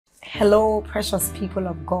Hello, precious people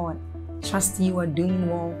of God. Trust you are doing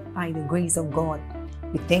well by the grace of God.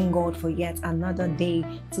 We thank God for yet another day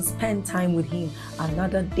to spend time with Him,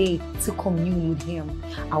 another day to commune with Him.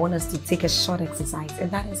 I want us to take a short exercise, and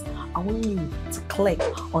that is, I want you to click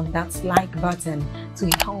on that like button to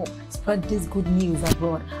help spread this good news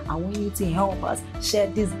abroad. I want you to help us share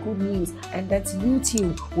this good news, and that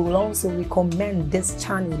YouTube will also recommend this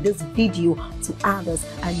channel, this video to others,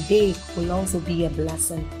 and they will also be a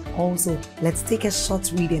blessing. Also, let's take a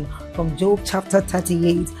short reading from Job chapter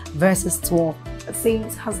 38 verses 12. It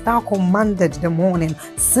says, "Hast thou commanded the morning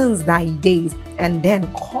since thy days, and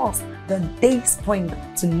then caused the day spring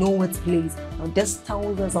to know its place?" Now this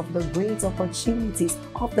tells us of the great opportunities,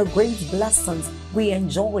 of the great blessings we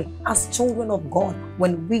enjoy as children of God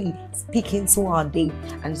when we speak into our day.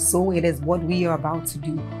 And so it is what we are about to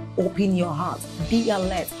do. Open your heart, be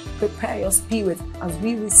alert, prepare your spirit as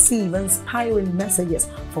we receive inspiring messages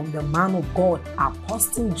from the man of God,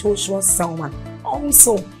 Apostle Joshua Selman.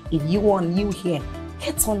 Also, if you are new here,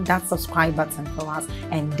 hit on that subscribe button for us,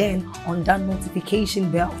 and then on that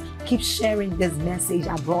notification bell. Keep sharing this message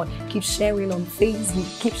abroad. Keep sharing on Facebook.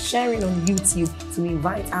 Keep sharing on YouTube to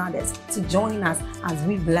invite others to join us as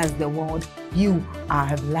we bless the world. You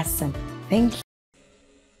are a blessing. Thank you.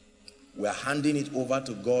 We're handing it over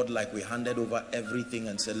to God like we handed over everything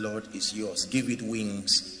and said, Lord, it's yours. Give it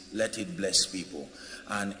wings. Let it bless people.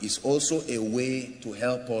 And it's also a way to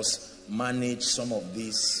help us manage some of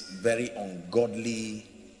these very ungodly,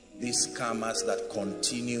 these scammers that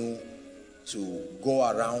continue to go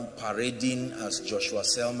around parading as Joshua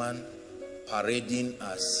Selman, parading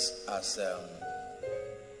as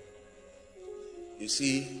you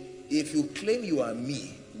see, if you claim you are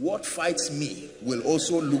me, what fights me will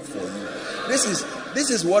also look for you. This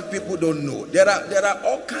is what people don't know. There are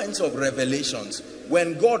all kinds of revelations.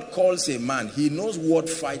 When God calls a man, he knows what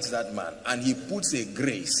fights that man, and he puts a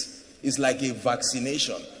grace. It's like a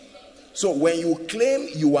vaccination. So when you claim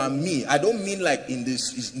you are me, I don't mean like in the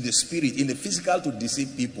spirit, in the physical, to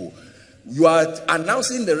deceive people. You are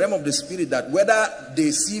announcing the realm of the spirit that whether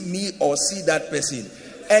they see me or see that person,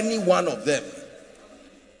 any one of them.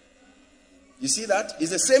 You see that?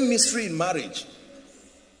 It's the same mystery in marriage.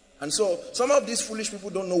 And so some of these foolish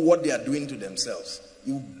people don't know what they are doing to themselves.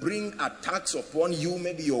 You bring attacks upon you,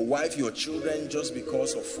 maybe your wife, your children, just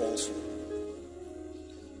because of falsehood.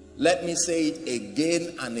 Let me say it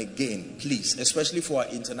again and again, please, especially for our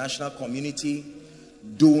international community.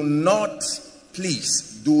 Do not,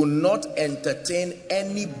 please, do not entertain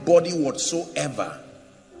anybody whatsoever,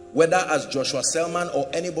 whether as Joshua Selman or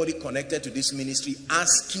anybody connected to this ministry,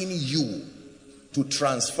 asking you to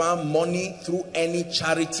transfer money through any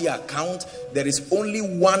charity account. There is only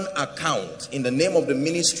one account in the name of the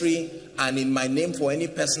ministry and in my name for any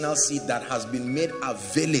personal seed that has been made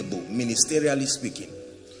available, ministerially speaking.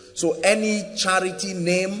 So any charity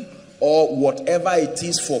name or whatever it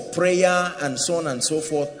is for prayer and so on and so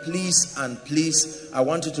forth, please and please, I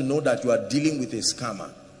want you to know that you are dealing with a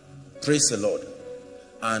scammer. Praise the Lord.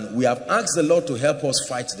 And we have asked the Lord to help us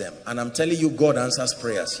fight them. And I'm telling you, God answers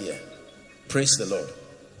prayers here. Praise the Lord.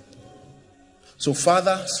 So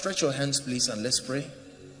Father, stretch your hands please and let's pray.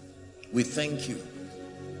 We thank you.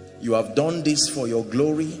 You have done this for your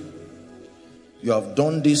glory. You have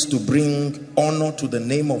done this to bring honor to the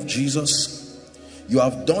name of Jesus. You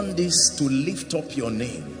have done this to lift up your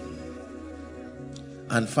name.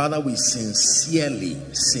 And Father, we sincerely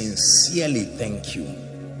thank you.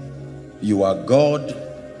 You are God.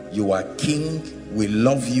 You are King. We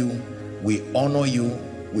love you. We honor you.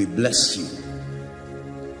 We bless you.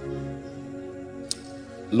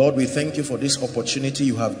 Lord, we thank you for this opportunity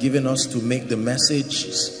you have given us to make the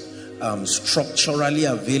messages structurally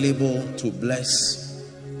available to bless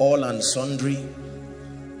all and sundry.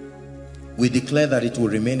 We declare that it will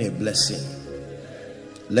remain a blessing.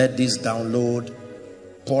 Let this download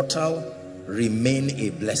portal remain a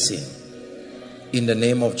blessing in the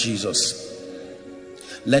name of Jesus.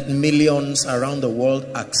 Let millions around the world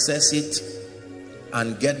access it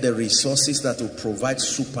and get the resources that will provide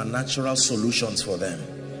supernatural solutions for them.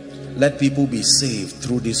 Let people be saved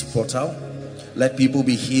through this portal. Let people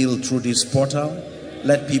be healed through this portal.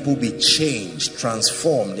 Let people be changed,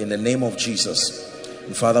 transformed in the name of Jesus.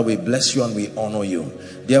 And Father, we bless you and we honor you.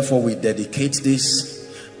 Therefore, we dedicate this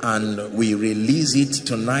and we release it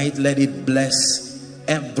tonight. Let it bless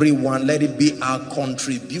everyone. Let it be our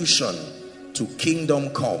contribution to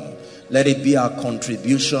kingdom come. Let it be our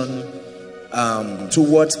contribution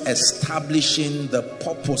towards establishing the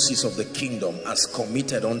purposes of the kingdom as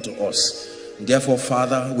committed unto us. Therefore,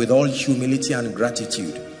 Father, with all humility and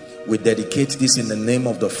gratitude, we dedicate this in the name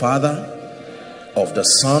of the Father, of the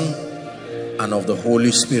Son, and of the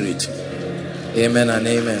Holy Spirit. Amen and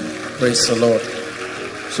amen. Praise the Lord.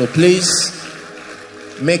 So please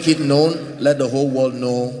make it known. Let the whole world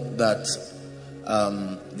know that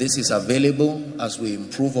this is available. As we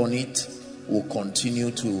improve on it, we'll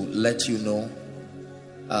continue to let you know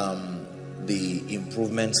the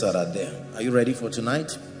improvements that are there. Are you ready for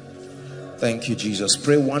tonight? Thank you, Jesus.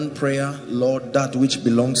 Pray one prayer. Lord, that which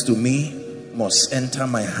belongs to me must enter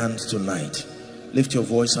my hands tonight. Lift your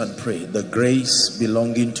voice and pray. The grace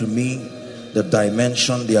belonging to me, the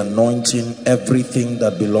dimension, the anointing, everything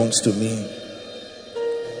that belongs to me.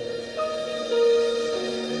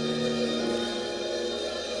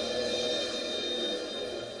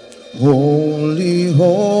 Holy,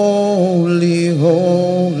 holy,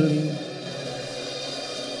 holy.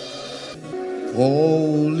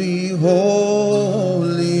 Holy,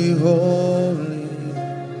 holy, holy.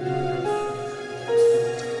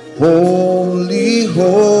 Holy,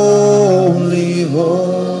 holy,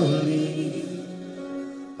 holy.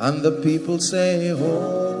 And the people say,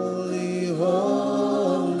 holy,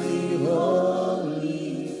 holy,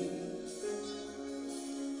 holy.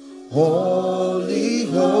 Holy,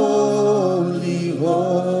 holy,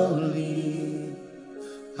 holy.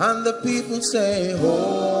 And the people say,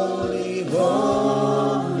 holy,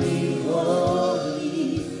 holy,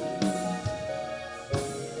 holy.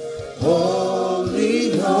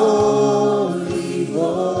 Holy, holy,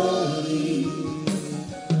 holy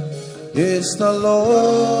is the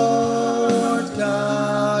Lord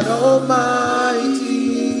God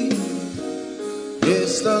Almighty.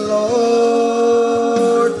 Is the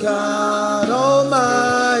Lord God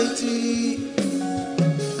Almighty.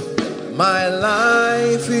 My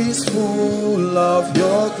life is full of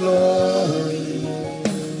your glory.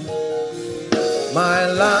 My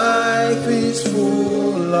life is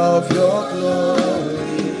full of your glory.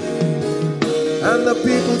 And the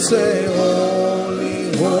people say,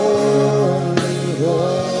 holy, holy,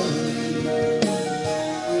 holy.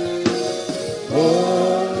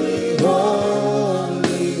 Holy,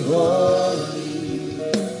 holy, holy.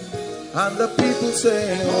 And the people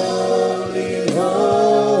say, holy,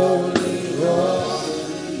 holy,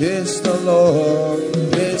 holy. It's the Lord,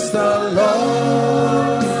 it's the Lord.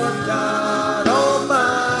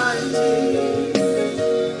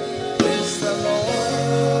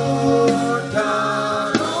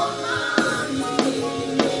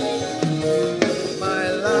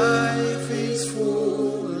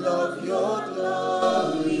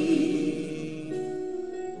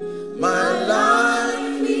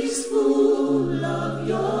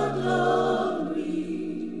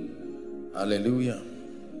 Hallelujah.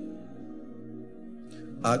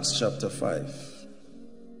 Acts chapter 5.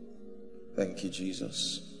 Thank you,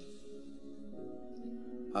 Jesus.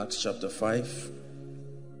 Acts chapter 5.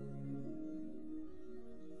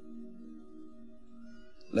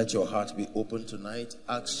 Let your heart be open tonight.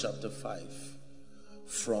 Acts chapter 5.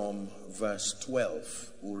 From verse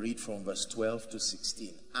 12. We'll read from verse 12 to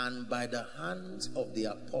 16. And by the hands of the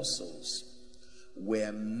apostles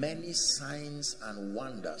were many signs and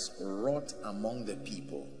wonders wrought among the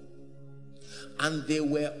people. And they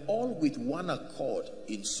were all with one accord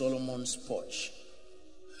in Solomon's porch.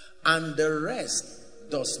 And the rest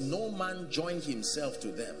does no man join himself to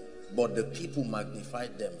them, but the people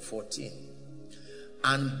magnified them. 14.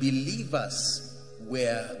 And believers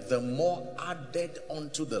were the more added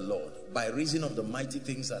unto the Lord by reason of the mighty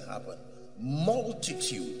things that happened.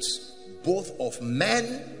 Multitudes, both of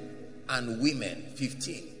men and women.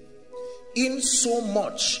 15. In so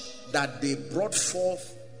much that they brought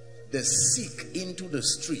forth the sick into the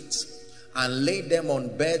streets and laid them on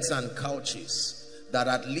beds and couches, that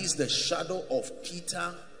at least the shadow of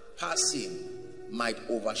Peter passing might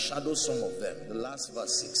overshadow some of them. The last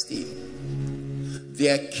verse 16.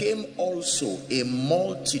 There came also a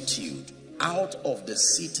multitude out of the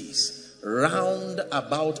cities round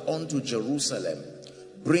about unto Jerusalem,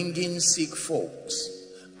 bringing sick folks,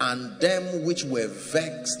 and them which were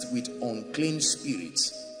vexed with unclean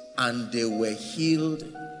spirits, and they were healed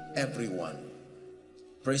everyone.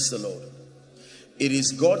 Praise the Lord. It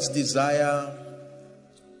is God's desire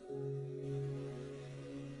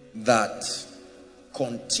that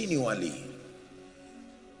continually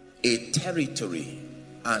a territory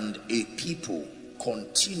and a people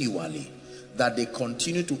continually, that they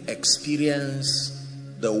continue to experience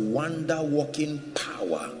the wonder-working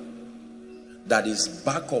power that is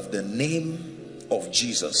back of the name of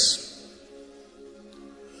Jesus.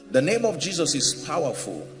 The name of Jesus is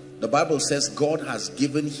powerful. The Bible says God has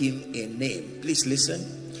given him a name. Please listen.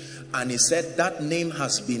 And he said that name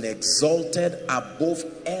has been exalted above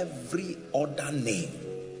every other name.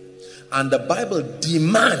 And the Bible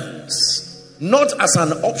demands not as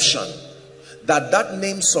an option, that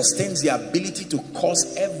name sustains the ability to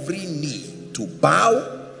cause every knee to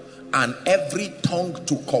bow and every tongue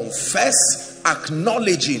to confess,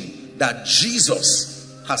 acknowledging that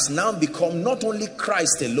Jesus has now become not only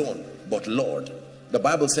Christ alone, but Lord. The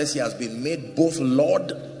Bible says he has been made both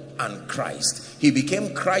Lord and Christ. He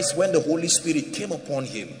became Christ when the Holy Spirit came upon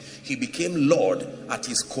him. He became Lord at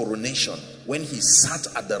his coronation, when he sat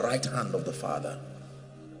at the right hand of the Father.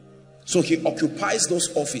 So he occupies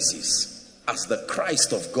those offices as the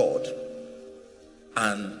Christ of God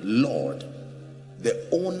and Lord, the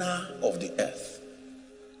owner of the earth.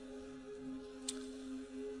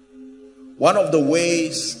 One of the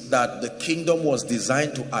ways that the kingdom was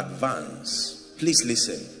designed to advance, please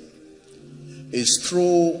listen, is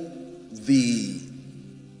through the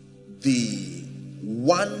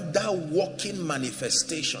wonder-working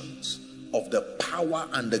manifestations of the power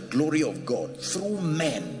and the glory of God through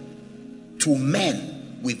men to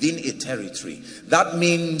men within a territory. That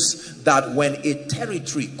means that when a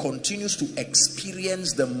territory continues to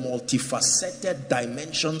experience the multifaceted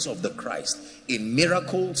dimensions of the Christ in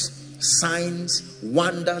miracles, signs,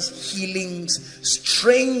 wonders, healings,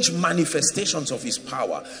 strange manifestations of his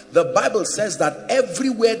power, the Bible says that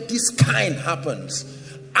everywhere this kind happens,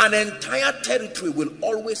 an entire territory will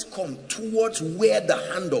always come towards where the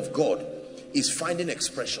hand of God is finding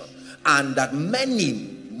expression, and that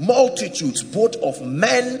many multitudes, both of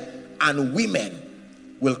men and women,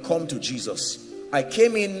 will come to Jesus. I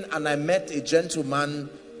came in and I met a gentleman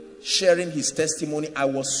sharing his testimony. I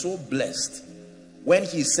was so blessed when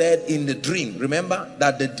he said in the dream, remember,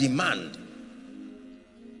 that the demand,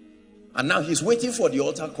 and now he's waiting for the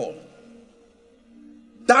altar call.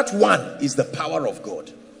 That one is the power of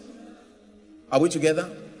God. Are we together?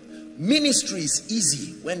 Ministry is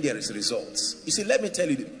easy when there is results. You see, let me tell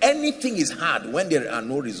you, anything is hard when there are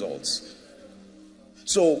no results.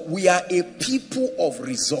 So we are a people of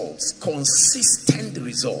results, consistent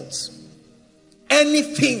results.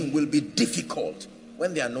 Anything will be difficult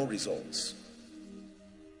when there are no results.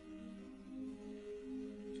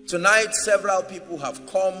 Tonight, several people have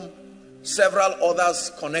come, several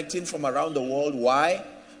others connecting from around the world. Why?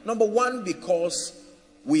 Number one, because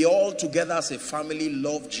we all together as a family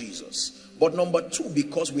love Jesus. But number two,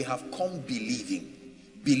 because we have come believing.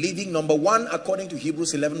 Believing, number one, according to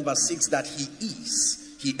Hebrews 11 verse 6, that he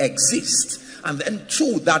is, he exists. And then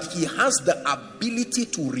two, that he has the ability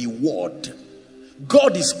to reward.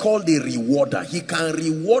 God is called a rewarder. He can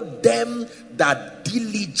reward them that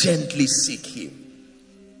diligently seek him.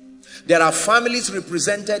 There are families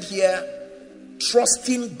represented here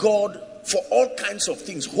trusting God for all kinds of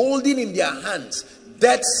things, holding in their hands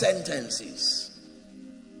death sentences,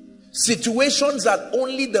 situations that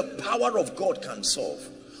only the power of God can solve.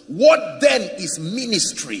 What then is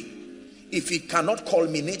ministry if it cannot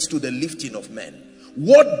culminate to the lifting of men?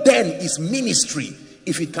 What then is ministry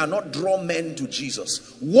if it cannot draw men to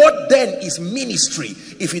Jesus? What then is ministry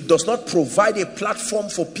if it does not provide a platform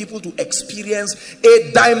for people to experience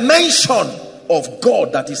a dimension of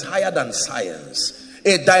God that is higher than science,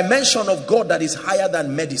 a dimension of God that is higher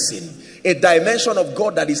than medicine, a dimension of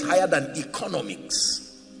God that is higher than economics?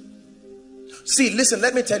 See, listen,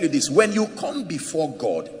 let me tell you this. When you come before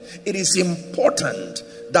God, it is important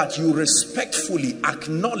that you respectfully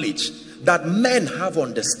acknowledge that men have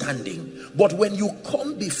understanding. But when you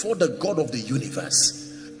come before the God of the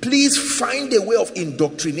universe, please find a way of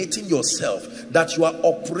indoctrinating yourself that you are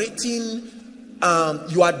operating,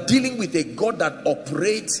 you are dealing with a God that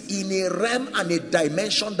operates in a realm and a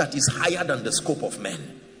dimension that is higher than the scope of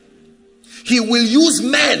men. He will use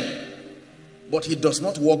men, but he does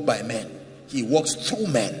not walk by men. He walks through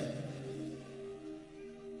men.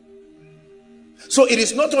 So it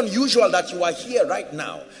is not unusual that you are here right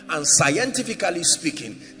now, and scientifically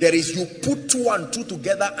speaking, there is, you put two and two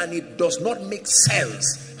together and it does not make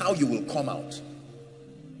sense how you will come out.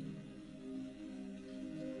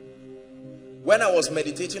 When I was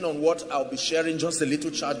meditating on what I'll be sharing, just a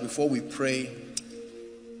little chat before we pray,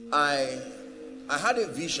 I had a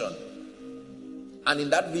vision. And in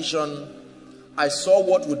that vision, I saw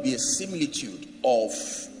what would be a similitude of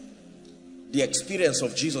the experience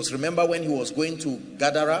of Jesus. Remember when he was going to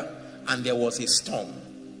Gadara and there was a storm?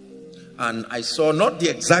 And I saw not the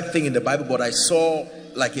exact thing in the Bible, but I saw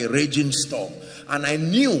like a raging storm. And I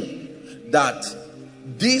knew that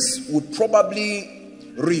this would probably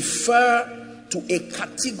refer to a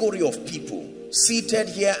category of people seated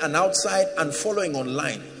here and outside and following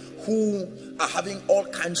online who are having all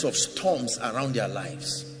kinds of storms around their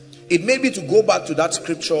lives. It may be to go back to that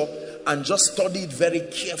scripture and just study it very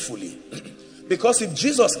carefully. Because if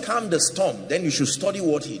Jesus calmed the storm, then you should study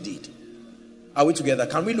what he did. Are we together?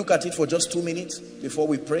 Can we look at it for just 2 minutes before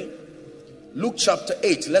we pray? Luke chapter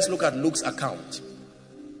 8. Let's look at Luke's account.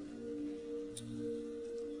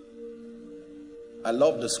 I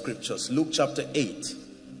love the scriptures. Luke chapter 8,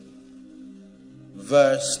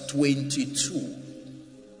 verse 22.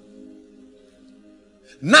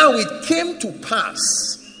 Now it came to pass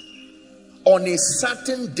on a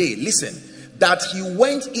certain day, listen, that he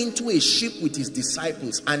went into a ship with his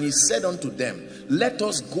disciples, and he said unto them, let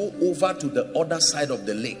us go over to the other side of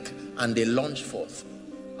the lake. And they launched forth.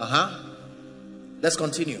 Let's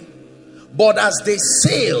continue. But as they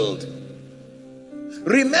sailed,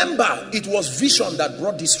 remember, it was vision that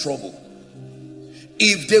brought this trouble.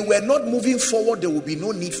 If they were not moving forward, there would be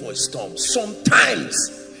no need for a storm. Sometimes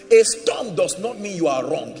a storm does not mean you are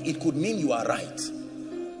wrong. It could mean you are right.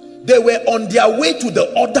 They were on their way to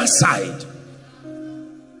the other side.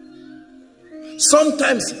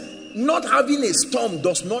 Sometimes not having a storm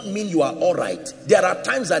does not mean you are all right. There are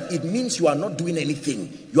times that it means you are not doing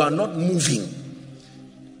anything. You are not moving.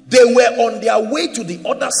 They were on their way to the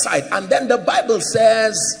other side, and then the Bible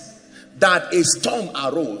says that a storm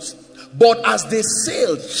arose. But as they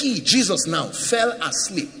sailed, he, Jesus now, fell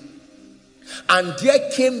asleep. And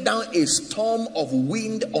there came down a storm of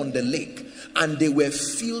wind on the lake, and they were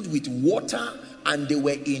filled with water, and they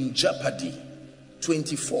were in jeopardy.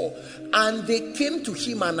 24. And they came to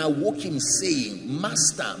him and awoke him, saying,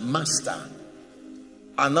 Master, Master.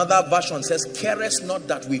 Another version says, carest not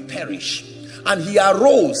that we perish. And he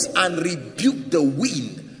arose and rebuked the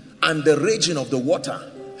wind and the raging of the water,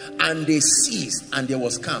 and they ceased, and there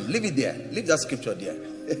was calm. Leave it there. Leave that scripture there.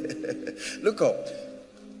 Look up.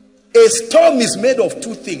 A storm is made of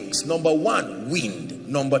two things. Number one, wind.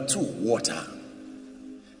 Number two, water.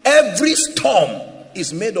 Every storm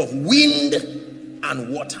is made of wind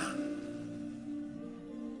and water.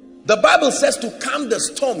 The Bible says to calm the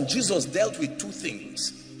storm, Jesus dealt with two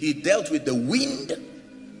things. He dealt with the wind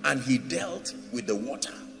and he dealt with the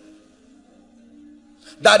water.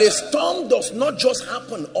 That a storm does not just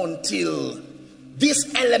happen until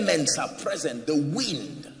these elements are present, the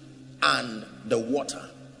wind and the water.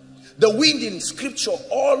 The wind in scripture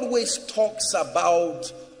always talks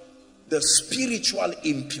about the spiritual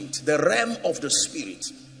input, the realm of the spirit.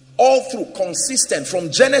 All through, consistent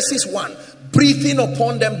from Genesis 1, breathing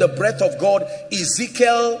upon them the breath of God.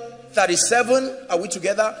 Ezekiel 37, are we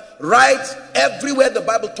together? Right? Everywhere the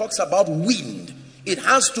Bible talks about wind, it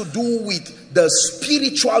has to do with the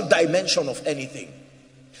spiritual dimension of anything.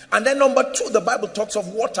 And then number two, the Bible talks of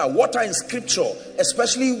water. Water in scripture,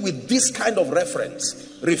 especially with this kind of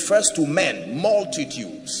reference, refers to men,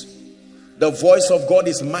 multitudes. The voice of God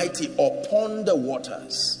is mighty upon the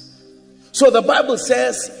waters. So the Bible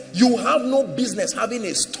says you have no business having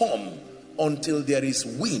a storm until there is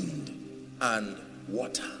wind and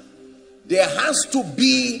water. There has to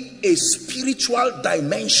be a spiritual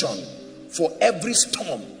dimension for every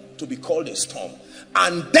storm to be called a storm.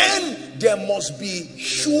 And then there must be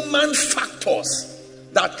human factors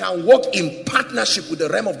that can work in partnership with the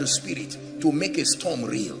realm of the spirit to make a storm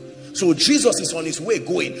real. So Jesus is on his way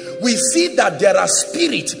going. We see that there are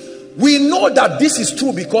spirits. We know that this is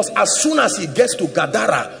true because as soon as he gets to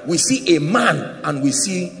Gadara, we see a man and we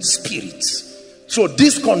see spirits. So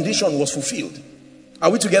this condition was fulfilled. Are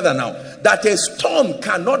we together now? That a storm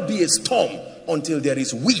cannot be a storm until there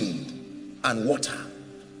is wind and water.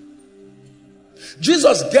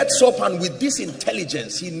 Jesus gets up, and with this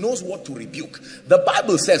intelligence, he knows what to rebuke. The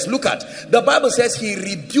Bible says, look at, the Bible says he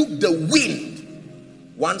rebuked the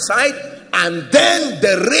wind, one side, and then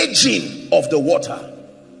the raging of the water.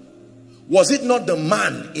 Was it not the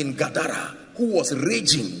man in Gadara who was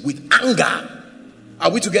raging with anger?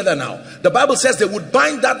 Are we together now? The Bible says they would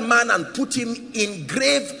bind that man and put him in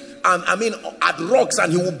grave, at rocks,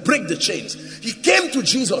 and he would break the chains. He came to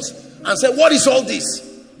Jesus and said, what is all this?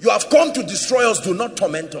 You have come to destroy us, do not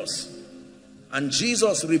torment us. And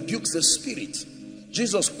Jesus rebukes the spirit.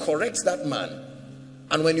 Jesus corrects that man.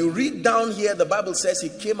 And when you read down here, the Bible says he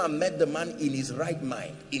came and met the man in his right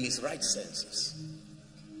mind, in his right senses.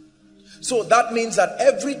 So that means that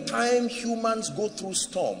every time humans go through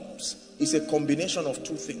storms, it's a combination of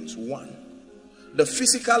two things. One, the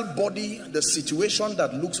physical body, the situation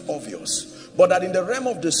that looks obvious, but that in the realm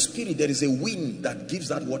of the spirit, there is a wind that gives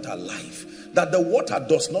that water life. That the water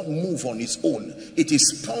does not move on its own. It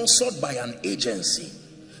is sponsored by an agency.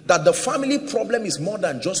 That the family problem is more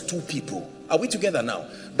than just two people. Are we together now?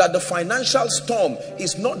 That the financial storm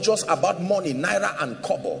is not just about money, naira and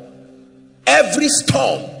kobo. Every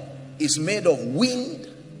storm is made of wind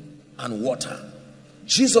and water.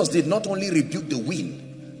 Jesus did not only rebuke the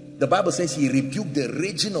wind. The Bible says he rebuked the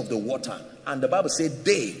raging of the water, and the Bible said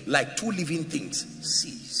they, like two living things,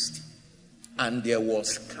 ceased, and there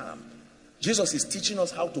was calm. Jesus is teaching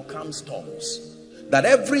us how to calm storms. That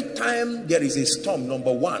every time there is a storm,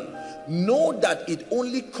 number one, know that it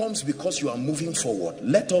only comes because you are moving forward.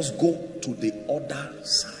 Let us go to the other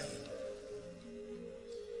side.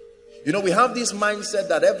 You know, we have this mindset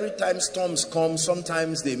that every time storms come,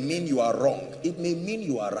 sometimes they mean you are wrong. It may mean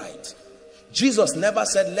you are right. Jesus never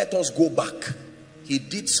said, let us go back. He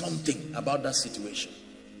did something about that situation.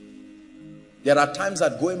 There are times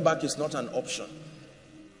that going back is not an option.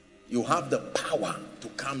 You have the power to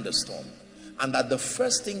calm the storm. And that the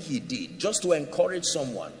first thing he did, just to encourage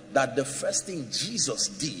someone, that the first thing Jesus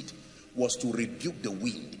did was to rebuke the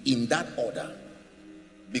wind in that order.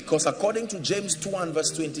 Because according to James 2 and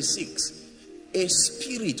verse 26, a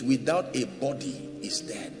spirit without a body is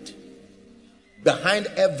dead. Behind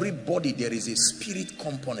every body there is a spirit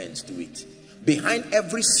component to it. Behind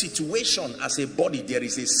every situation as a body there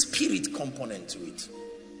is a spirit component to it.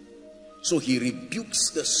 So he rebukes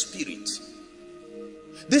the spirit.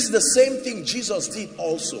 This is the same thing Jesus did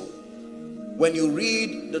also. When you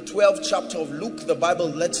read the 12th chapter of Luke, the Bible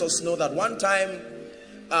lets us know that one time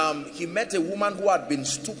he met a woman who had been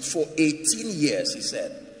stooped for 18 years, he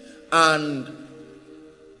said. And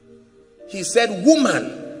he said,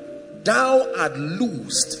 woman, thou art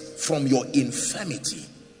loosed from your infirmity.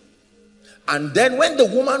 And then when the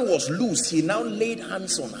woman was loosed, he now laid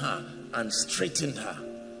hands on her and straightened her.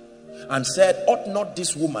 And said, ought not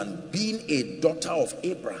this woman, being a daughter of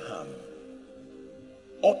Abraham,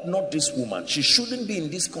 ought not this woman, she shouldn't be in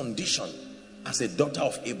this condition as a daughter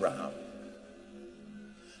of Abraham.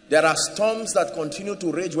 There are storms that continue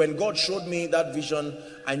to rage. When God showed me that vision,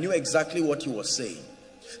 I knew exactly what he was saying.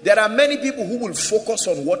 There are many people who will focus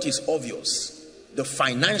on what is obvious. The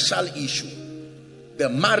financial issue, the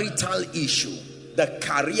marital issue, the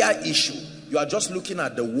career issue. You are just looking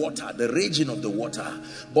at the water, the raging of the water,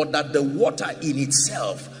 but that the water in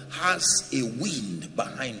itself has a wind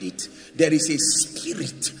behind it. There is a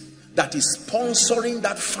spirit that is sponsoring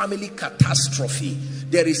that family catastrophe.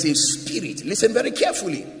 There is a spirit. Listen very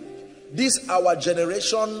carefully. This our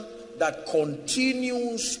generation that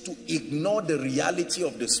continues to ignore the reality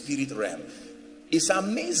of the spirit realm. It's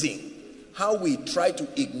amazing how we try to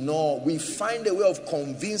ignore. We find a way of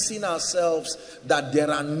convincing ourselves that there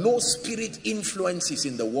are no spirit influences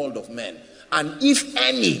in the world of men, and if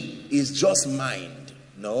any is just mind.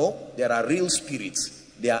 No, there are real spirits.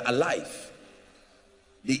 They are alive.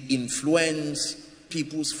 They influence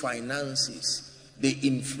people's finances. They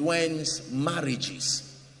influence marriages.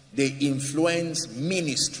 They influence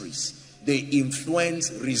ministries. They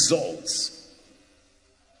influence results.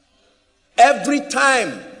 Every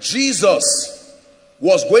time Jesus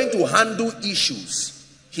was going to handle issues,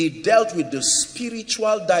 he dealt with the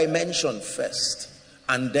spiritual dimension first,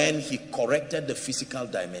 and then he corrected the physical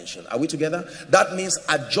dimension. Are we together? That means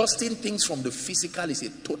adjusting things from the physical is a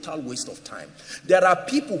total waste of time. There are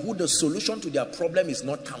people who the solution to their problem is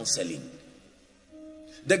not counseling.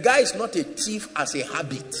 The guy is not a thief as a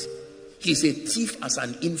habit. He's a thief as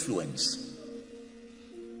an influence.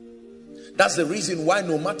 That's the reason why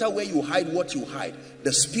no matter where you hide what you hide,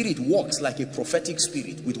 the spirit walks like a prophetic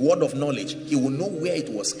spirit with word of knowledge. He will know where it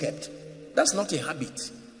was kept. That's not a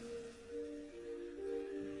habit.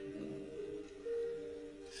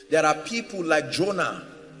 There are people like Jonah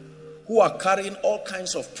who are carrying all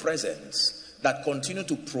kinds of presents that continue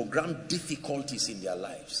to program difficulties in their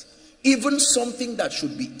lives. Even something that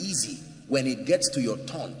should be easy, when it gets to your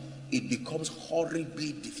turn, it becomes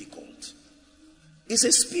horribly difficult. It's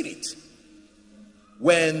a spirit.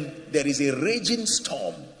 When there is a raging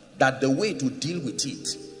storm, that the way to deal with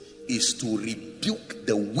it is to rebuke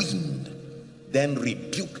the wind, then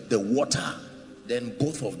rebuke the water, then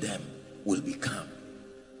both of them will be calm.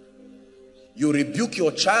 You rebuke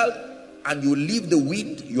your child and you leave the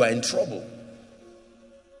wind, you are in trouble.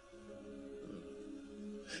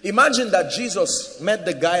 Imagine that Jesus met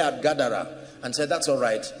the guy at Gadara and said, that's all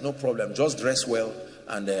right, no problem, just dress well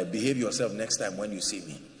and behave yourself next time when you see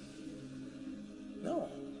me. No.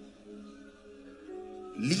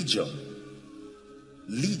 Legion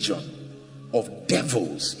of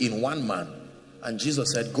devils in one man. And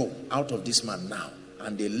Jesus said, go out of this man now.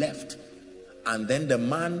 And they left. And then the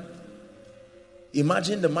man,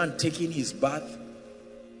 imagine the man taking his bath,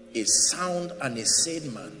 a sound and a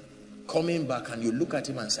sane man, coming back, and you look at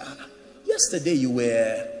him and say, yesterday you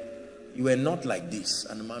were not like this.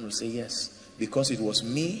 And the man will say, yes, because it was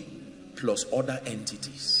me plus other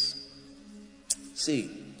entities.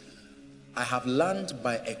 See, I have learned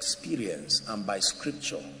by experience and by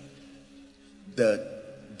scripture the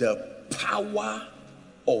the power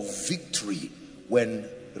of victory when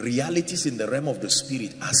realities in the realm of the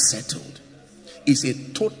spirit are settled is a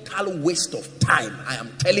total waste of time. I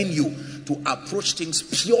am telling you, to approach things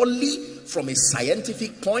purely from a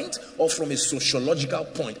scientific point or from a sociological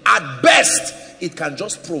point. At best, it can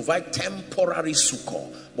just provide temporary succor.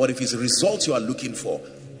 But if it's results you are looking for,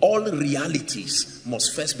 all realities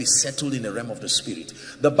must first be settled in the realm of the spirit.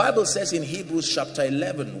 The Bible says in Hebrews chapter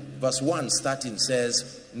 11 verse 1 starting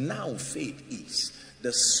says, now faith is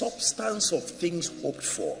the substance of things hoped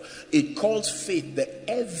for. It calls faith the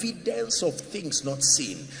evidence of things not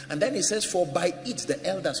seen. And then it says, for by it the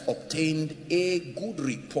elders obtained a good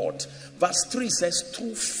report. Verse 3 says,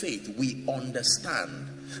 through faith we understand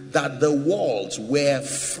that the worlds were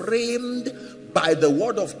framed by the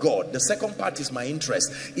word of God. The second part is my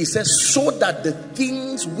interest. It says, so that the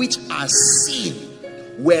things which are seen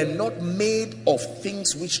were not made of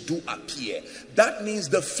things which do appear. That means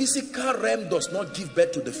the physical realm does not give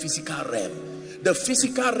birth to the physical realm. The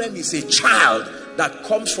physical realm is a child that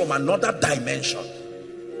comes from another dimension.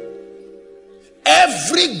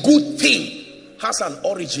 Every good thing has an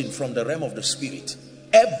origin from the realm of the spirit.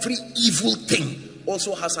 Every evil thing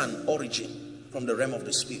also has an origin from the realm of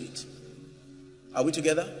the spirit. Are we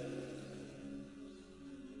together?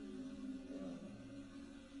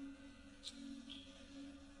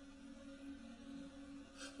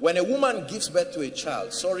 When a woman gives birth to a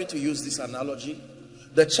child, sorry to use this analogy,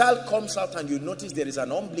 the child comes out and you notice there is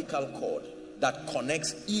an umbilical cord that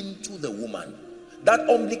connects into the woman. That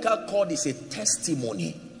umbilical cord is a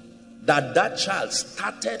testimony that that child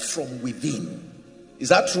started from within. Is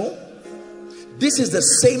that true? This is the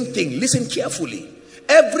same thing. Listen carefully.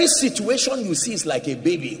 Every situation you see is like a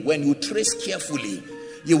baby. When you trace carefully,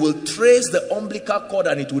 you will trace the umbilical cord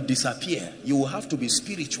and it will disappear. You will have to be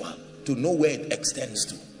spiritual to know where it extends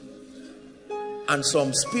to. And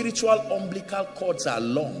some spiritual umbilical cords are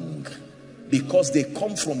long because they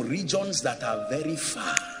come from regions that are very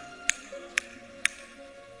far.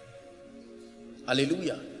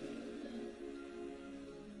 Hallelujah.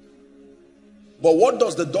 But what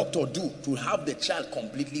does the doctor do to have the child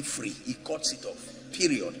completely free? He cuts it off.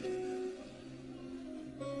 Period.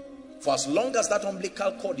 For as long as that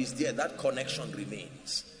umbilical cord is there, that connection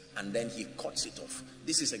remains. And then he cuts it off.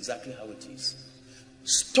 This is exactly how it is.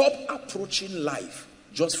 Stop approaching life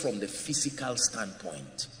just from the physical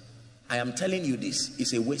standpoint. I am telling you this,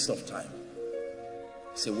 it's a waste of time.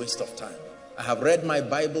 It's a waste of time. I have read my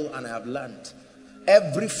Bible and I have learned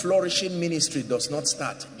every flourishing ministry does not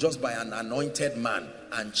start just by an anointed man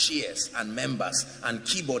and chairs and members and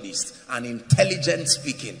keyboardists and intelligent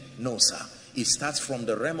speaking. No, sir. It starts from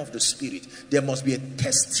the realm of the spirit. There must be a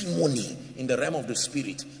testimony in the realm of the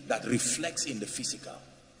spirit that reflects in the physical.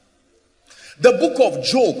 The book of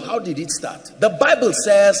Job, how did it start? The Bible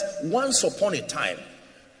says, once upon a time,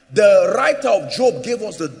 the writer of Job gave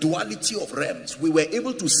us the duality of realms. We were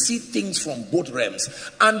able to see things from both realms.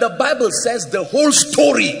 And the Bible says the whole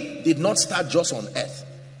story did not start just on earth.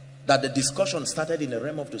 That the discussion started in the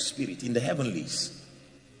realm of the spirit, in the heavenlies.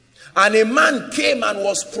 And a man came and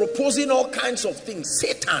was proposing all kinds of things.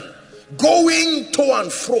 Satan, going to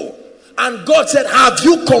and fro. And God said, have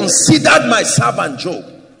you considered my servant Job?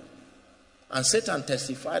 And Satan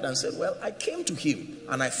testified and said, well, I came to him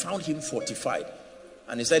and I found him fortified.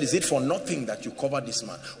 And he said, is it for nothing that you cover this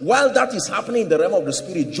man? While that is happening in the realm of the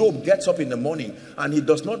spirit, Job gets up in the morning and he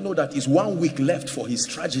does not know that it's 1 week left for his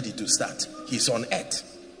tragedy to start. He's on earth.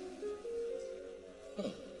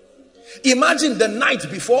 Imagine the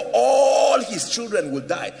night before all his children will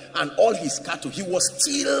die and all his cattle. He was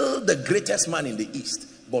still the greatest man in the east.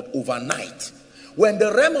 But overnight, when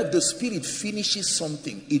the realm of the spirit finishes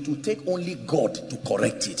something, it will take only God to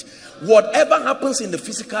correct it. Whatever happens in the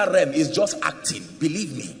physical realm is just acting.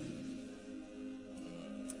 Believe me.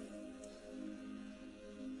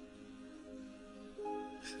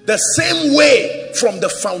 The same way from the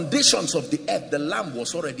foundations of the earth, the lamb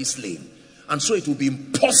was already slain. And so it will be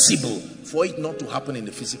impossible for it not to happen in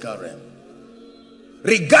the physical realm.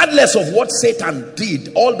 Regardless of what Satan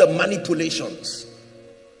did, all the manipulations.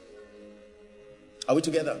 Are we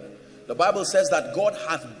together? The Bible says that God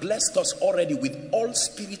hath blessed us already with all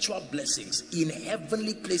spiritual blessings in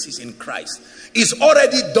heavenly places in Christ. It's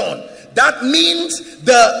already done. That means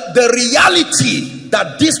the reality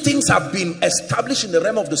that these things have been established in the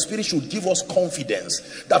realm of the spirit should give us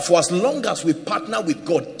confidence that for as long as we partner with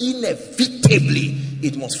God, inevitably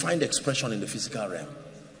it must find expression in the physical realm.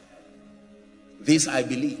 This I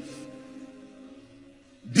believe.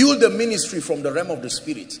 Build the ministry from the realm of the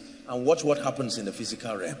spirit and watch what happens in the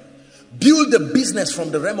physical realm. Build the business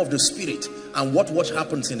from the realm of the spirit and watch what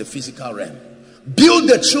happens in the physical realm. Build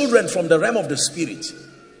the children from the realm of the spirit.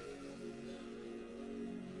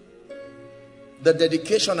 The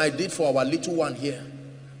dedication I did for our little one here,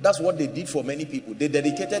 that's what they did for many people. They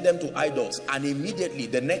dedicated them to idols, and immediately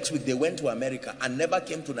the next week they went to America and never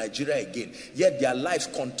came to Nigeria again. Yet their lives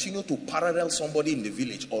continue to parallel somebody in the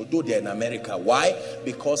village, although they're in America. Why?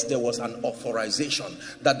 Because there was an authorization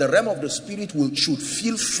that the realm of the spirit should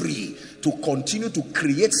feel free to continue to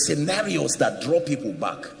create scenarios that draw people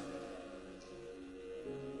back.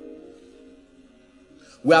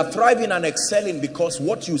 We are thriving and excelling because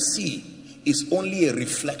what you see is only a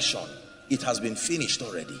reflection. It has been finished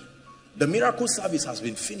already. The miracle service has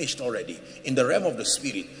been finished already in the realm of the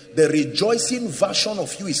spirit. The rejoicing version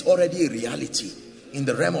of you is already a reality in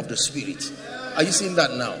the realm of the spirit. Are you seeing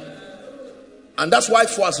that now? And that's why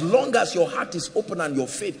for as long as your heart is open and your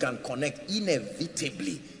faith can connect,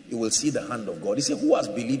 inevitably you will see the hand of God. He said, who has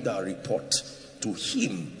believed our report? To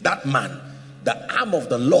him, that man, the arm of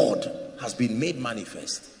the Lord has been made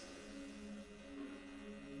manifest.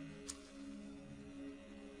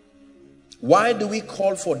 Why do we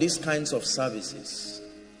call for these kinds of services?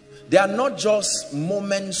 They are not just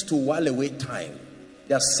moments to while away time.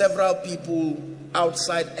 There are several people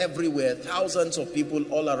outside everywhere, thousands of people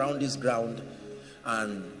all around this ground,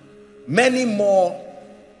 and many more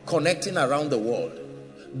connecting around the world.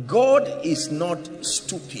 God is not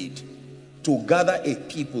stupid to gather a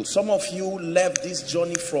people. Some of you left this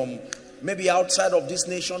journey from maybe outside of this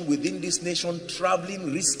nation, within this nation,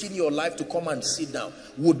 traveling, risking your life to come and sit down.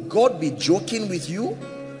 Would God be joking with you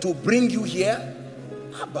to bring you here?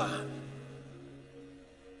 Abba.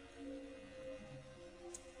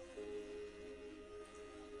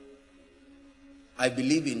 I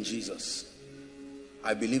believe in Jesus.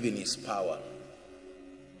 I believe in his power.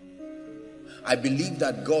 I believe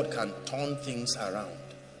that God can turn things around.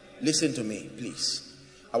 Listen to me, please.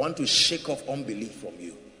 I want to shake off unbelief from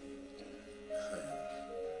you.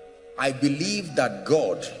 I believe that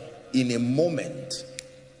God, in a moment,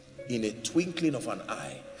 in a twinkling of an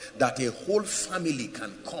eye, that a whole family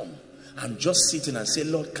can come and just sit in and say,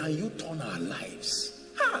 Lord, can you turn our lives?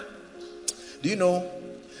 Ha! Do you know,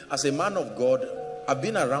 as a man of God, I've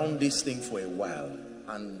been around this thing for a while,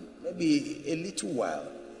 and maybe a little while,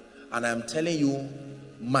 and I'm telling you,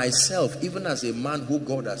 myself, even as a man who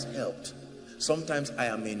God has helped, sometimes I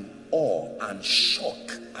am in awe and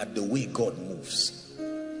shock at the way God moves.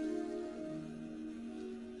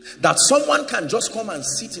 That someone can just come and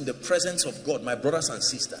sit in the presence of God, my brothers and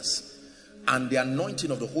sisters, and the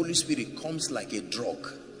anointing of the Holy Spirit comes like a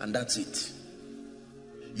drug, and that's it.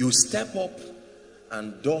 You step up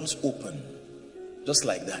and doors open just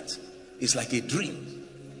like that. It's like a dream.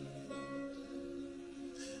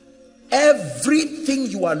 Everything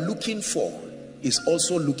you are looking for is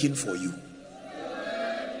also looking for you.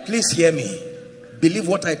 Please hear me. Believe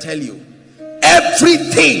what I tell you.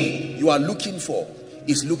 Everything you are looking for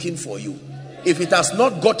is looking for you. If it has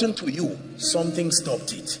not gotten to you, something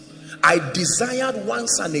stopped it. I desired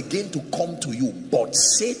once and again to come to you, but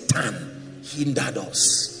Satan hindered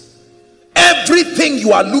us. Everything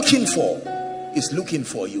you are looking for is looking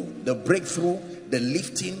for you. The breakthrough, the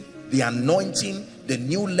lifting, the anointing, the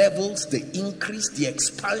new levels, the increase, the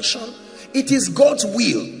expansion. It is God's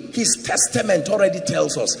will. His testament already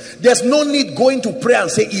tells us. There's no need going to pray and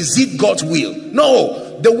say, is it God's will?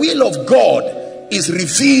 No, the will of God is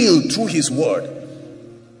revealed through his word.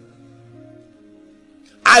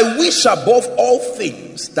 I wish above all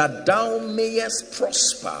things that thou mayest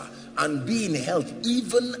prosper and be in health,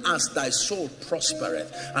 even as thy soul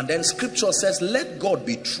prospereth. And then scripture says, let God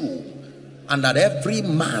be true, and that every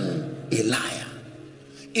man a liar.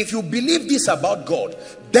 If you believe this about God,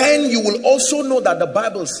 then you will also know that the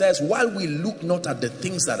Bible says, while we look not at the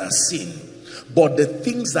things that are seen, but the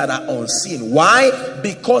things that are unseen. Why?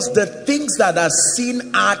 Because the things that are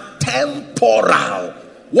seen are temporal.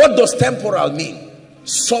 What does temporal mean?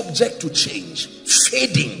 Subject to change,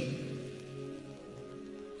 fading.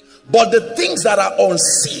 But the things that are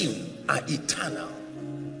unseen are eternal.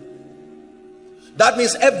 That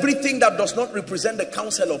means everything that does not represent the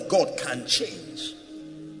counsel of God can change.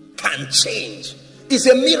 Can change. It's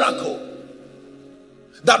a miracle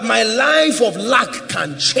that my life of lack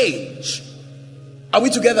can change. Are we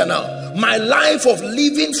together now? My life of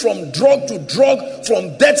living from drug to drug,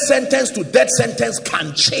 from death sentence to death sentence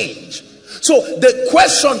can change. So the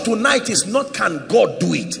question tonight is not, can God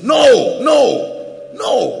do it? No, no,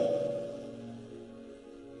 no.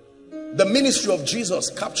 The ministry of Jesus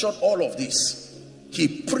captured all of this.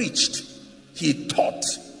 He preached, he taught,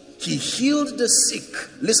 he healed the sick.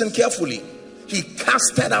 Listen carefully. He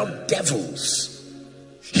casted out devils.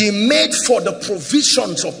 He made for the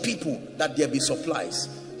provisions of people that there be supplies.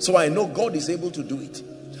 So I know God is able to do it.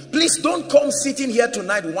 Please don't come sitting here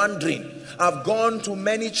tonight wondering. I've gone to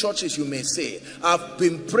many churches, you may say. I've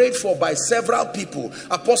been prayed for by several people.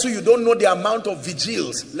 Apostle, you don't know the amount of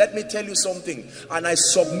vigils. Let me tell you something, and I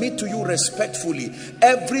submit to you respectfully.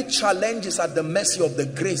 Every challenge is at the mercy of the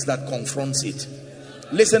grace that confronts it.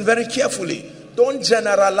 Listen very carefully. Don't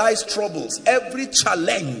generalize troubles. Every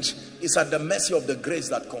challenge is at the mercy of the grace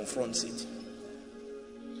that confronts it.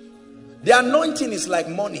 The anointing is like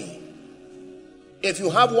money. If you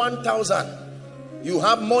have 1,000, you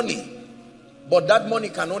have money, but that money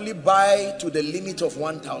can only buy to the limit of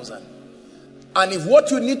 1,000. And if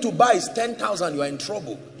what you need to buy is 10,000, you are in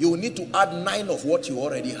trouble. You will need to add 9 of what you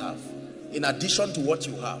already have, in addition to what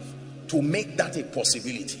you have, to make that a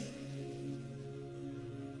possibility.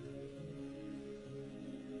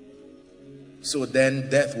 So then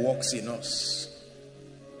death walks in us,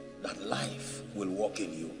 that life will walk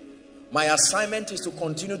in you. My assignment is to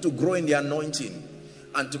continue to grow in the anointing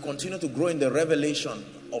and to continue to grow in the revelation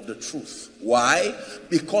of the truth. Why?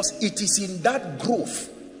 Because it is in that growth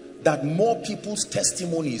that more people's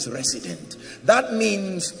testimony is resident. That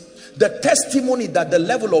means the testimony that the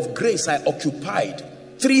level of grace I occupied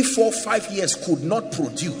 3, 4, 5 years could not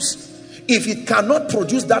produce. If it cannot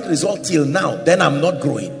produce that result till now, then I'm not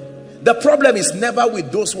growing. The problem is never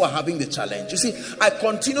with those who are having the challenge. You see, I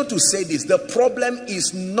continue to say this. The problem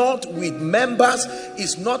is not with members,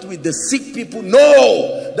 it's not with the sick people.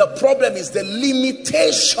 No, the problem is the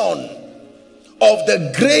limitation of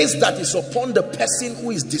the grace that is upon the person who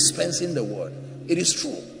is dispensing the word. It is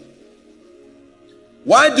true.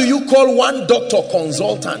 Why do you call one doctor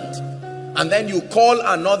consultant and then you call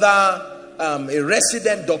another a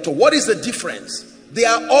resident doctor? What is the difference? They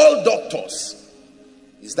are all doctors.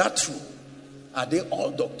 Is that true? Are they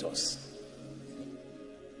all doctors?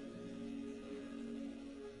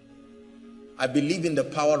 I believe in the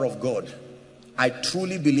power of God. I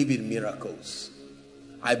truly believe in miracles.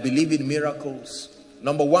 I believe in miracles.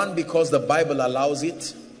 Number one, because the Bible allows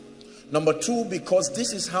it. Number two, because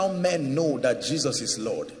this is how men know that Jesus is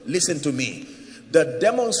Lord. Listen to me. The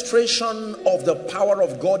demonstration of the power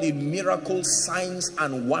of God in miracles, signs,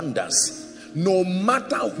 and wonders, no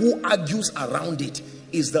matter who argues around it,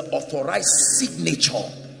 is the authorized signature,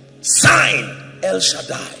 sign, El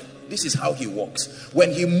Shaddai. This is how he works.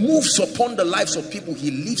 When he moves upon the lives of people,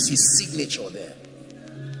 he leaves his signature there.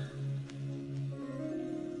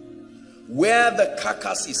 Where the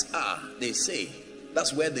carcasses are, they say,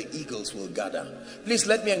 that's where the eagles will gather. Please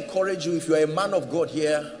let me encourage you, if you are a man of God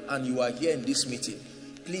here and you are here in this meeting,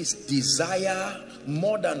 please desire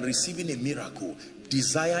more than receiving a miracle.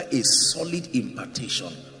 Desire a solid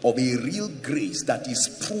impartation of a real grace that is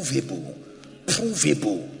provable,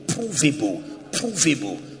 provable.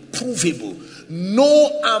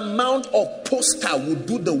 No amount of poster would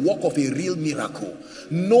do the work of a real miracle.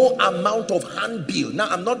 No amount of handbill, now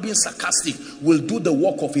I'm not being sarcastic, will do the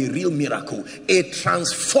work of a real miracle. A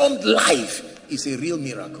transformed life is a real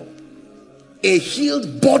miracle. A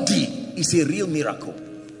healed body is a real miracle.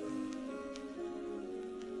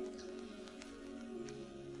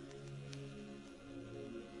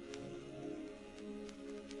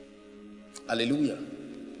 Hallelujah.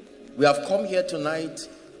 We have come here tonight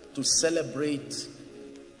to celebrate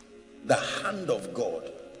the hand of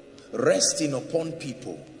God resting upon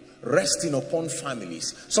people, resting upon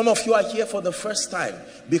families. Some of you are here for the first time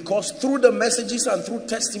because through the messages and through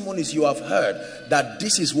testimonies you have heard that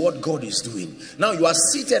this is what God is doing. Now you are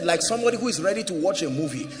seated like somebody who is ready to watch a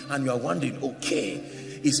movie and you are wondering, okay,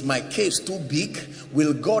 is my case too big?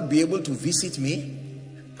 Will God be able to visit me?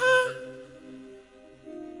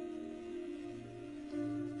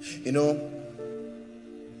 You know,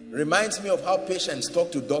 reminds me of how patients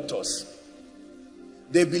talk to doctors.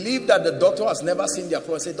 They believe that the doctor has never seen their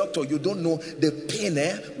problem. Say, doctor, you don't know the pain,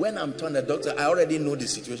 when I'm telling the doctor, I already know the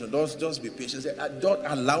situation. Don't just be patient. Say, don't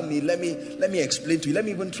allow me. Let me explain to you. Let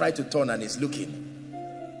me even try to turn, and he's looking.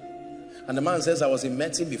 And the man says, I was in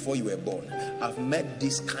medicine before you were born. I've met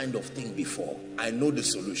this kind of thing before. I know the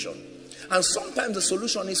solution. And sometimes the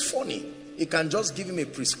solution is funny. He can just give him a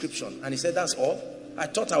prescription. And he said, that's all. I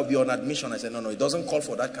thought I would be on admission. I said, no, it doesn't call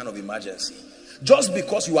for that kind of emergency. Just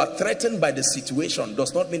because you are threatened by the situation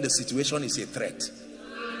does not mean the situation is a threat.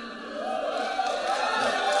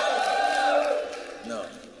 No.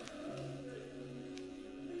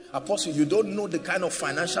 Apostle, you don't know the kind of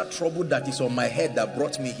financial trouble that is on my head that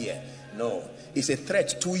brought me here. No, it's a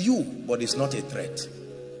threat to you, but it's not a threat.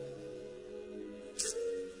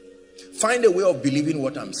 Find a way of believing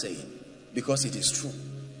what I'm saying, because it is true.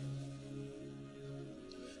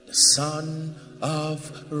 The Son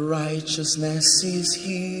of Righteousness is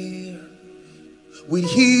here, with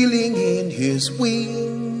healing in his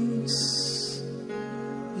wings.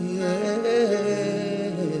 Yeah.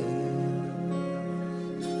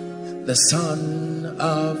 The Son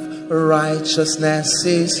of Righteousness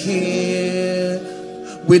is here,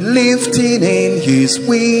 with lifting in his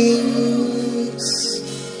wings.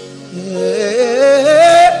 Yeah.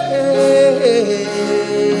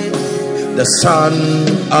 The Son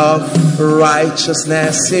of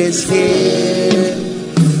Righteousness is here,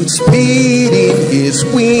 with speed in his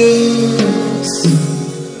wings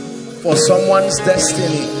for someone's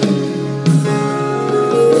destiny.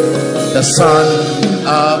 The Son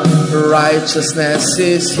of Righteousness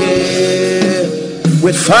is here,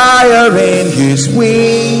 with fire in his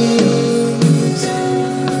wings.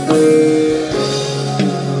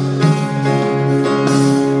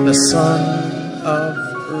 The Son of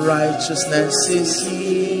Righteousness is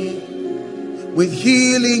here, with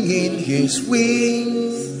healing in his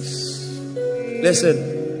wings. Listen,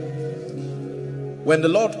 when the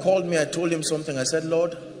Lord called me, I told him something. I said,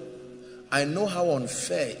 Lord, I know how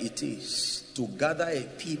unfair it is to gather a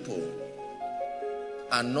people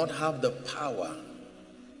and not have the power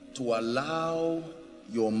to allow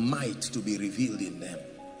your might to be revealed in them.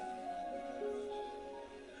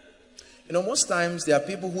 You know, most times there are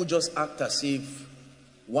people who just act as if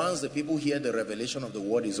once the people hear the revelation of the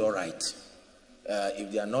word is all right.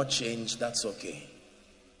 If they are not changed, that's okay.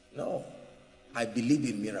 No, I believe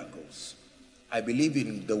in miracles. I believe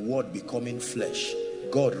in the word becoming flesh,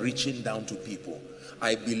 God reaching down to people.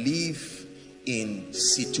 I believe in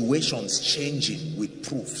situations changing with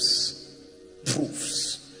proofs.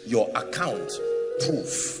 Proofs. Your account,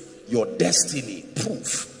 proof. Your destiny,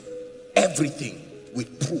 proof. Everything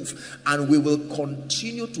with proof. And we will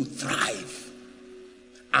continue to thrive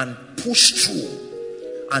and push through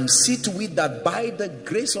and see to it that by the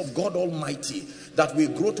grace of God Almighty, that we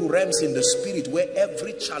grow to realms in the spirit where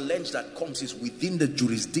every challenge that comes is within the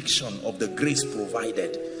jurisdiction of the grace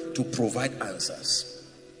provided to provide answers.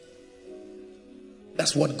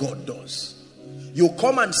 That's what God does. You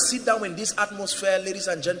come and sit down in this atmosphere, ladies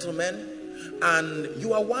and gentlemen, and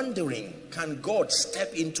you are wondering, can God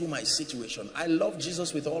step into my situation? I love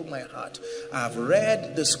Jesus with all my heart. I have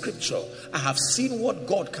read the scripture. I have seen what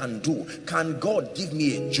God can do. Can God give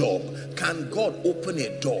me a job? Can God open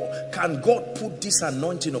a door? Can God put this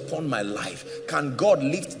anointing upon my life? Can God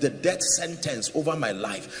lift the death sentence over my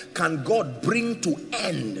life? Can God bring to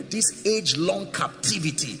end this age-long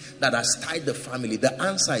captivity that has tied the family? The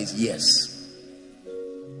answer is yes.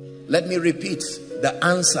 Let me repeat, the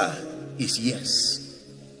answer is yes.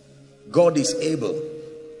 God is able.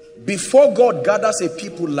 Before God gathers a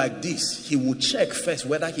people like this, he will check first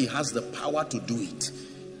whether he has the power to do it.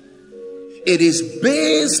 It is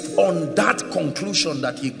based on that conclusion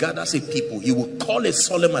that he gathers a people. He will call a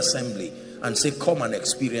solemn assembly and say, come and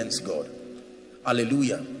experience God.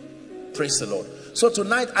 Hallelujah. Praise the Lord. So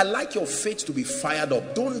tonight, I like your faith to be fired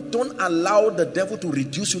up. Don't allow the devil to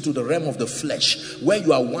reduce you to the realm of the flesh where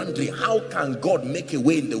you are wondering, how can God make a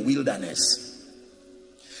way in the wilderness?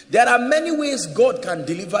 There are many ways God can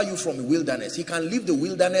deliver you from the wilderness. He can leave the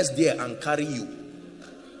wilderness there and carry you.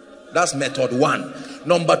 That's method one.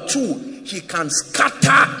 Number two, he can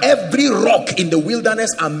scatter every rock in the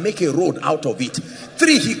wilderness and make a road out of it.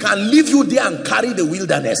 Three, he can leave you there and carry the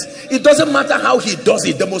wilderness. It doesn't matter how he does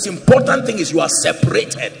it. The most important thing is you are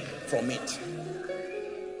separated from it.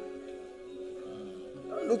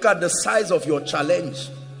 Look at the size of your challenge.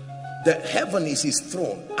 The heaven is his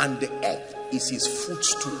throne and the earth is his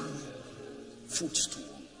footstool. Footstool.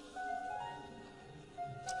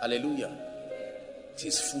 Hallelujah. It's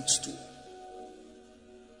his footstool.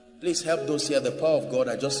 Please help those here. The power of God.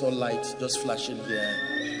 I just saw light just flashing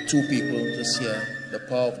here. Two people just here. The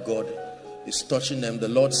power of God is touching them. The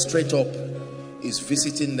Lord straight up is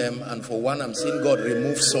visiting them. And for one, I'm seeing God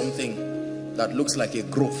remove something that looks like a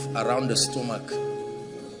growth around the stomach.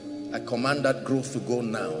 I command that growth to go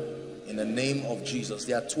now. In the name of Jesus.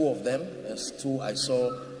 There are two of them. There's two. I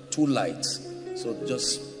saw two lights. So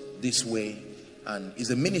just this way. And it's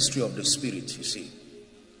a ministry of the Spirit, you see.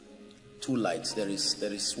 Two lights. There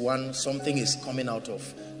is one. Something is coming out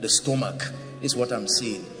of the stomach. Is what I'm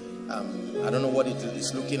seeing. I don't know what it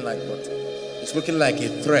is looking like, but it's looking like a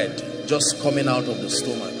thread just coming out of the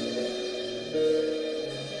stomach.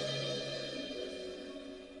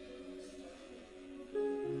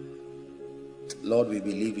 Lord, we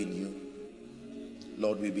believe in you.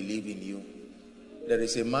 Lord, we believe in you. There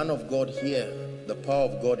is a man of God here. The power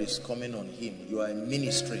of God is coming on him. You are a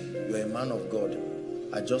ministry. You are a man of God.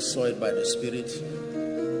 I just saw it by the Spirit.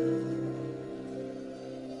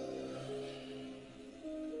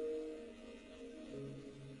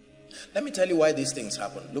 Let me tell you why these things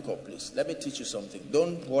happen. Look up, please. Let me teach you something.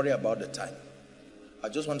 Don't worry about the time. I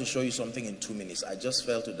just want to show you something in 2 minutes. I just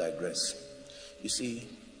felt to digress. You see,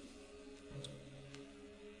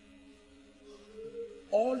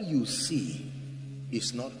 all you see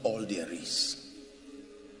is not all there is.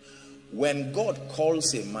 When God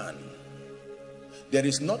calls a man, there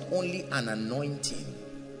is not only an anointing,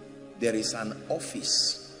 there is an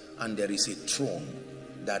office and there is a throne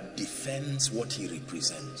that defends what he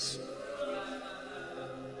represents.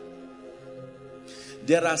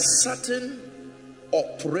 There are certain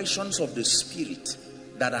operations of the Spirit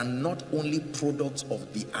that are not only products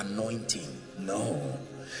of the anointing. No.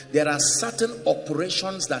 There are certain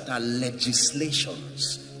operations that are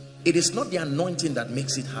legislations. It is not the anointing that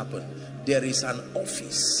makes it happen. There is an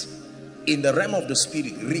office in the realm of the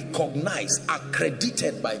Spirit, recognized,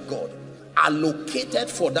 accredited by God, allocated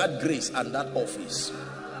for that grace and that office.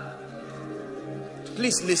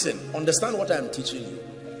 Please listen, understand what I am teaching you.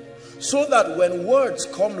 So that when words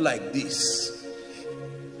come like this,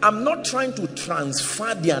 I'm not trying to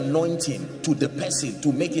transfer the anointing to the person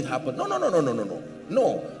to make it happen. No.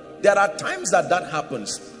 No, there are times that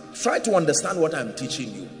happens. Try to understand what I'm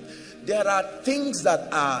teaching you. There are things that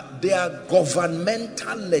they are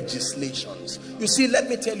governmental legislations. You see, let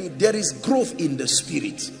me tell you, there is growth in the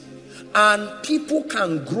Spirit. And people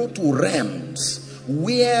can grow to realms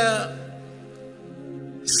where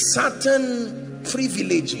certain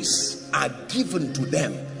privileges are given to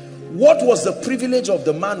them. What was the privilege of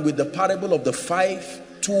the man with the parable of the 5,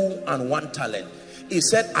 2, and 1 talent? He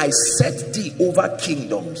said, I set thee over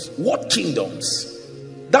kingdoms. What kingdoms?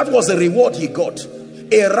 That was the reward he got.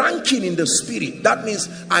 A ranking in the Spirit. That means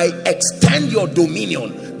I extend your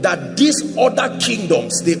dominion, that these other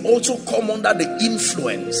kingdoms, they also come under the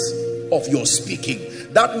influence of your speaking.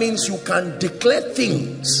 That means you can declare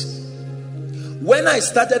things. When I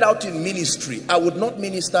started out in ministry, I would not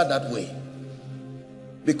minister that way,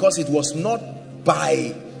 because it was not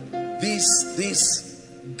by this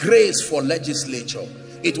grace for legislature.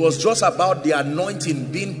 It was just about the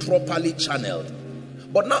anointing being properly channeled.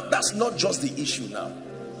 But now that's not just the issue now.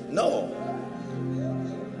 No.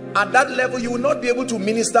 At that level, you will not be able to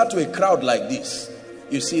minister to a crowd like this.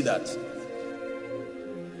 You see that?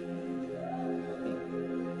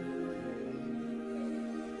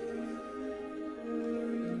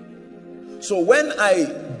 So when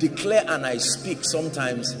I declare and I speak,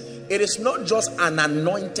 sometimes it is not just an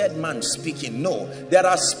anointed man speaking. No, there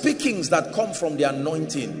are speakings that come from the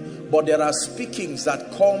anointing, but there are speakings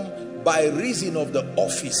that come by reason of the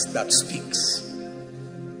office that speaks.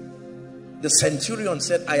 The centurion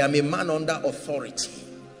said, I am a man under authority.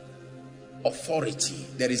 Authority.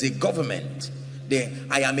 There is a government.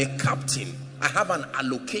 I am a captain. I have an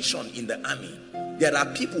allocation in the army. There are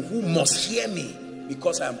people who must hear me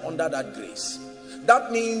because I am under that grace.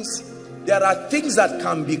 That means there are things that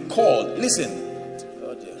can be called. Listen.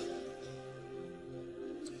 Oh dear.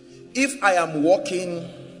 If I am walking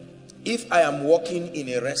in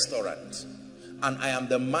a restaurant and I am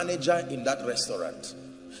the manager in that restaurant,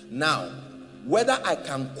 now whether I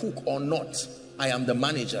can cook or not, I am the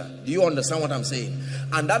manager. Do you understand what I'm saying?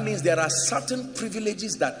 And that means there are certain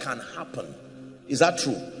privileges that can happen. Is that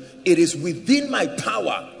true? It is within my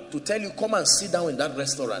power to tell you, come and sit down in that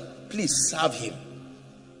restaurant. Please serve him.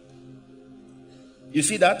 You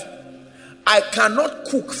see that? I cannot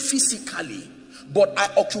cook physically, but I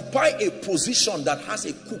occupy a position that has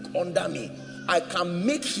a cook under me. I can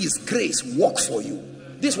make his grace work for you.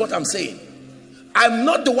 This is what I'm saying. I'm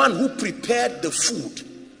not the one who prepared the food,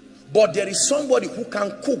 but there is somebody who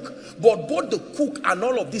can cook. But both the cook and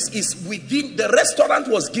all of this is within. The restaurant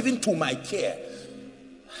was given to my care.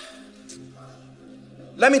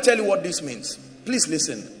 Let me tell you what this means. Please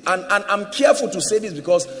listen. And I'm careful to say this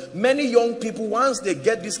because many young people, once they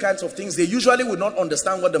get these kinds of things, they usually will not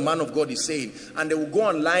understand what the man of God is saying. And they will go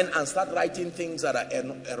online and start writing things that are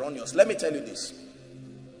erroneous. Let me tell you this.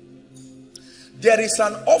 There is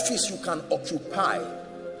an office you can occupy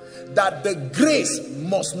that the grace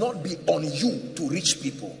must not be on you to reach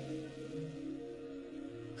people.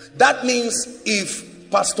 That means if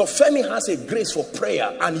Pastor Femi has a grace for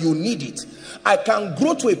prayer and you need it, I can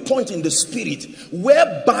grow to a point in the Spirit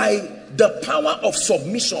whereby the power of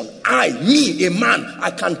submission, me, a man, I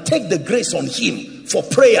can take the grace on him for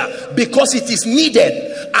prayer because it is needed,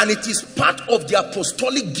 and it is part of the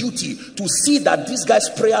apostolic duty to see that this guy's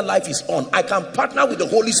prayer life is on. I can partner with the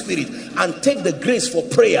Holy Spirit and take the grace for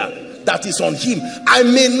prayer that is on him. I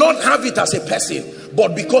may not have it as a person,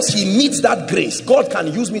 but because he needs that grace, God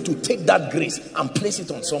can use me to take that grace and place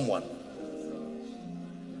it on someone.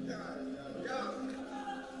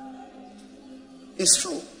 It's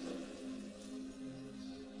true.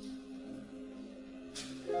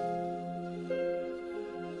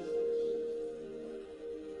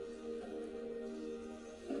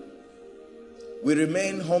 We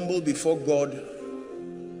remain humble before God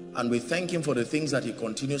and we thank him for the things that he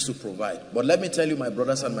continues to provide. But let me tell you, my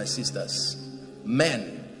brothers and my sisters,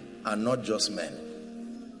 men are not just men.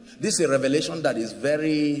 This is a revelation that is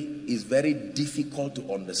very difficult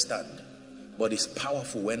to understand, but is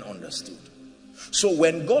powerful when understood. So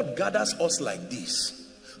when God gathers us like this,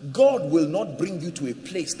 God will not bring you to a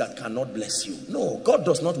place that cannot bless you. No, God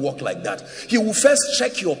does not work like that. He will first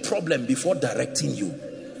check your problem before directing you.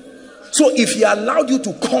 So if he allowed you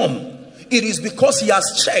to come, it is because he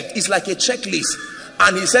has checked. It's like a checklist.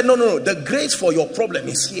 And he said, no, the grace for your problem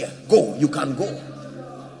is here. Go, you can go.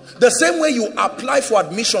 The same way you apply for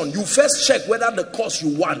admission, you first check whether the course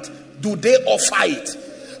you want, do they offer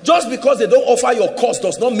it? Just because they don't offer your course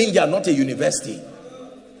does not mean they are not a university.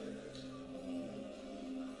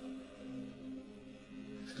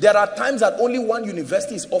 There are times that only one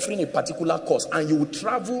university is offering a particular course and you will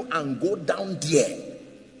travel and go down there.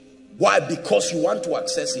 Why? Because you want to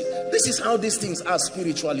access it. This is how these things are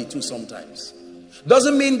spiritually too sometimes.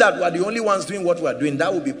 Doesn't mean that we are the only ones doing what we are doing.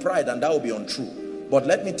 That will be pride and that will be untrue. But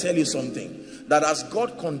let me tell you something, that as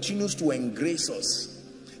God continues to engrace us,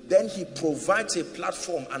 then he provides a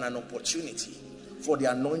platform and an opportunity for the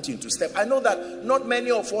anointing to step. I know that not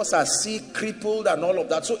many of us are sick, crippled and all of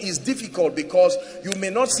that. So it's difficult because you may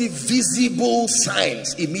not see visible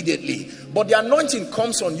signs immediately. But the anointing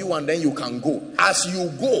comes on you and then you can go. As you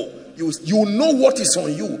go, you know what is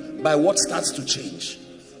on you by what starts to change.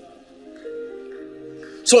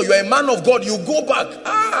 So you're a man of God, you go back.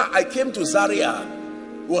 I came to Zaria.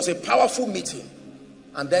 It was a powerful meeting.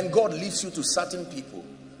 And then God leads you to certain people.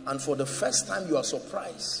 And for the first time you are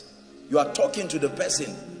surprised. You are talking to the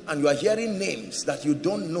person and you are hearing names that you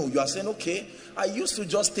don't know. You are saying, okay, I used to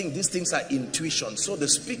just think these things are intuition. So the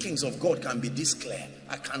speakings of God can be this clear.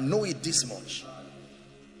 I can know it this much.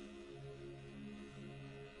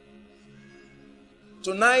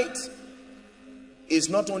 Tonight is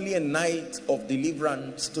not only a night of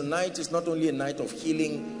deliverance. Tonight is not only a night of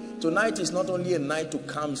healing. Tonight is not only a night to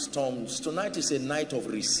calm storms. Tonight is a night of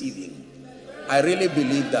receiving. I really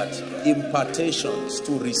believe that impartations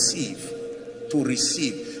to receive.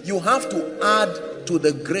 You have to add to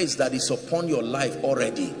the grace that is upon your life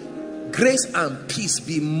already. Grace and peace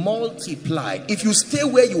be multiplied. If you stay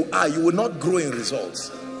where you are, you will not grow in results.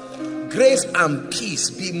 Grace and peace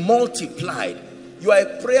be multiplied. You are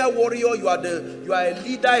a prayer warrior, you are a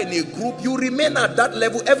leader in a group, you remain at that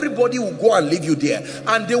level, everybody will go and leave you there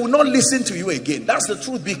and they will not listen to you again. That's the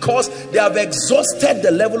truth, because they have exhausted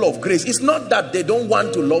the level of grace. It's not that they don't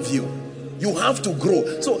want to love you. You have to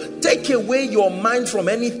grow. So take away your mind from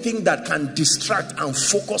anything that can distract and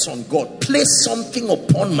focus on God. Place something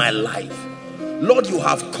upon my life. Lord, you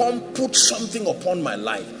have come, put something upon my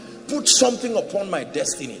life. Put something upon my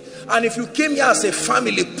destiny. And if you came here as a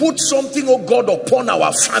family, put something, oh God, upon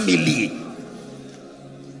our family.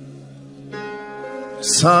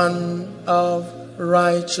 Son of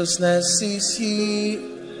righteousness is he,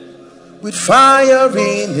 with fire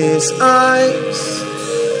in his eyes.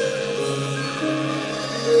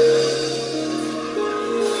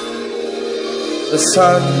 The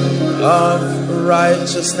Son of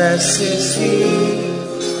righteousness is he,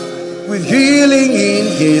 with healing in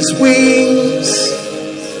his wings.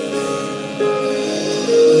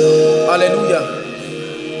 Hallelujah.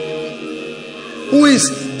 Who is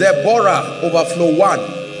Deborah? Overflow 1.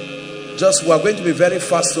 Just, we are going to be very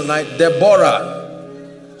fast tonight. Deborah.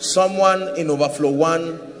 Someone in overflow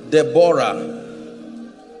 1. Deborah.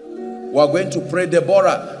 We are going to pray.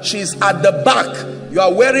 Deborah. She's at the back. You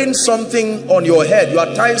are wearing something on your head. You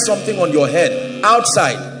are tying something on your head.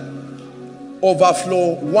 Outside.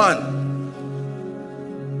 Overflow 1.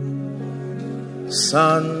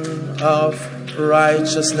 Son of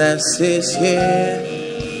righteousness is here,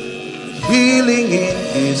 healing in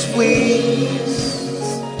his wings.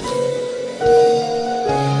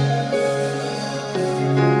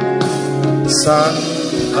 Son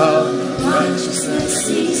of righteousness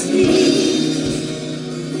is here.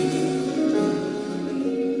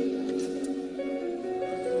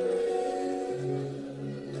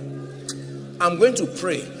 I'm going to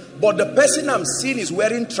pray, but the person I'm seeing is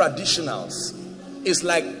wearing traditionals. It's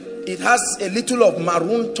like it has a little of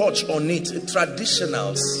maroon touch on it.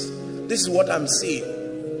 Traditionals. This is what I'm seeing.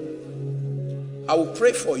 I will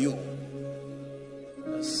pray for you.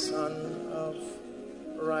 The Son of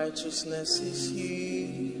righteousness is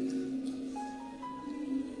he.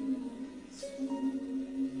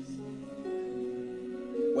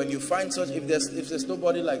 When you find such, if there's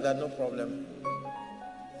nobody like that, no problem.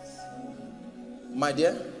 My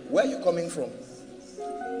dear, where are you coming from?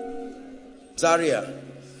 Zaria.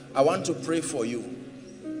 I want to pray for you.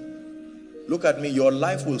 Look at me. Your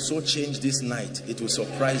life will so change this night. It will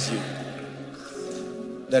surprise you.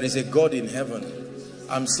 There is a God in heaven.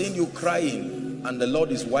 I'm seeing you crying, and the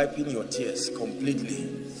Lord is wiping your tears completely.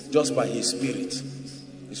 Just by his spirit.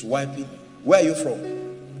 He's wiping. Where are you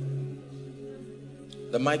from?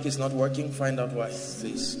 The mic is not working. Find out why,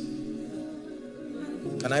 please.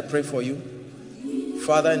 Can I pray for you?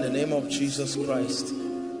 Father, in the name of Jesus Christ,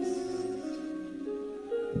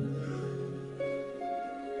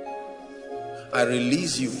 I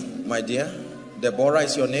release you, my dear. Deborah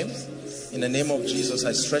is your name. In the name of Jesus,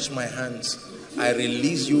 I stretch my hands. I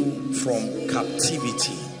release you from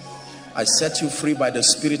captivity. I set you free by the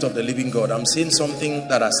Spirit of the living God. I'm seeing something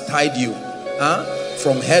that has tied you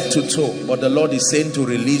from head to toe. But the Lord is saying to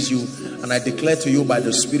release you. And I declare to you by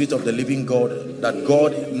the Spirit of the living God that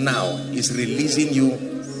God now is releasing you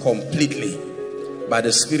completely. By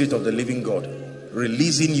the Spirit of the living God.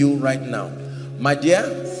 Releasing you right now. My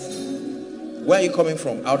dear, where are you coming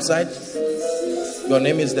from? Outside? Your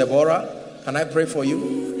name is Deborah. Can I pray for you?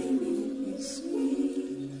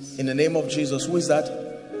 In the name of Jesus. Who is that?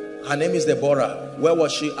 Her name is Deborah. Where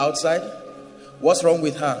was she? Outside? What's wrong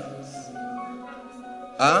with her?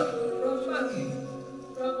 Huh?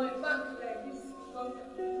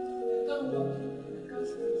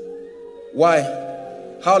 Why?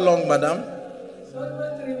 How long, madam?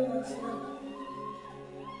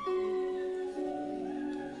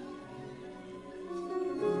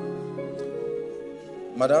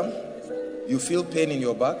 Madam, you feel pain in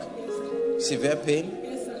your back? Severe pain?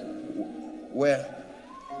 Yes, sir. Where?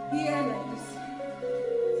 Here, like this.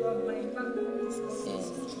 From my back.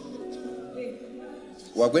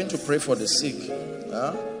 We are going to pray for the sick.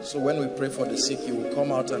 So when we pray for the sick, you will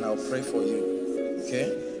come out and I'll pray for you.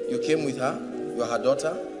 Okay? You came with her? You are her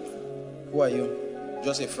daughter? Who are you?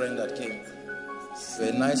 Just a friend that came. You're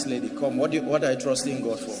a nice lady. Come. What are you trusting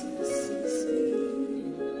God for?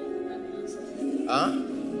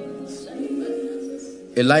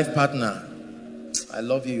 A life partner. I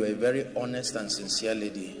love you. You're a very honest and sincere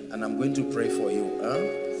lady. And I'm going to pray for you.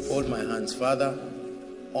 Hold my hands. Father,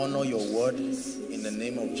 honor your word in the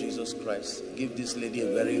name of Jesus Christ. Give this lady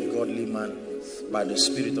a very godly man by the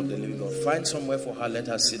Spirit of the living God. Find somewhere for her. Let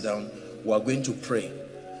her sit down. We are going to pray.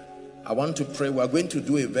 I want to pray. We are going to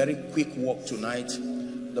do a very quick walk tonight.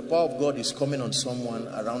 The power of God is coming on someone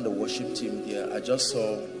around the worship team here. I just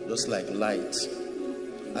saw just like light.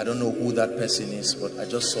 I don't know who that person is, but I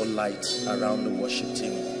just saw light around the worship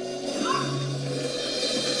team.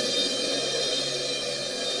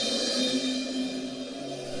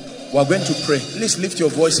 We're going to pray. Please lift your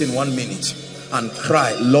voice in 1 minute and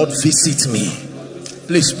cry, Lord, visit me.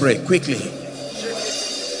 Please pray quickly.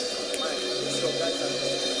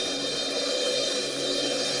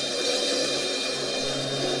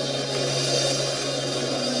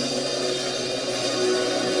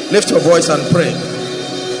 Lift your voice and pray.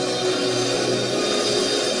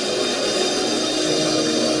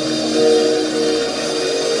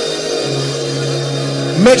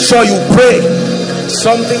 Make sure you pray.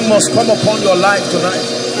 Something must come upon your life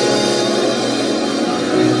tonight.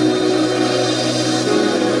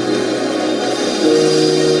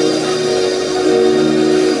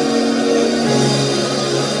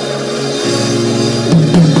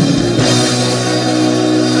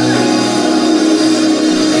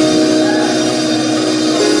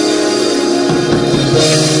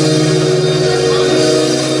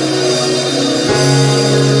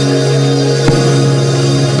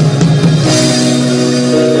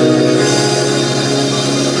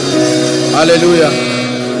 Hallelujah.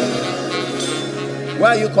 Where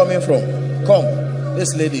are you coming from? Come.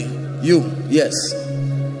 This lady. You. Yes.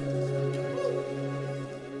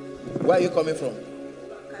 Where are you coming from?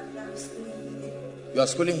 You are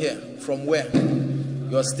schooling here. From where?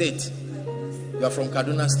 Your state. You are from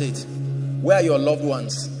Kaduna State. Where are your loved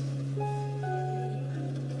ones?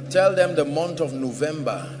 Tell them the month of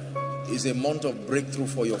November is a month of breakthrough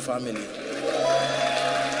for your family.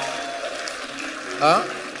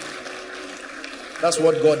 Huh? That's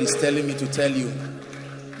what God is telling me to tell you.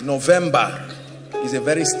 November is a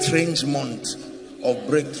very strange month of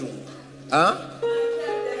breakthrough. Huh?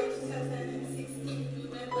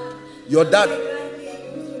 Your dad.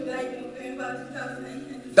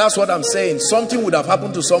 That's what I'm saying. Something would have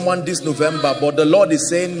happened to someone this November, but the Lord is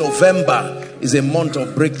saying November is a month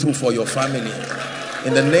of breakthrough for your family.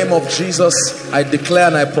 In the name of Jesus, I declare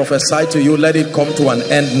and I prophesy to you, let it come to an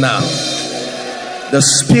end now. The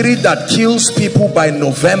spirit that kills people by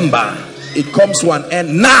November, it comes to an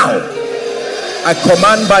end now. I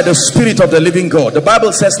command by the Spirit of the living God. The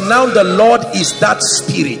Bible says, now the Lord is that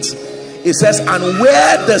Spirit. It says, and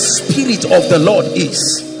where the Spirit of the Lord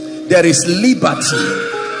is, There is liberty.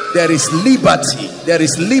 There is liberty. There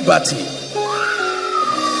is liberty.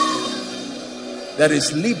 There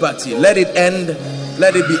is liberty. Let it end.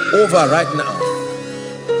 Let it be over right now.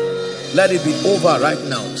 Let it be over right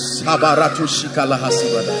now.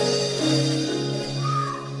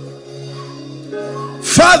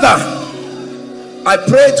 Father, I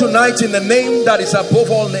pray tonight in the name that is above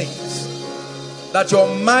all names, that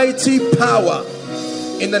your mighty power,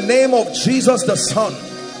 in the name of Jesus, the Son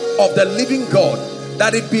of the living God,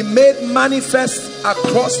 that it be made manifest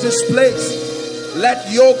across this place.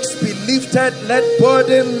 Let yokes be lifted, let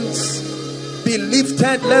burdens be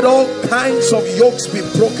lifted, let all kinds of yokes be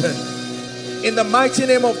broken in the mighty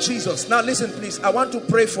name of Jesus. Now listen, please, I want to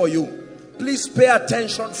pray for you. Please pay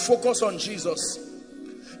attention, focus on Jesus.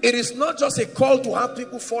 It is not just a call to have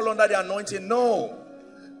people fall under the anointing. No,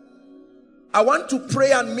 I want to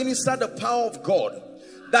pray and minister the power of God,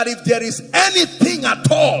 that if there is anything at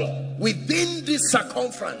all within this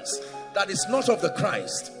circumference that is not of the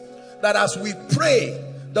Christ, that as we pray,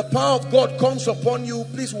 the power of God comes upon you.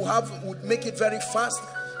 Please, we'll make it very fast,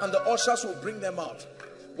 and the ushers will bring them out.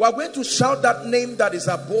 We are going to shout that name that is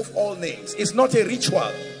above all names. It's not a ritual.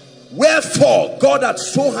 Wherefore God hath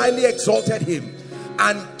so highly exalted him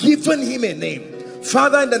and given him a name.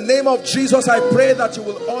 Father, in the name of Jesus, I pray that you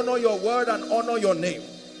will honor your word and honor your name.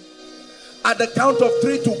 At the count of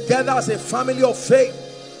 3, together as a family of faith,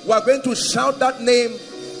 we are going to shout that name.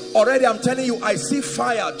 Already I'm telling you, I see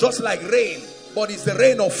fire just like rain, but it's the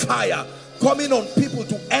rain of fire coming on people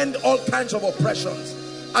to end all kinds of oppressions.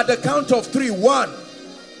 At the count of 3, 1,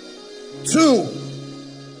 2,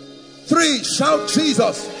 3, shout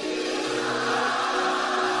Jesus.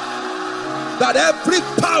 That every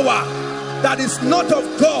power that is not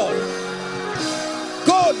of God,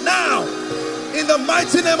 go now in the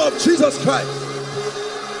mighty name of Jesus Christ.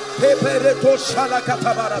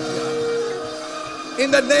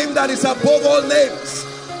 In the name that is above all names,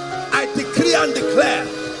 I decree and declare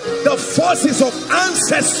the forces of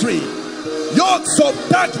ancestry, yokes of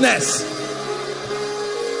darkness.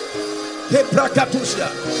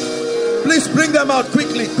 Please bring them out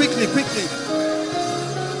quickly, quickly, quickly.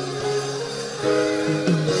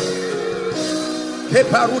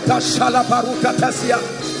 Heparuta shala paruta tasia.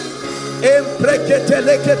 Emprekete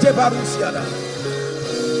lekete barusiada.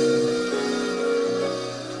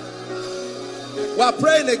 We are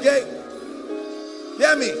praying again.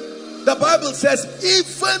 Hear me. The Bible says,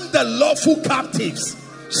 even the lawful captives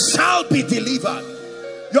shall be delivered.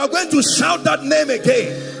 You are going to shout that name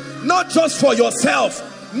again. Not just for yourself,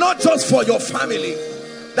 not just for your family.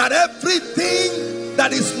 That everything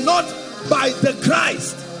that is not by the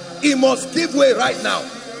Christ, it must give way right now.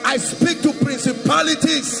 I speak to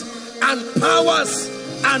principalities and powers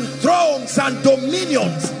and thrones and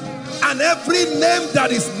dominions and every name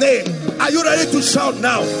that is named. Are you ready to shout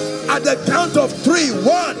now? At the count of 3,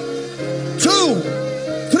 1, 2,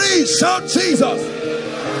 3, shout Jesus.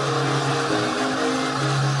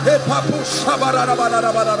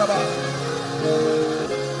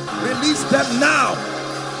 Release them now.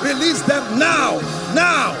 Release them now.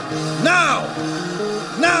 Now. Now.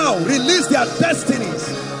 Now. Release their destinies.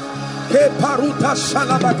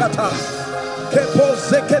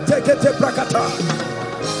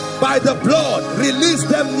 By the blood, release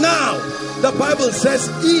them now. The Bible says,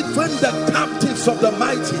 even the captives of the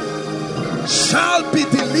mighty shall be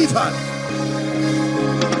delivered.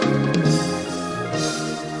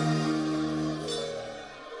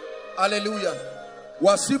 Hallelujah.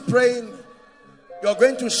 We're still praying. You're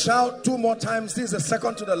going to shout 2 more times. This is the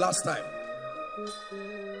second to the last time.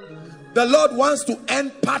 The Lord wants to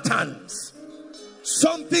end patterns.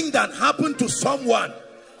 Something that happened to someone,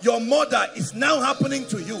 your mother, is now happening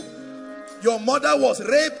to you. Your mother was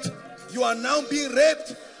raped. You are now being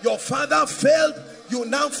raped. Your father failed. You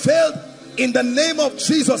now failed. In the name of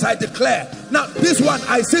Jesus, I declare. Now, this one,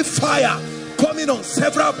 I see fire coming on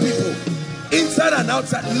several people, inside and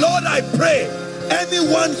outside. Lord, I pray,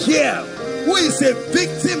 anyone here who is a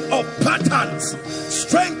victim of patterns,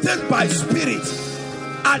 strengthened by spirit,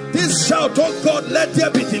 at this shout, oh God, let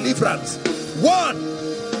there be deliverance. 1,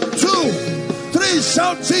 2, 3,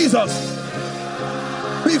 shout Jesus.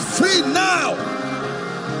 Be free now.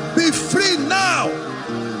 Be free now.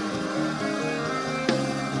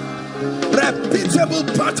 Repeatable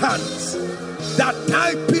patterns that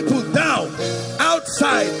tie people down,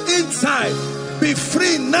 outside, inside, be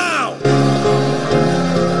free now.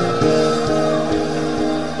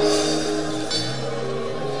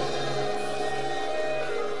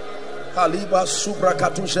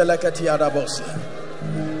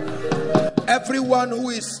 Everyone who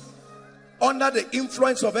is under the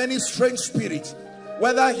influence of any strange spirit,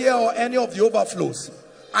 whether here or any of the overflows,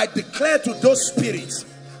 I declare to those spirits,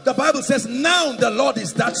 the Bible says, now the Lord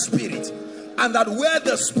is that spirit, and that where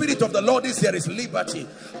the spirit of the Lord is, there is liberty.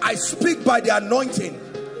 I speak by the anointing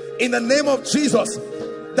in the name of Jesus,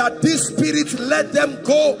 that these spirits, let them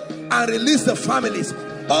go and release the families.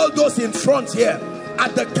 All those in front here,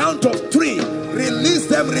 at the count of 3, release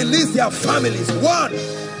them, release their families. 1, 2,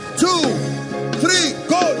 3,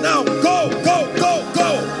 go now, go, go, go,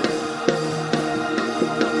 go.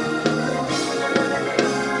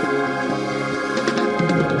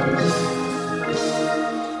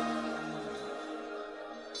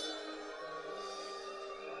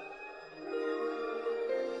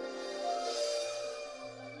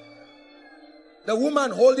 The woman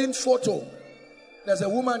holding photo. There's a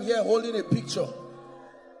woman here holding a picture.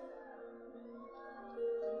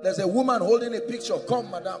 There's a woman holding a picture.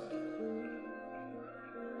 Come, madam.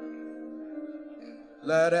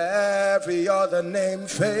 Let every other name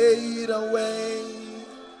fade away.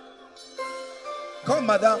 Come,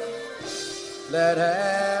 madam. Let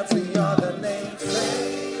every other name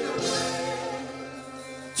fade away,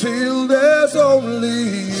 till there's only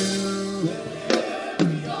you.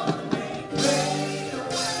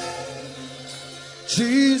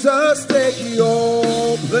 Jesus, take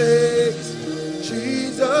your place.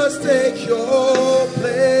 Jesus, take your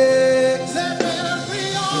place. Let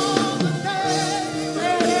every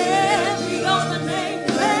other name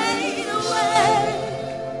fade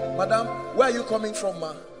away. Madam, where are you coming from,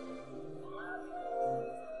 ma?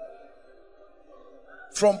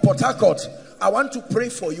 From Port Harcourt. I want to pray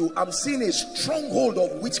for you. I'm seeing a stronghold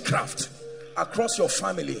of witchcraft across your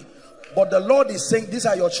family. But the Lord is saying, these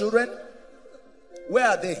are your children. Where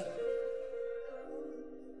are they?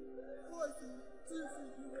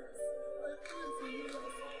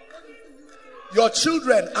 Your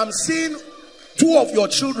children, I'm seeing 2 of your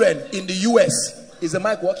children in the US. Is the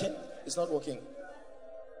mic working? It's not working.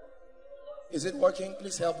 Is it working?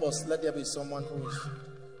 Please help us. Let there be someone who is.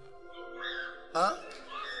 Huh?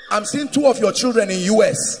 I'm seeing 2 of your children in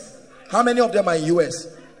US. How many of them are in US?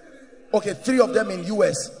 Okay, 3 of them in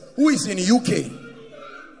US. Who is in UK?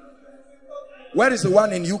 Where is the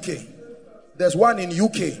one in UK? There's one in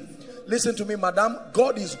UK. Listen to me, madam.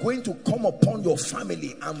 God is going to come upon your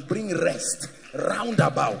family and bring rest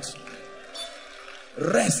roundabout.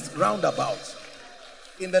 Rest roundabout.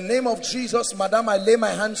 In the name of Jesus, madam, I lay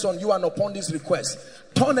my hands on you and upon this request.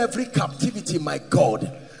 Turn every captivity, my God,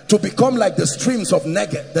 to become like the streams of the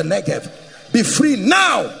Negev. Be free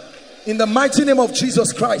now in the mighty name of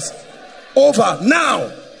Jesus Christ. Over now.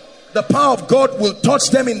 The power of God will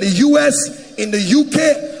touch them in the US, in the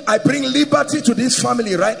UK. I bring liberty to this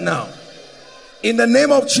family right now. In the name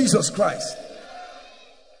of Jesus Christ.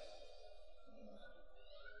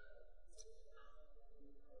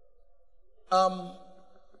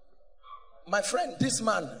 My friend, this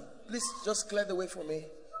man, please just clear the way for me.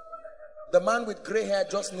 The man with gray hair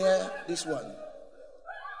just near this one.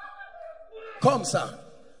 Come, sir.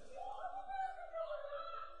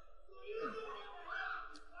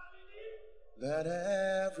 Let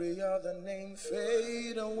every other name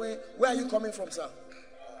fade away. Where are you coming from, sir?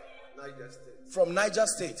 Niger State. From Niger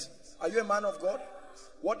State. Are you a man of God?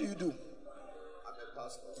 What do you do? I'm a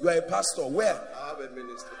pastor. You are a pastor. Where? I have a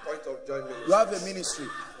ministry. Point of Joy Ministry. You have a ministry.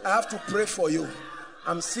 I have to pray for you.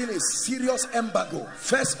 I'm seeing a serious embargo.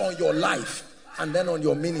 First on your life and then on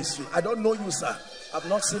your ministry. I don't know you, sir. I've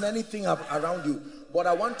not seen anything around you. But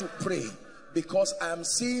I want to pray. Because I am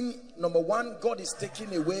seeing, number 1, God is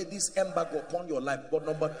taking away this embargo upon your life. But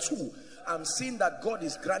number 2, I'm seeing that God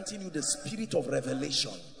is granting you the spirit of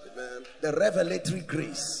revelation. Amen. The revelatory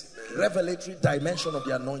grace. Amen. Revelatory dimension of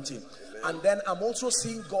the anointing. Amen. And then I'm also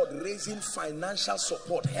seeing God raising financial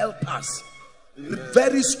support. Help us. Amen.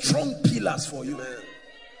 Very strong pillars for you. Amen.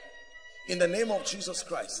 In the name of Jesus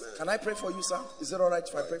Christ. Amen. Can I pray for you, sir? Is it all right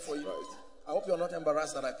if I pray for you? Right. I hope you're not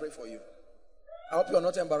embarrassed that I pray for you. I hope you're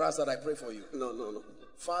not embarrassed that I pray for you. No, no, no.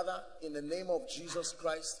 Father, in the name of Jesus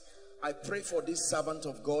Christ, I pray for this servant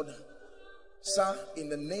of God. Sir, in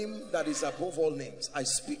the name that is above all names, I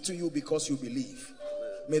speak to you because you believe.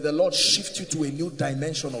 May the Lord shift you to a new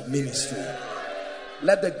dimension of ministry.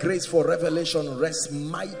 Let the grace for revelation rest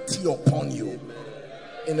mighty upon you.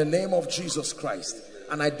 In the name of Jesus Christ.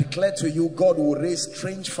 And I declare to you, God will raise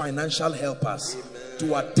strange financial helpers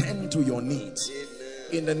to attend to your needs.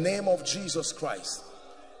 In the name of Jesus Christ.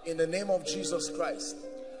 In the name of Jesus Christ.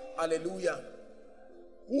 Hallelujah.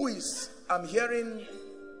 Who is, I'm hearing,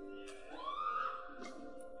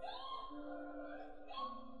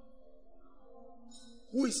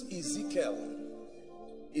 who is Ezekiel?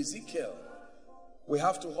 Ezekiel. We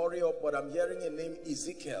have to hurry up, but I'm hearing a name,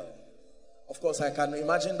 Ezekiel. Of course, I can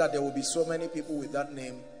imagine that there will be so many people with that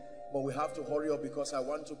name, but we have to hurry up because I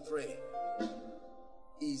want to pray.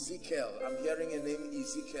 Ezekiel, I'm hearing a name,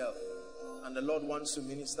 Ezekiel, and the Lord wants to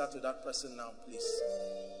minister to that person now, please.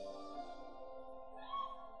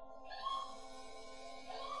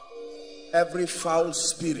 Every foul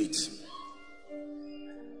spirit,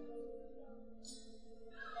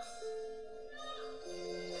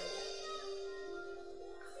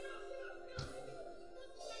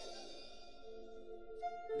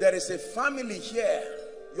 there is a family here.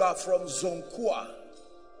 You are from Zonkua.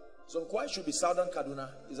 Zonkua should be Southern Kaduna.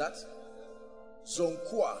 Is that?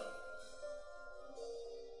 Zonkua.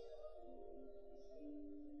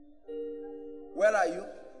 Where are you?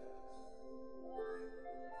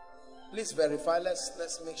 Please verify.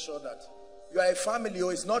 Let's make sure that you are a family.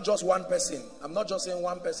 Or it's not just one person. I'm not just saying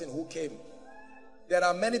one person who came. There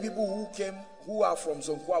are many people who came who are from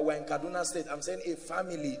Zonkua. We're in Kaduna State. I'm saying a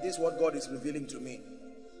family. This is what God is revealing to me.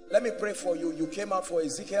 Let me pray for you. You came out for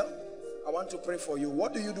Ezekiel. I want to pray for you.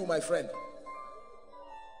 What do you do, my friend?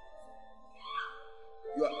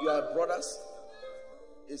 You are brothers?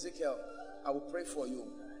 Ezekiel, I will pray for you.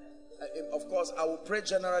 Of course, I will pray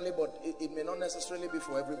generally, but it may not necessarily be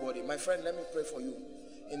for everybody. My friend, let me pray for you.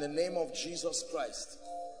 In the name of Jesus Christ.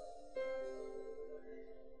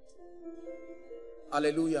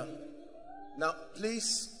 Hallelujah. Now,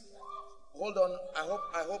 please, hold on.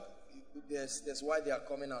 I hope there's why they are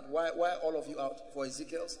coming out. Why all of you out for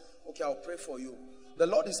Ezekiel's? Okay, I'll pray for you. The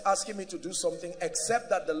Lord is asking me to do something, except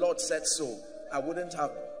that the Lord said so. I wouldn't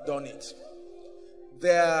have done it.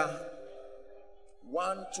 There are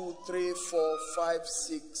 1, 2, 3, 4, 5,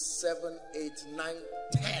 6, 7, 8, 9,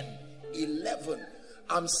 10, 11.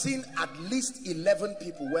 I'm seeing at least 11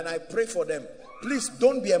 people. When I pray for them, please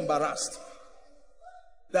don't be embarrassed.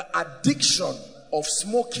 The addiction of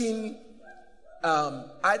smoking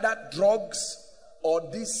either drugs or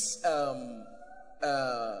this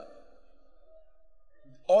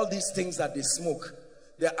all these things that they smoke.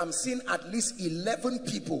 I'm seeing at least 11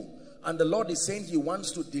 people, and the Lord is saying he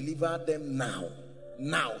wants to deliver them now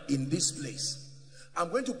in this place. I'm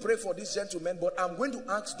going to pray for these gentlemen, but I'm going to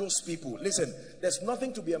ask those people, listen, there's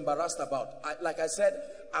nothing to be embarrassed about. Like I said,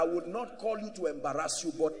 I would not call you to embarrass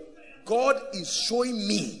you, but God is showing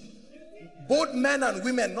me both men and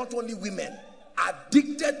women, not only women,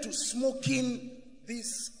 addicted to smoking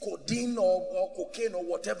this codeine or cocaine or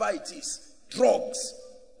whatever it is, drugs.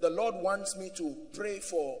 The Lord wants me to pray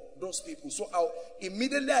for those people. So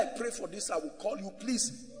immediately I pray for this, I will call you.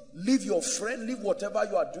 Please leave your friend, leave whatever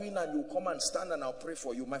you are doing, and you come and stand and I'll pray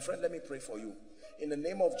for you. My friend, let me pray for you. In the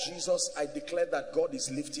name of Jesus, I declare that God is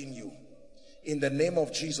lifting you. In the name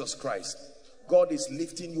of Jesus Christ, God is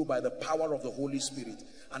lifting you by the power of the Holy Spirit.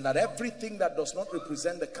 And that everything that does not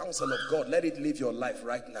represent the counsel of God, let it live your life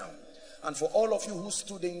right now. And for all of you who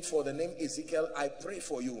stood in for the name Ezekiel, I pray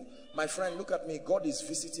for you. My friend, look at me. God is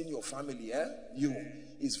visiting your family. You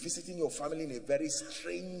is visiting your family in a very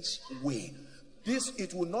strange way.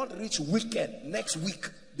 It will not reach weekend next week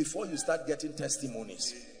before you start getting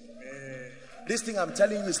testimonies. This thing I'm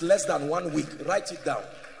telling you is less than 1 week. Write it down.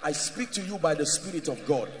 I speak to you by the Spirit of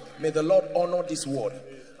God. May the Lord honor this word.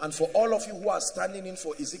 And for all of you who are standing in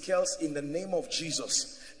for Ezekiel's, in the name of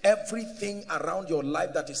Jesus, everything around your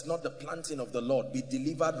life that is not the planting of the Lord be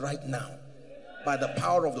delivered right now by the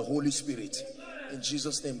power of the Holy Spirit. In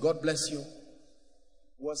Jesus' name. God bless you.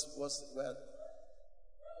 Well,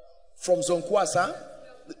 from Zonkua, sir?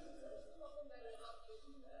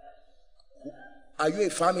 Are you a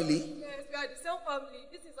family? Yes, we are the same family.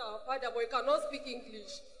 This is our father, but he cannot speak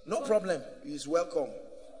English. No problem. He is welcome.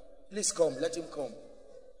 Please come. Let him come.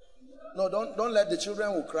 No, don't let the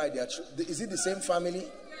children who cry. Is it the same family?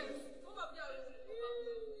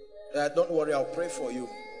 Yes. Don't worry, I'll pray for you.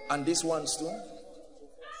 And this ones too?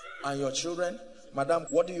 And your children? Madam,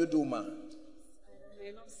 what do you do, ma?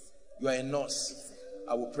 You are a nurse.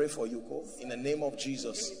 I will pray for you, Ko. In the name of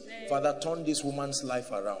Jesus. Amen. Father, turn this woman's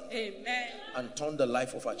life around. Amen. And turn the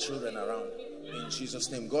life of her children around. In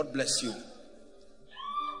Jesus' name. God bless you.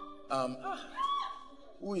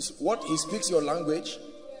 He speaks your language?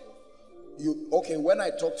 Okay, when I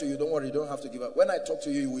talk to you, don't worry, you don't have to give up. When I talk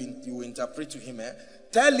to you, you will interpret to him.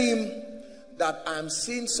 Tell him that I'm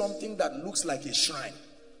seeing something that looks like a shrine.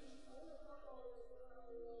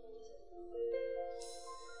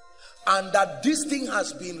 And that this thing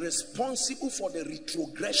has been responsible for the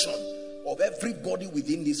retrogression of everybody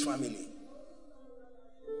within this family.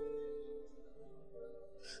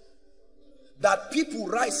 That people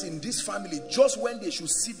rise in this family just when they should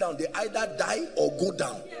sit down, they either die or go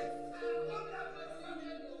down.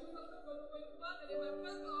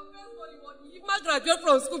 He might graduate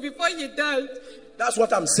from school before he died. That's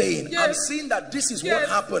what I'm saying. Yes. I'm saying that this is Yes. what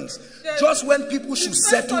happens. Yes. Just when people should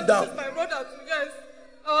settle down. My brother, yes.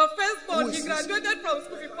 Our firstborn, Who he is graduated from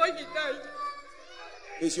school before he died.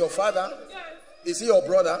 Is your father? Yes. Is he your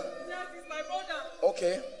brother? Yes, he's my brother.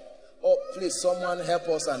 Okay. Oh, please, someone help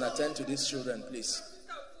us and attend to these children, please.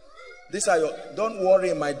 These are your, don't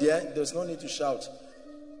worry, my dear. There's no need to shout.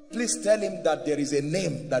 Please tell him that there is a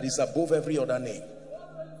name that is above every other name.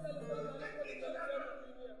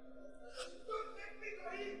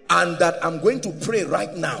 And that I'm going to pray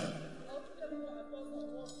right now.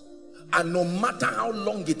 And no matter how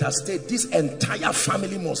long it has stayed, this entire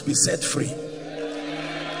family must be set free.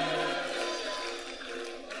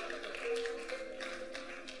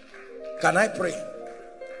 Can I pray?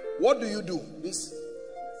 What do you do? This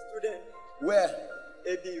Student. where?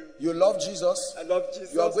 ABU. You love Jesus? I love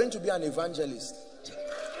Jesus. You are going to be an evangelist.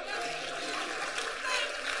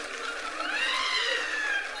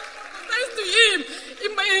 Thanks to him.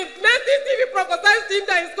 In my message, he prophesied to him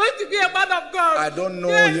that he's going to be a man of God. I don't know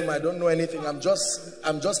him. I don't know anything. I'm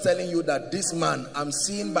just telling you that this man, I'm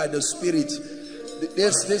seeing by the Spirit,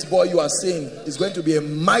 this boy you are seeing is going to be a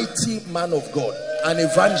mighty man of God, an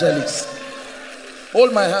evangelist.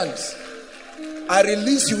 Hold my hands. I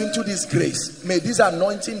release you into this grace. May this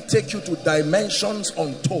anointing take you to dimensions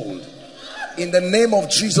untold. In the name of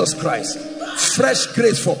Jesus Christ. Fresh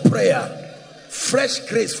grace for prayer. Fresh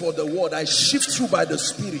grace for the word. I shift you by the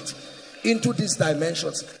Spirit into these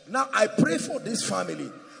dimensions. Now I pray for this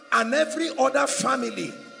family and every other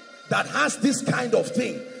family that has this kind of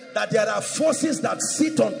thing, that there are forces that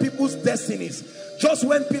sit on people's destinies. Just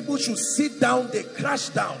when people should sit down, they crash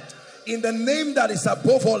down. In the name that is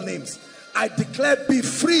above all names, I declare, be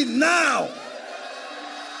free now.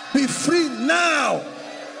 Be free now.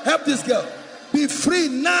 Help this girl. Be free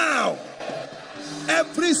now.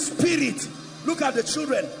 Every spirit, look at the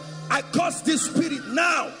children. I curse this spirit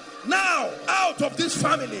now. Now, out of this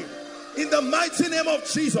family. In the mighty name of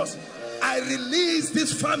Jesus, I release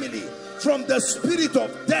this family from the spirit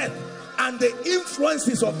of death and the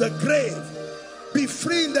influences of the grave. Be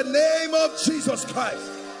free in the name of Jesus Christ.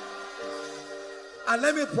 And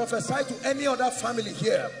let me prophesy to any other family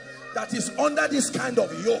here that is under this kind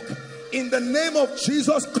of yoke. In the name of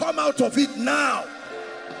Jesus, come out of it now.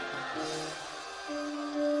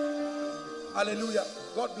 Hallelujah.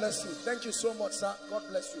 God bless you. Thank you so much, sir. God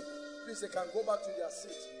bless you. Please, they can go back to their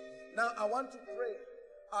seat. Now, I want to pray.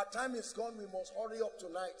 Our time is gone. We must hurry up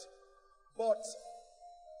tonight. But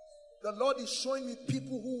the Lord is showing me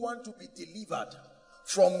people who want to be delivered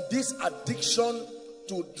from this addiction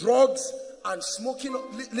to drugs and smoking.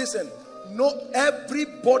 Listen, no,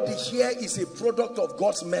 everybody here is a product of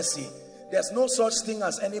God's mercy. There's no such thing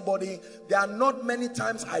as anybody. There are not many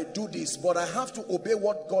times I do this, but I have to obey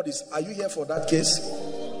what God is. Are you here for that case?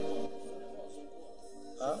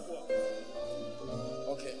 Huh?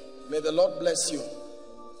 Okay. May the Lord bless you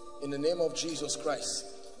in the name of Jesus Christ.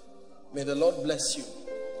 May the Lord bless you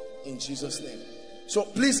in Jesus' name. So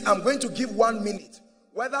please, I'm going to give 1 minute.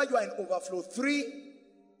 Whether you are in overflow 3,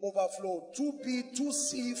 overflow 2B,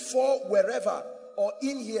 2C, 4, wherever, or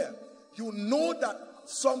in here, you know that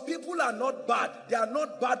some people are not bad. They are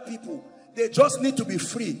not bad people. They just need to be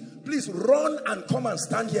free. Please run and come and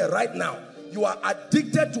stand here right now. You are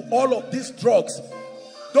addicted to all of these drugs.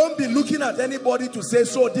 Don't be looking at anybody to say,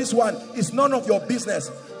 so this one is none of your business.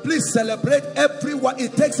 Please celebrate everyone.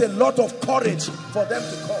 It takes a lot of courage for them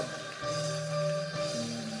to come.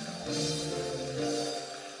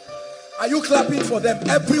 Are you clapping for them?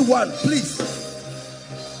 Everyone, please.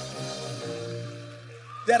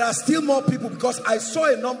 There are still more people, because I saw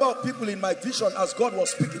a number of people in my vision as God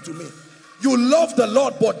was speaking to me. You love the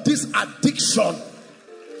Lord, but this addiction.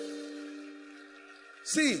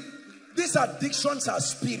 See, these addictions are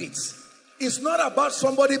spirits. It's not about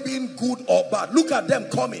somebody being good or bad. Look at them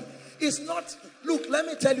coming. It's not. Look, let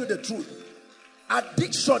me tell you the truth.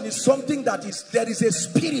 Addiction is something that is, there is a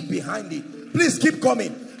spirit behind it. Please keep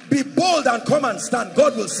coming. Be bold and come and stand.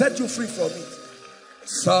 God will set you free from it.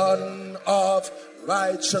 Son of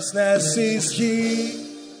righteousness is he,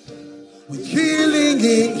 with healing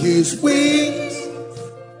in his wings.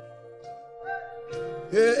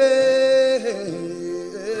 The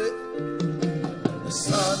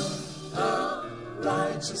Son of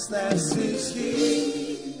righteousness is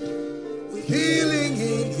he, with healing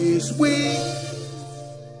in his wings.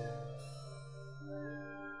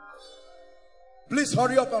 Please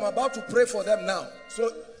hurry up. I'm about to pray for them now.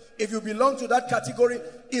 So if you belong to that category,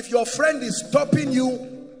 if your friend is stopping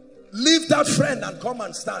you, leave that friend and come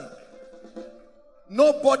and stand.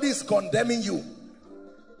 Nobody is condemning you.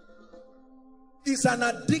 It's an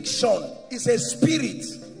addiction. It's a spirit.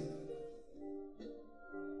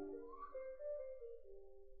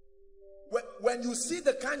 When you see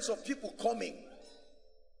the kinds of people coming,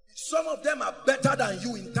 some of them are better than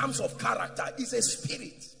you in terms of character. It's a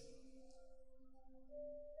spirit.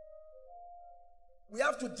 We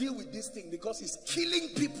have to deal with this thing because it's killing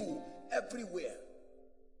people everywhere.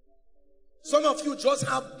 Some of you just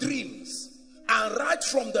have dreams, and right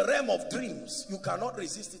from the realm of dreams, you cannot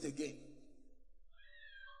resist it again.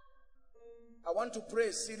 I want to pray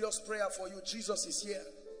a serious prayer for you. Jesus is here.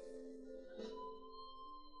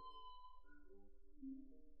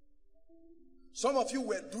 Some of you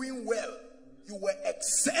were doing well. You were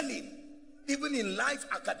excelling, even in life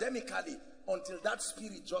academically, until that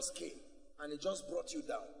spirit just came and it just brought you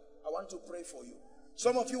down. I want to pray for you.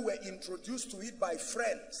 Some of you were introduced to it by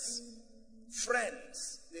friends.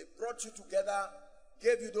 Friends. They brought you together,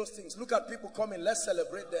 gave you those things. Look at people coming. Let's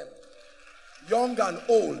celebrate them. Young and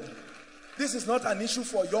old. This is not an issue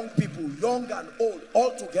for young people. Young and old,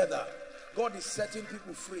 all together. God is setting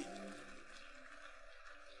people free.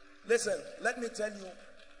 Listen, let me tell you,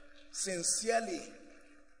 sincerely,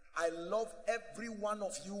 I love every one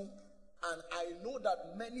of you, and I know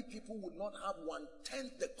that many people would not have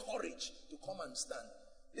 1/10 the courage to come and stand.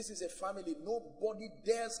 This is a family. Nobody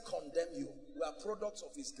dares condemn you. You are products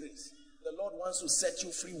of His grace. The Lord wants to set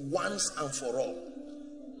you free once and for all.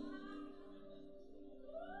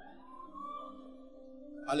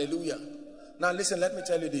 Hallelujah. Now listen, let me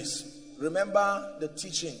tell you this. Remember the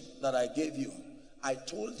teaching that I gave you. I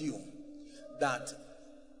told you that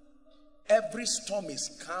every storm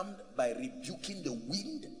is calmed by rebuking the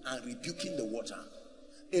wind and rebuking the water.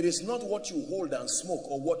 It is not what you hold and smoke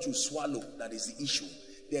or what you swallow that is the issue.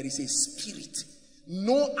 There is a spirit.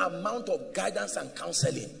 No amount of guidance and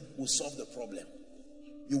counseling will solve the problem.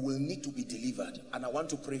 You will need to be delivered, and I want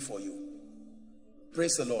to pray for you.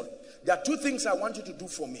 Praise the Lord. There are two things I want you to do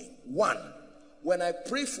for me. One, when I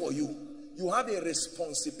pray for you, you have a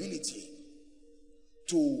responsibility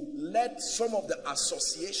to let some of the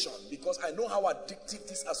association, because I know how addictive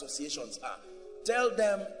these associations are. Tell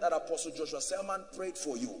them that Apostle Joshua Selman prayed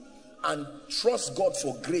for you, and trust God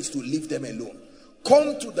for grace to leave them alone.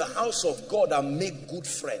 Come to the house of God and make good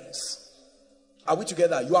friends. Are we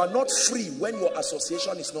together? You are not free when your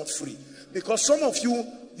association is not free. Because some of you,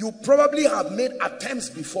 you probably have made attempts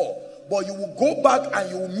before, but you will go back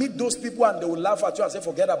and you will meet those people and they will laugh at you and say,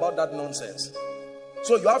 forget about that nonsense.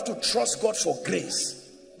 So you have to trust God for grace.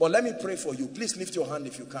 But let me pray for you. Please lift your hand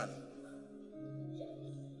if you can.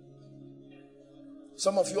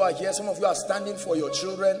 Some of you are here. Some of you are standing for your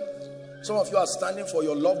children. Some of you are standing for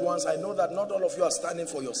your loved ones. I know that not all of you are standing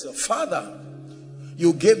for yourself. Father,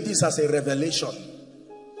 you gave this as a revelation.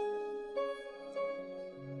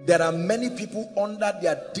 There are many people under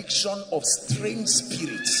the addiction of strange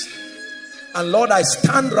spirits. And Lord, I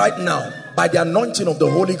stand right now by the anointing of the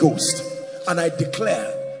Holy Ghost, and I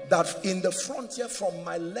declare that in the frontier from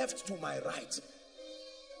my left to my right,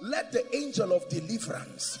 let the angel of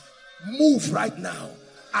deliverance move right now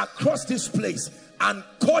across this place and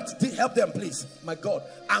cut the, help them please, my God,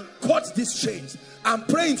 and cut these chains. I'm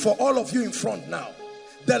praying for all of you in front now.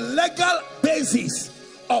 The legal basis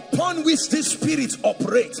upon which these spirits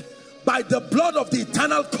operate, by the blood of the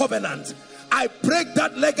eternal covenant, I break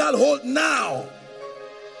that legal hold now.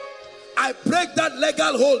 I break that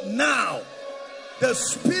legal hold now. The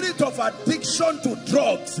spirit of addiction to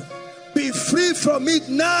drugs, be free from it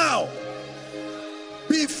now.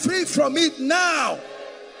 Be free from it now.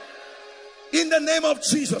 In the name of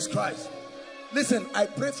Jesus Christ. Listen, I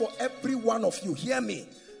pray for every one of you. Hear me.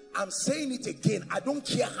 I'm saying it again. I don't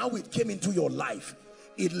care how it came into your life.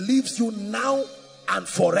 It leaves you now and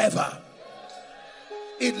forever.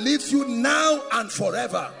 It leaves you now and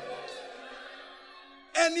forever.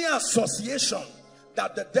 Any association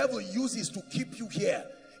that the devil uses to keep you here,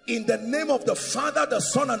 in the name of the Father, the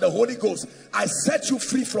Son, and the Holy Ghost, I set you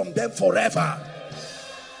free from them forever.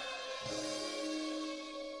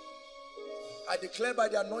 I declare by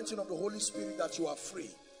the anointing of the Holy Spirit that you are free.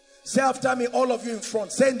 Say after me, all of you in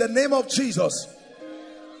front. Say, in the name of Jesus.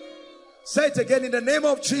 Say it again, in the name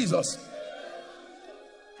of Jesus.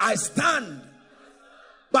 I stand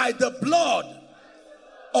by the blood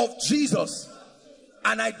of Jesus,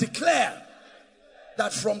 and I declare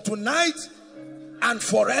that from tonight and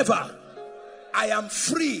forever, I am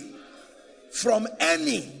free from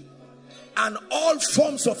any and all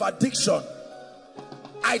forms of addiction.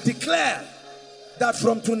 I declare that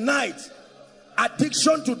from tonight,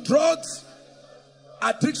 addiction to drugs,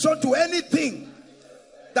 addiction to anything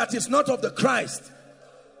that is not of the Christ,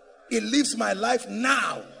 it leaves my life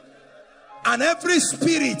now. And every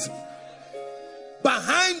spirit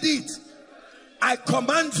behind it, I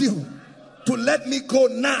command you to let me go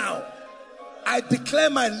now. I declare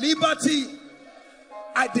my liberty.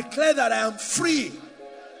 I declare that I am free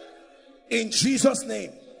in Jesus'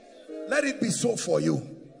 name. Let it be so for you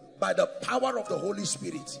by the power of the Holy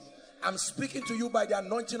Spirit. I'm speaking to you by the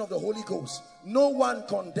anointing of the Holy Ghost. No one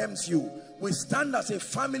condemns you. We stand as a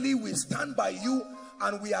family. We stand by you,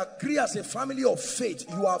 and we agree as a family of faith.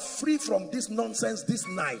 You are free from this nonsense this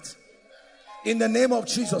night in the name of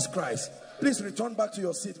Jesus Christ. Please return back to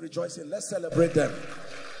your seat rejoicing. Let's celebrate them.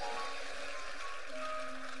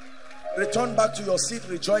 Return back to your seat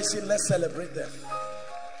rejoicing. Let's celebrate them.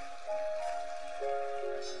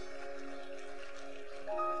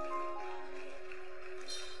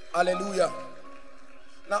 Hallelujah.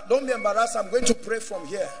 Now don't be embarrassed. I'm going to pray from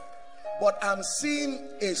here, but I'm seeing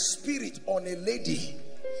a spirit on a lady.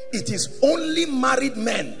 It is only married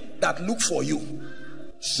men that look for you.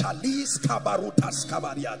 Shalis kabarutas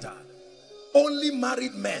kabariata. Only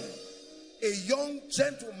married men. A young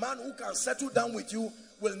gentleman who can settle down with you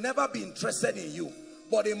will never be interested in you.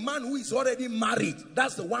 But a man who is already married,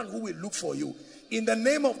 that's the one who will look for you. In the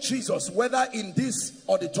name of Jesus, whether in this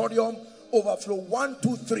auditorium, overflow 1,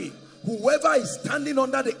 2, 3, whoever is standing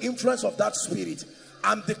under the influence of that spirit,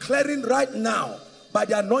 I'm declaring right now, by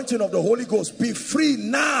the anointing of the Holy Ghost, be free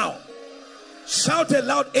now. Shout a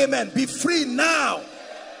loud amen. Be free now.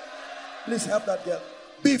 Please help that girl.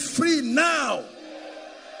 Be free now.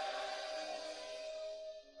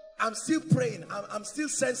 I'm still praying. I'm still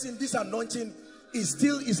sensing this anointing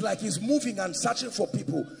is like it's moving and searching for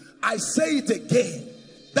people. I say it again.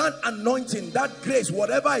 That anointing, that grace,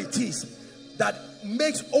 whatever it is, that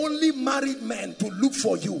makes only married men to look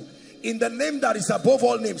for you. In the name that is above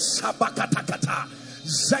all names. Shabakatakata.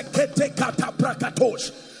 Zeketekata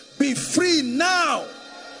prakatosh. Be free now.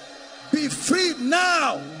 Be free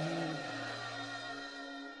now.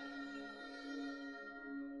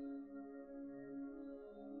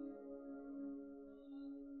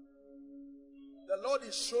 The Lord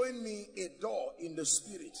is showing me a door in the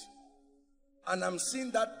spirit, and I'm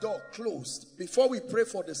seeing that door closed. Before we pray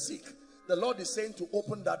for the sick, the Lord is saying to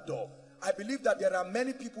open that door. I believe that there are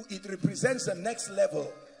many people. It represents the next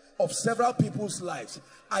level of several people's lives.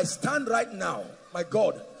 I stand right now, my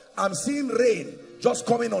God, I'm seeing rain just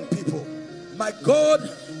coming on people. My God,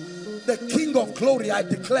 the King of glory, I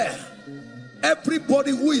declare,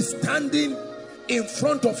 everybody who is standing in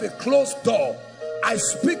front of a closed door, I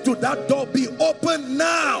speak to that door, be open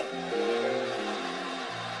now.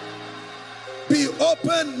 Be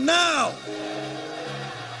open now.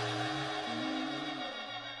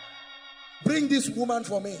 Bring this woman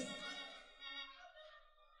for me.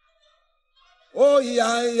 Oh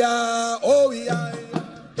yeah, yeah, oh yeah,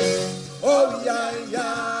 oh yeah,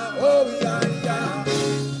 yeah, oh yeah, yeah,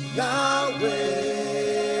 Yahweh,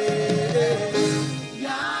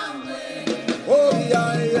 Yahweh, oh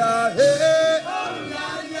yeah, yeah, hey, oh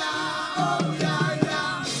yeah, yeah, oh yeah,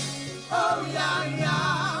 yeah, oh yeah, yeah,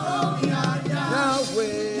 oh yeah, yeah,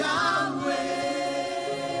 Yahweh, Yahweh,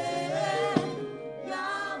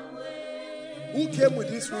 Yahweh. Who came with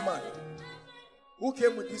this woman? Who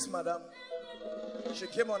came with this madam? She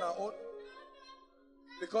came on her own.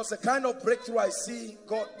 Because the kind of breakthrough I see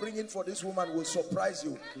God bringing for this woman will surprise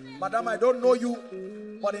you. Madam, I don't know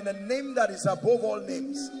you, but in the name that is above all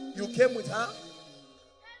names, you came with her.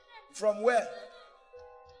 From where?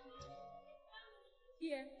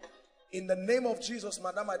 Here. In the name of Jesus,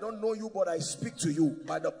 madam, I don't know you, but I speak to you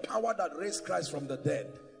by the power that raised Christ from the dead.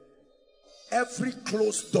 Every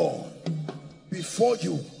closed door before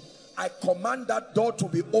you, I command that door to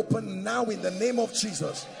be open now in the name of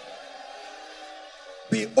Jesus.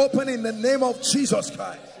 Be open in the name of Jesus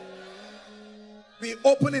Christ. Be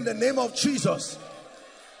open in the name of Jesus.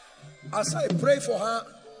 As I pray for her,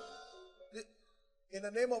 in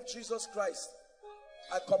the name of Jesus Christ,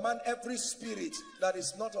 I command every spirit that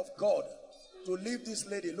is not of God to leave this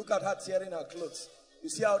lady. Look at her tearing her clothes. You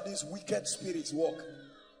see how these wicked spirits work.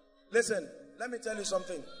 Listen, let me tell you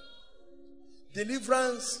something.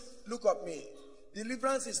 Deliverance, look at me.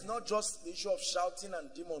 Deliverance is not just the issue of shouting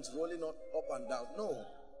and demons rolling up and down. No.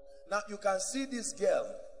 Now you can see this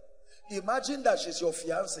girl. Imagine that she's your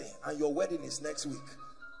fiance and your wedding is next week.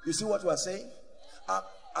 You see what we are saying?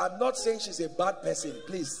 I'm not saying she's a bad person.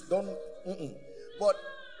 Please don't. But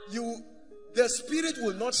the spirit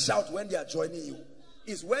will not shout when they are joining you.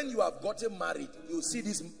 It's when you have gotten married, you see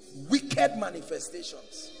these wicked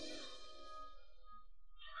manifestations.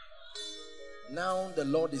 Now the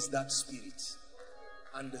Lord is that spirit.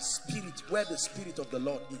 And the spirit, where the spirit of the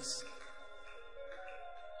Lord is.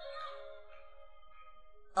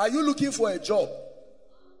 Are you looking for a job?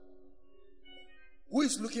 Who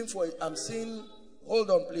is looking for it? I'm seeing, hold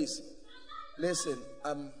on please. Listen,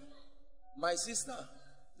 my sister,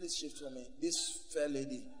 please shift for me. This fair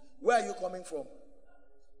lady. Where are you coming from?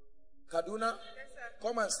 Kaduna? Yes, sir.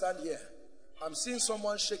 Come and stand here. I'm seeing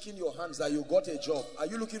someone shaking your hands that you got a job. Are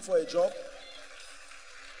you looking for a job?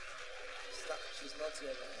 She's not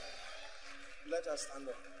here now. Let her stand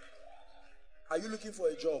up. Are you looking for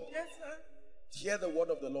a job? Yes, sir. Hear the word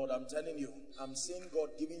of the Lord. I'm telling you. I'm seeing God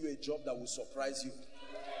giving you a job that will surprise you.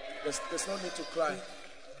 There's no need to cry.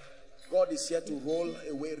 God is here to roll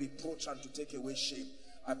away reproach and to take away shame.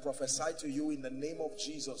 I prophesy to you in the name of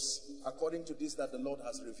Jesus, according to this that the Lord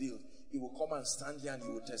has revealed, you will come and stand here and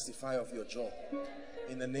you will testify of your job.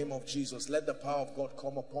 In the name of Jesus, let the power of God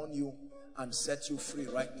come upon you and set you free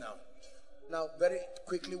right now. Now, very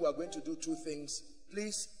quickly, we are going to do two things.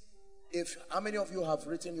 Please, how many of you have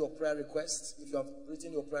written your prayer requests? If you have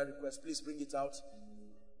written your prayer request, please bring it out.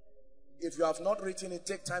 If you have not written it,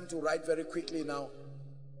 take time to write very quickly now.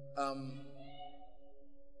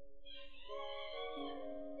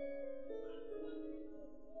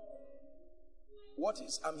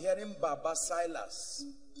 I'm hearing Baba Silas.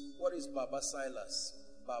 What is Baba Silas?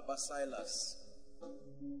 Baba Silas.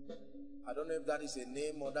 I don't know if that is a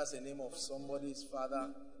name or that's a name of somebody's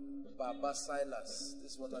father. Baba Silas.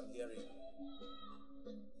 This is what I'm hearing.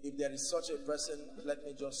 If there is such a person, let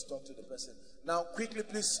me just talk to the person. Now, quickly,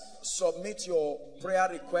 please submit your prayer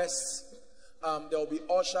requests. There will be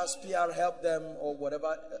ushers, PR, help them, or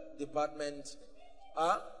whatever department.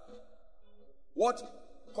 What?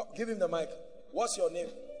 Give him the mic. What's your name?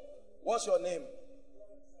 What's your name?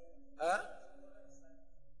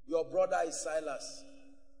 Your brother is Silas.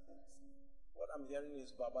 What I'm hearing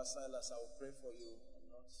is Baba Silas. I will pray for you.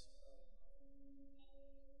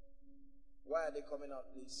 Why are they coming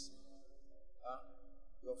out, please?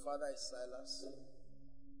 Your father is Silas.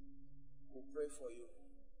 We'll pray for you.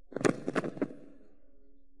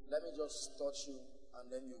 Let me just touch you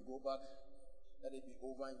and then you go back. Let it be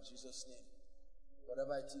over in Jesus' name.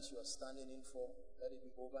 Whatever it is you are standing in for, let it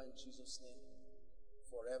be over in Jesus' name.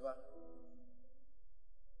 Forever.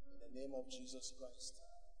 In the name of Jesus Christ.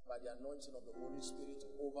 By the anointing of the Holy Spirit,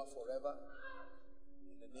 over forever.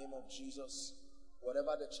 In the name of Jesus.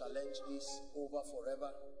 Whatever the challenge is, over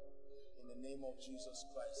forever. In the name of Jesus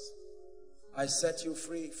Christ. I set you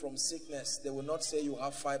free from sickness. They will not say you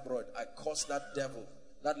have fibroid. I curse that devil.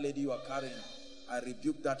 That lady you are carrying. I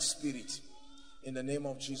rebuke that spirit. In the name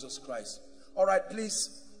of Jesus Christ. All right,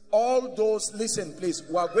 please. All those, listen, please.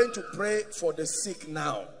 We are going to pray for the sick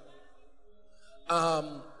now.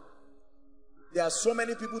 There are so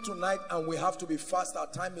many people tonight and we have to be fast.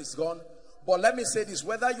 Our time is gone. But let me say this.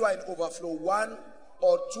 Whether you are in overflow 1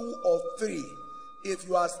 or 2 or 3, if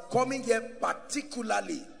you are coming here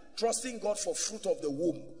particularly trusting God for fruit of the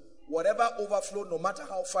womb, whatever overflow, no matter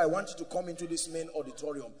how far, I want you to come into this main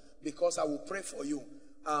auditorium because I will pray for you.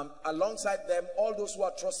 Alongside them, all those who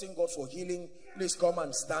are trusting God for healing, please come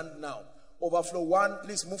and stand now. Overflow 1,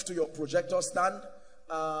 please move to your projector stand.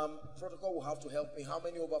 Protocol will have to help me. How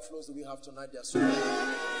many overflows do we have tonight? There are so many.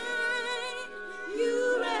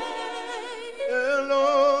 You reign.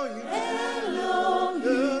 Elohim. Elohim.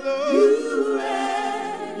 Elohim. You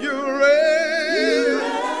reign. You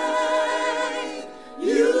reign.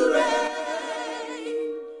 You reign.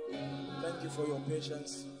 Thank you for your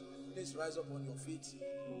patience. Please rise up on your feet.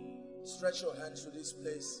 Stretch your hands to this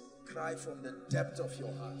place. Cry from the depth of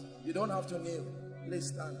your heart. You don't have to kneel. Please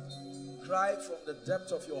stand. Cry from the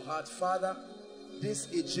depth of your heart. Father, this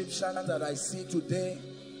Egyptian that I see today,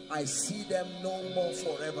 I see them no more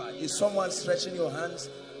forever. Is someone stretching your hands?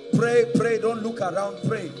 Pray, pray. Don't look around.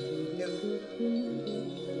 Pray.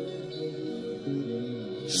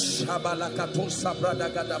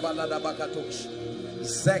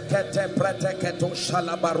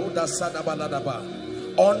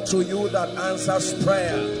 Unto you that answers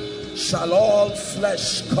prayer shall all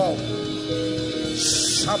flesh come.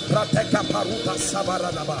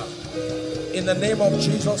 In the name of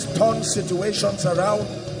Jesus, turn situations around.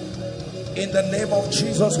 In the name of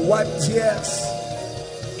Jesus, wipe tears.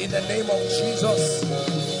 In the name of Jesus,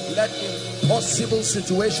 let impossible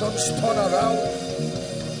situations turn around.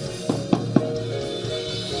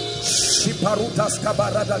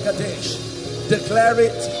 Declare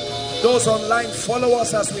it. Those online, follow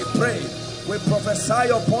us as we pray. We prophesy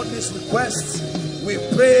upon these requests. We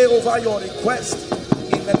pray over your request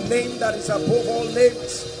in the name that is above all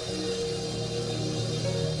names,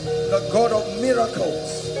 the God of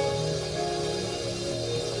miracles.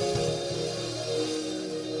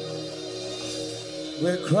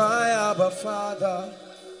 We cry, Abba Father,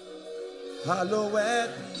 hallowed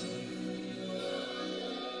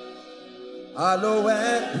be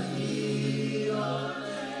Hallowed be your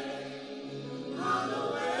name.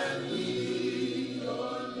 Hallowed be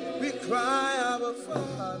your name. We cry, Our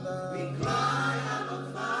Father. We cry, Our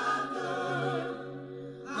Father.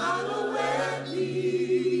 Hallowed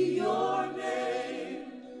be your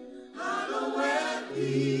name. Hallowed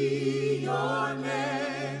be your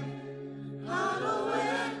name.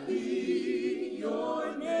 Hallowed be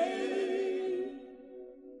your name.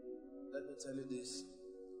 Let me tell you this.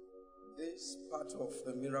 This part of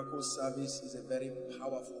the miracle service is a very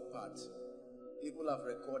powerful part. People have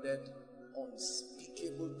recorded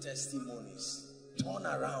unspeakable testimonies,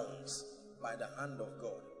 turnarounds by the hand of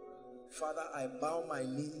God. Father, I bow my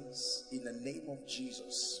knees in the name of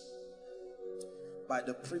Jesus. By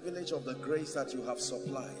the privilege of the grace that you have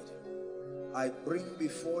supplied, I bring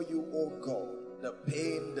before you, O God, the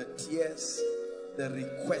pain, the tears, the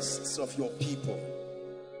requests of your people.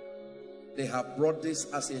 They have brought this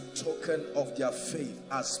as a token of their faith,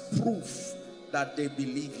 as proof that they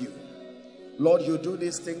believe you. Lord, you do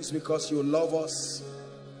these things because you love us,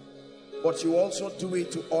 but you also do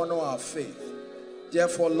it to honor our faith.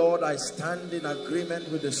 Therefore, Lord, I stand in agreement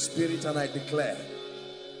with the Spirit and I declare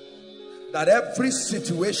that every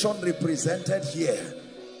situation represented here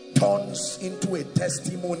turns into a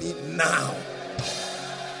testimony now.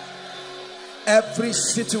 Every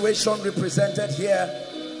situation represented here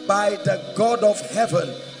by the God of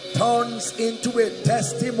heaven turns into a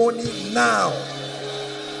testimony now.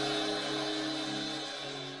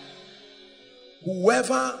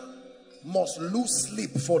 Whoever must lose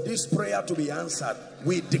sleep for this prayer to be answered,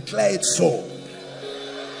 we declare it so.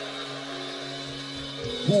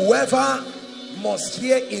 Whoever must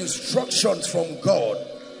hear instructions from God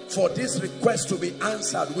for this request to be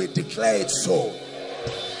answered, we declare it so.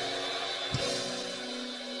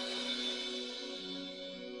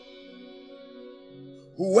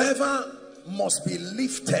 Whoever must be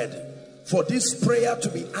lifted for this prayer to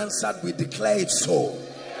be answered, we declare it so.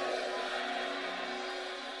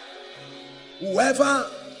 Whoever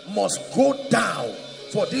must go down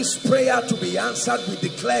for this prayer to be answered, we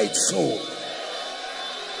declare it so.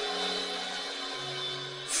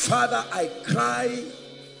 Father, I cry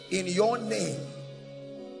in your name.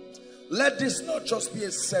 Let this not just be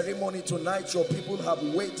a ceremony tonight. Your people have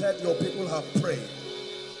waited, your people have prayed.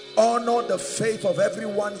 Honor the faith of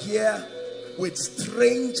everyone here with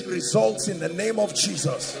strange results in the name of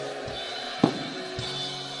Jesus.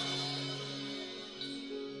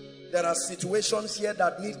 There are situations here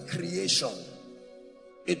that need creation.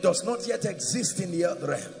 It does not yet exist in the earth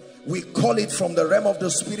realm. We call it from the realm of the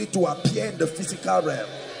spirit to appear in the physical realm.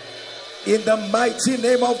 In the mighty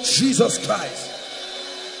name of Jesus Christ.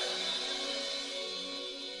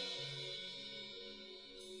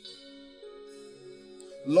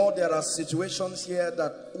 Lord, there are situations here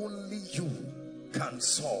that only you can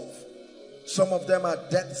solve. Some of them are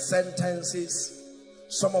death sentences.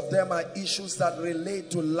 Some of them are issues that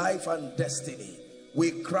relate to life and destiny.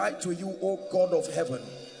 We cry to you, O God of heaven,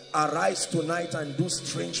 arise tonight and do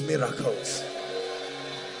strange miracles.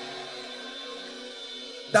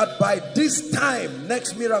 That by this time,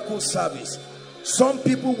 next miracle service, some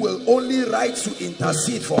people will only write to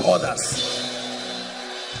intercede for others.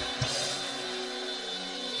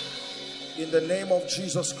 In the name of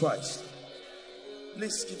Jesus Christ.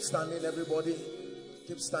 Please keep standing, everybody.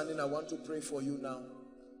 Keep standing. I want to pray for you now.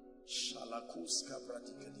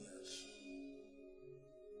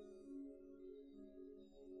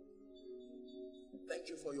 Thank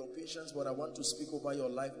you for your patience, but I want to speak over your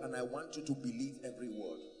life and I want you to believe every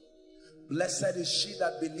word. Blessed is she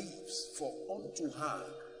that believes, for unto her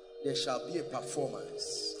there shall be a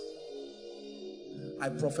performance. I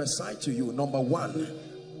prophesy to you, number one,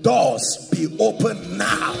 doors be open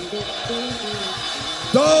now.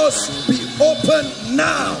 Doors be open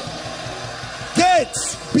now.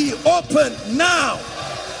 Gates be open now.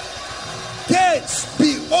 Gates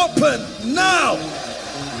be open now.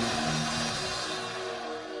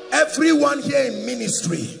 Everyone here in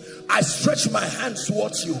ministry, I stretch my hands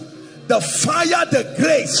towards you. The fire, the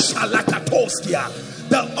grace, shalakatoskia,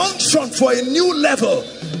 the unction for a new level,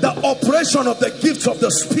 the operation of the gifts of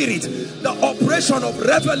the Spirit, the operation of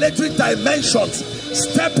revelatory dimensions.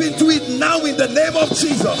 Step into it now in the name of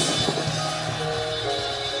Jesus.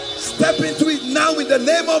 Step into it now in the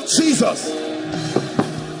name of Jesus.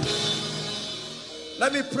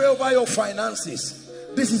 Let me pray over your finances.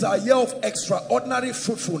 This is a year of extraordinary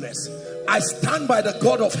fruitfulness. I stand by the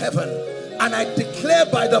God of heaven and I declare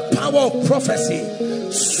by the power of prophecy,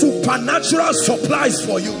 supernatural supplies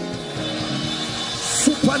for you.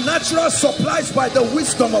 Supernatural supplies by the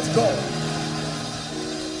wisdom of God.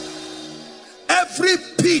 Every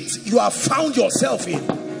pit you have found yourself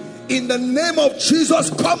in the name of Jesus,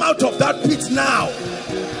 come out of that pit now.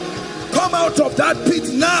 Come out of that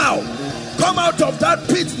pit now. Come out of that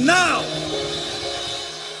pit now.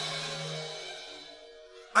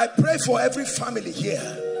 I pray for every family here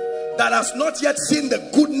that has not yet seen the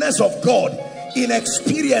goodness of God in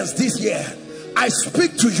experience this year. I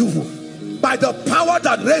speak to you, by the power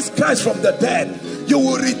that raised Christ from the dead, you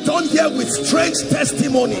will return here with strange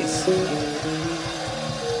testimonies.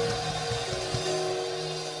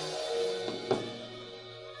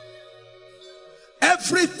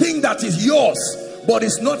 Everything that is yours but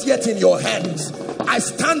is not yet in your hands, I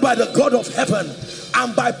stand by the God of heaven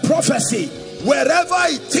and by prophecy, wherever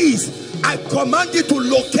it is, I command you to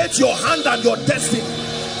locate your hand and your destiny.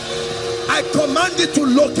 I command you to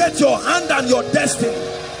locate your hand and your destiny.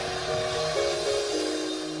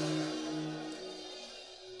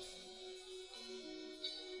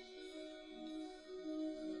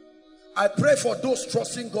 I pray for those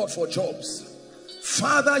trusting God for jobs.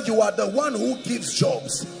 Father, you are the one who gives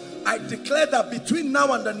jobs. I declare that between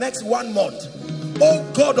now and the next 1 month,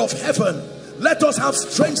 oh God of heaven, let us have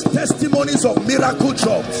strange testimonies of miracle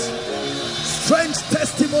jobs. Strange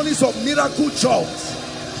testimonies of miracle jobs.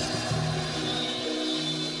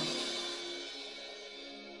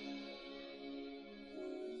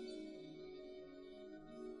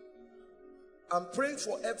 I'm praying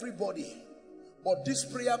for everybody, but this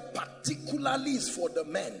prayer particularly is for the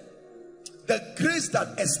men. The grace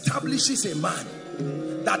that establishes a man,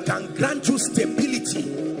 that can grant you stability,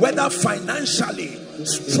 whether financially,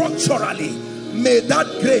 structurally, may that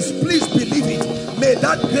grace, please believe it, may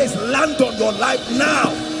that grace land on your life now.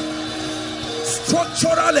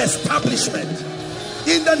 Structural establishment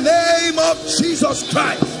in the name of Jesus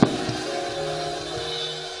Christ.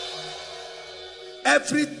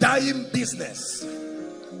 Every dying business,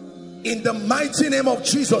 in the mighty name of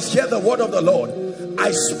Jesus, hear the word of the Lord.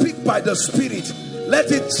 I speak by the Spirit.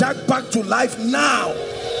 Let it jack back to life now.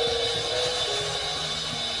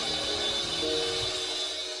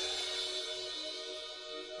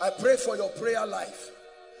 I pray for your prayer life.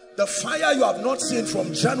 The fire you have not seen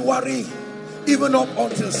from January even up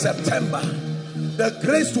until September. The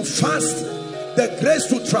grace to fast, the grace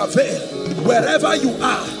to travail, wherever you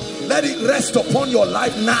are, let it rest upon your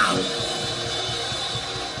life now.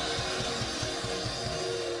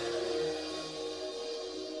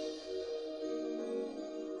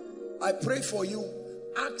 I pray for you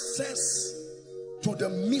access to the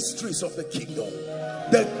mysteries of the kingdom,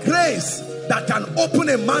 the grace that can open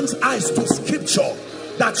a man's eyes to scripture,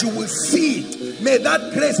 that you will see. May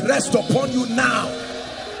that grace rest upon you now.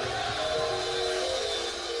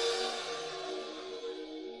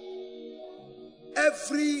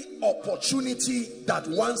 Every opportunity that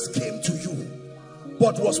once came to you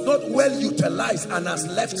but was not well utilized and has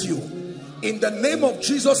left you, in the name of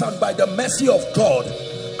Jesus and by the mercy of God,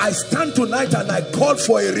 I stand tonight and I call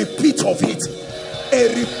for a repeat of it. A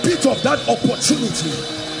repeat of that opportunity.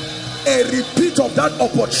 A repeat of that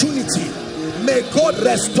opportunity. May God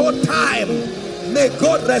restore time. May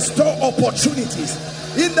God restore opportunities.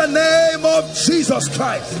 In the name of Jesus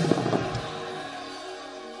Christ.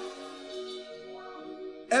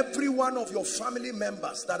 Every one of your family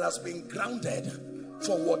members that has been grounded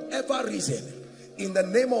for whatever reason, in the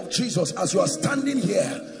name of Jesus, as you are standing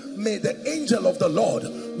here, may the angel of the Lord,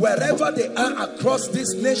 wherever they are across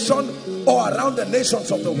this nation or around the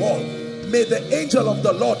nations of the world, may the angel of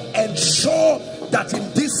the Lord ensure that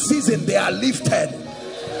in this season they are lifted.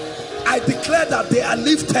 I declare that they are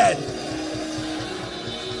lifted.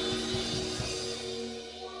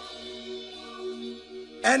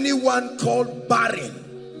 Anyone called barren,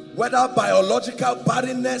 whether biological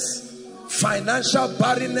barrenness, financial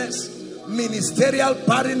barrenness, ministerial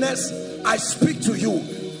barrenness, I speak to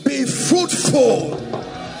you. Be fruitful,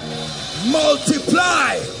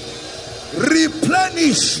 multiply,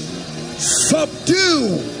 replenish,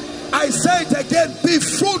 subdue. I say it again, be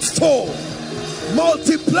fruitful,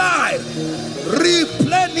 multiply,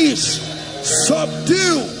 replenish,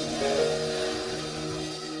 subdue.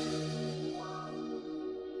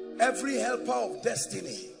 Every helper of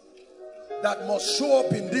destiny that must show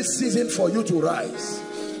up in this season for you to rise,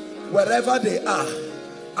 wherever they are,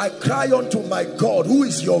 I cry unto my God, who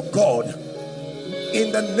is your God.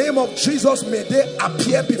 In the name of Jesus, may they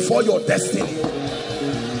appear before your destiny.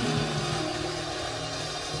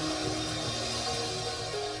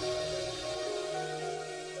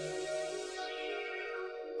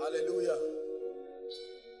 Hallelujah.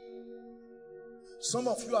 Some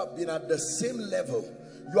of you have been at the same level.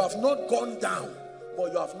 You have not gone down,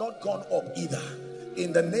 but you have not gone up either.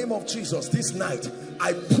 In the name of Jesus, this night,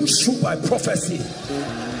 I push you by prophecy.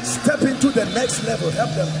 Step into the next level. Help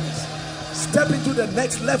them, please. Step into the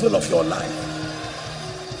next level of your life.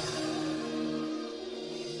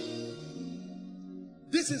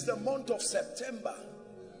 This is the month of September.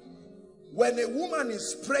 When a woman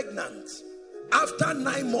is pregnant, after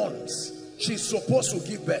 9 months, she's supposed to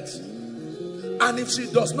give birth. And if she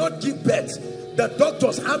does not give birth, the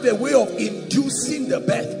doctors have a way of inducing the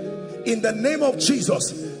birth. In the name of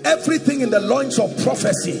Jesus, everything in the loins of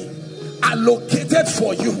prophecy allocated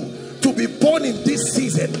for you to be born in this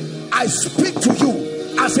season, I speak to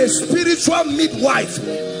you as a spiritual midwife.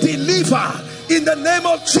 Deliver in the name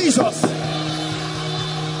of Jesus.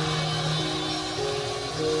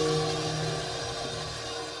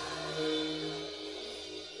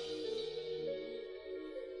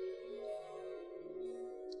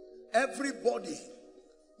 Everybody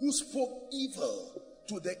who spoke evil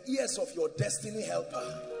to the ears of your destiny helper,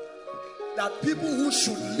 that people who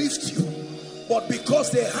should lift you, but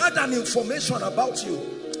because they had an information about you,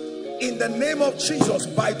 in the name of Jesus,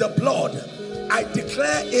 by the blood, I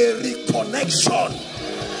declare a reconnection.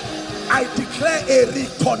 I declare a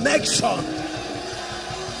reconnection.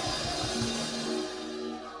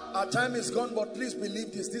 Our time is gone, but please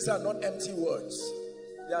believe this. These are not empty words.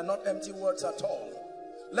 They are not empty words at all.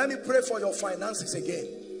 Let me pray for your finances again.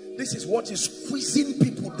 This is what is squeezing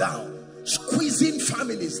people down, squeezing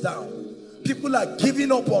families down. People are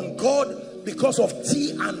giving up on God because of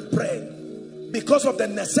tea and bread, because of the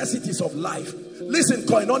necessities of life. Listen,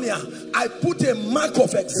 Koinonia, I put a mark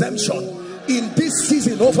of exemption in this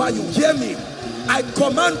season over you. Hear me. I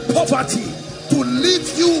command poverty to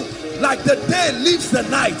leave you like the day leaves the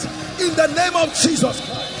night, in the name of Jesus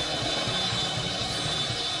Christ.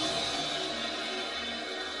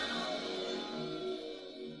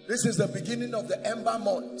 This is the beginning of the Ember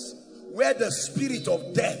month, where the spirit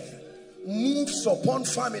of death moves upon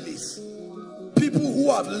families. People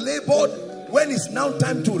who have labored, when it's now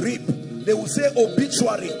time to reap, they will say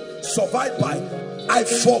obituary, survived by. I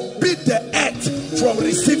forbid the earth from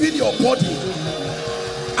receiving your body.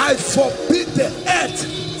 I forbid the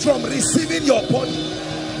earth from receiving your body.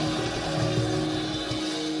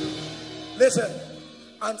 Listen,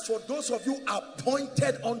 and for those of you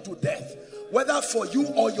appointed unto death, whether for you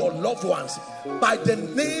or your loved ones, by the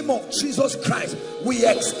name of Jesus Christ, we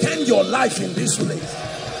extend your life in this place.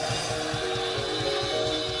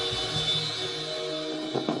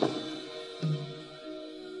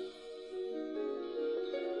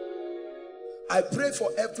 I pray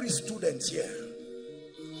for every student here.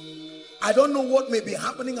 I don't know what may be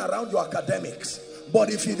happening around your academics, but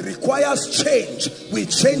if it requires change, we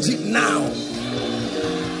change it now.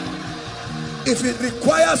 If it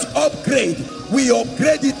requires upgrade, we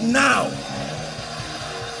upgrade it now.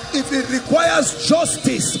 If it requires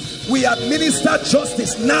justice, we administer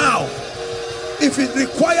justice now. If it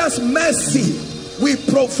requires mercy, we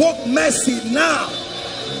provoke mercy now.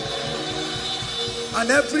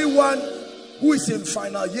 And everyone who is in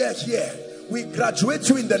final year here, we graduate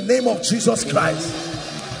you in the name of Jesus Christ.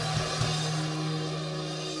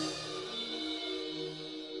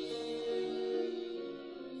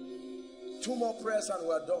 Two more prayers and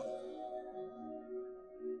we're done.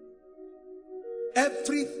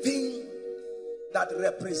 Everything that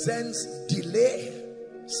represents delay,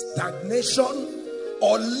 stagnation,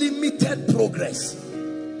 or limited progress,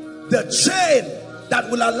 the chain that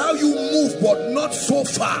will allow you move but not so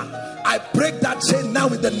far, I break that chain now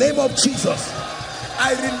in the name of Jesus.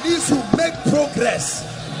 I release you, make progress.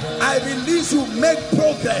 I release you, make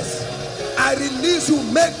progress. I release you,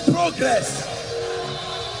 make progress.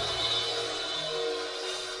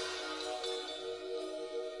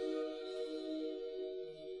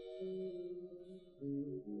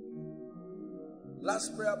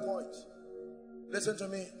 Last prayer point. Listen to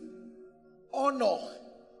me. Honor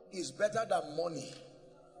is better than money.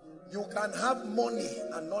 You can have money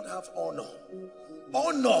and not have honor.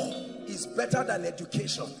 Honor is better than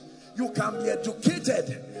education. You can be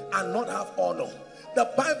educated and not have honor. The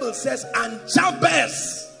Bible says, and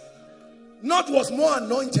Jabez, not was more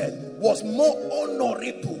anointed, was more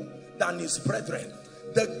honorable than his brethren.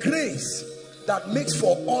 The grace that makes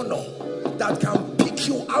for honor, that can pick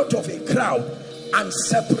you out of a crowd and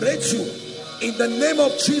separate you, in the name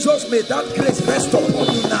of Jesus, may that grace rest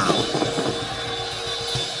upon you now.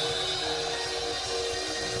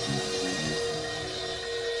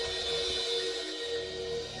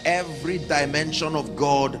 Every dimension of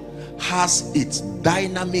God has its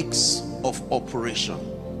dynamics of operation.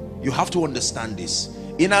 You have to understand this.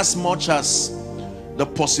 In as much as the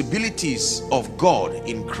possibilities of God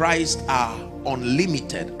in Christ are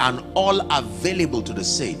unlimited and all available to the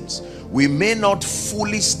saints, we may not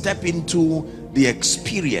fully step into the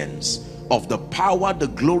experience of the power, the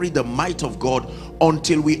glory, the might of God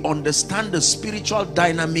until we understand the spiritual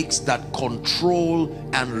dynamics that control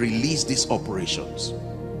and release these operations.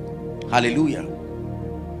 Hallelujah.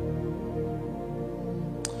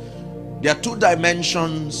 There are two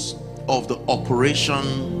dimensions of the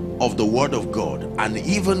operation of the word of God and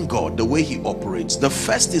even God, the way he operates. The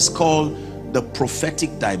first is called the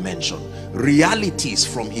prophetic dimension. Realities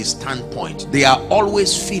from his standpoint, they are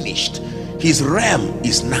always finished. His realm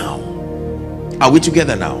is now. Are we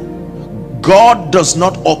together now? God does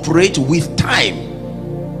not operate with time.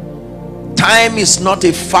 Time is not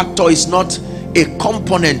a factor, is not a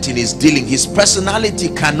component in his dealing. His personality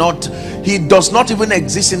cannot, he does not even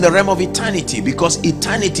exist in the realm of eternity, because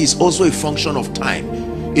eternity is also a function of time.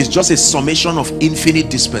 It's just a summation of infinite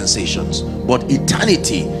dispensations, but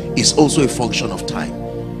eternity is also a function of time.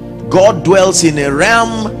 God dwells in a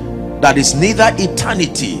realm that is neither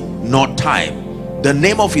eternity nor time. The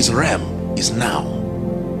name of his realm is now.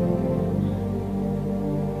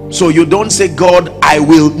 So you don't say, God, I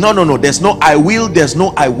will. No, there's no I will, there's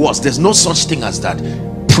no I was, there's no such thing as that.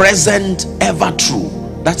 Present, ever true.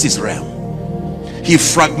 That's his realm. He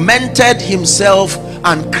fragmented himself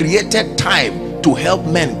and created time to help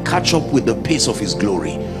men catch up with the pace of his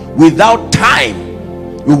glory. Without time,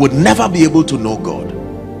 we would never be able to know God.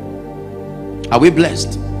 Are we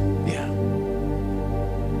blessed? Yeah.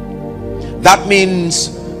 That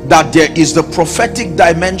means that there is the prophetic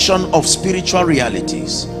dimension of spiritual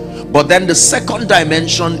realities, but then the second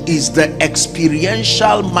dimension is the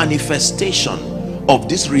experiential manifestation of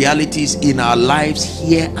these realities in our lives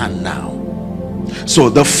here and now. So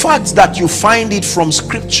the fact that you find it from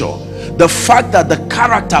scripture, the fact that the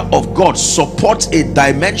character of God supports a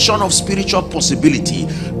dimension of spiritual possibility,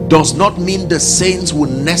 does not mean the saints will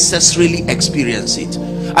necessarily experience it.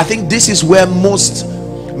 I think this is where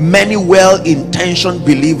many well-intentioned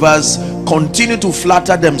believers continue to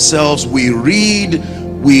flatter themselves. We read,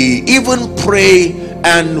 we even pray,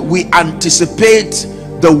 and we anticipate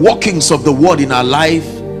the workings of the word in our life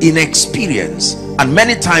in experience, and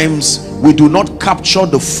many times we do not capture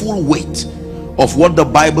the full weight of what the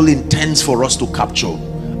Bible intends for us to capture.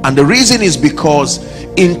 And the reason is because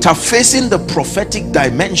interfacing the prophetic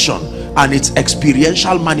dimension and its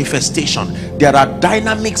experiential manifestation, there are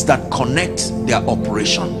dynamics that connect their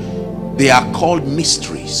operation. They are called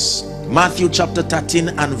mysteries. Matthew chapter 13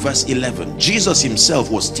 and verse 11, Jesus himself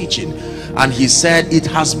was teaching, and he said, it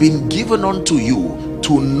has been given unto you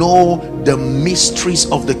to know the mysteries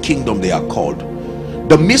of the kingdom. They are called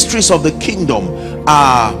the mysteries of the kingdom.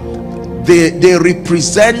 They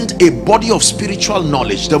represent a body of spiritual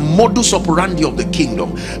knowledge, the modus operandi of the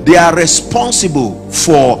kingdom. They are responsible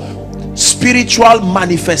for spiritual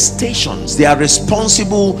manifestations. They are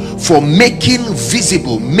responsible for making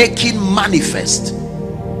visible, making manifest.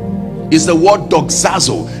 Is the word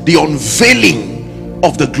doxazo, the unveiling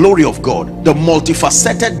of the glory of God, the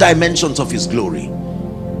multifaceted dimensions of his glory.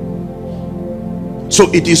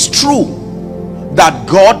 So it is true that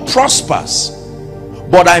God prospers,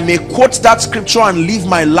 but I may quote that scripture and live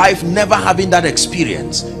my life never having that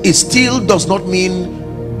experience. It still does not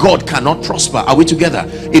mean God cannot prosper. Are we together?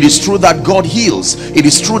 It is true that God heals. It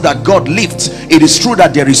is true that God lifts. It is true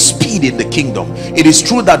that there is speed in the kingdom. It is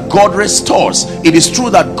true that God restores. It is true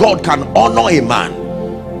that God can honor a man.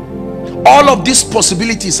 All of these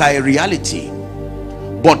possibilities are a reality,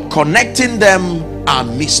 but connecting them are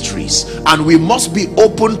mysteries, and we must be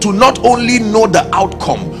open to not only know the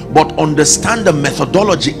outcome but understand the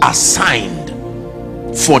methodology assigned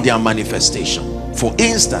for their manifestation. For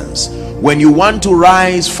instance, when you want to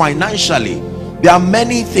rise financially, there are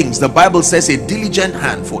many things. The Bible says a diligent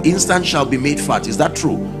hand, for instance, shall be made fat. Is that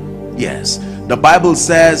true? Yes. The Bible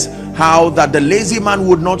says how that the lazy man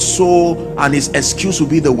would not sow, and his excuse will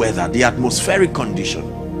be the weather, the atmospheric condition,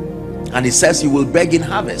 and it says he will beg in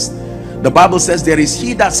harvest. The Bible says there is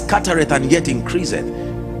he that scattereth and yet increaseth.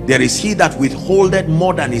 There is he that withholdeth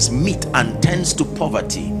more than his meat and tends to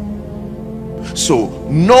poverty. So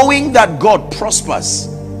knowing that God prospers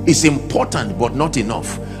is important, but not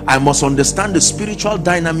enough. I must understand the spiritual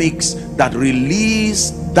dynamics that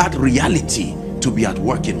release that reality to be at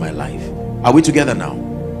work in my life. Are we together now?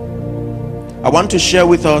 I want to share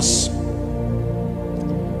with us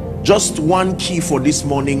just one key for this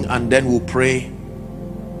morning, and then we'll pray,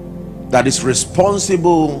 that is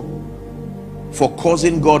responsible for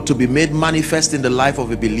causing God to be made manifest in the life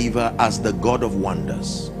of a believer as the God of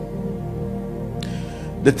wonders.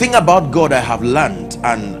 The thing about God I have learned,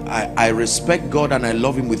 and I respect God and I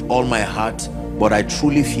love him with all my heart, but I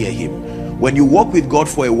truly fear him. When you walk with God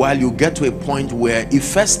for a while, you get to a point where it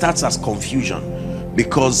first starts as confusion,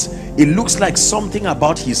 because it looks like something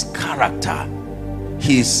about his character,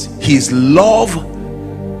 his love,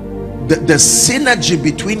 the synergy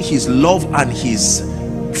between his love and his,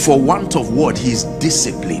 for want of word, his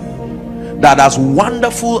discipline. That as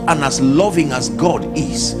wonderful and as loving as God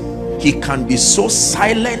is, he can be so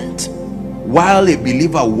silent while a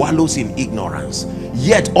believer wallows in ignorance.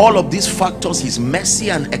 Yet all of these factors, his mercy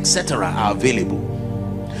and etc., are available.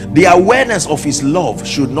 The awareness of his love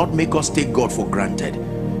should not make us take God for granted.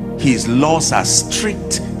 His laws are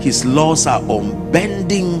strict, his laws are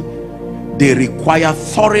unbending, they require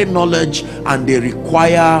thorough knowledge, and they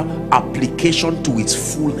require application to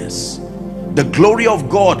its fullness. The glory of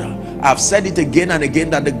God, I've said it again and again,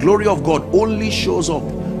 that the glory of God only shows up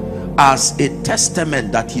as a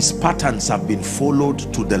testament that his patterns have been followed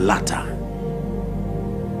to the latter.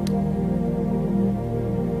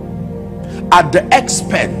 At the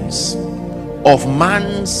expense of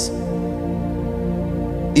man's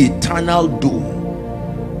eternal doom,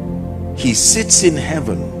 he sits in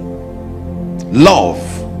heaven, love,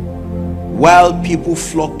 while people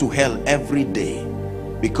flock to hell every day,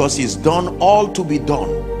 because he's done all to be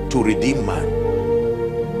done to redeem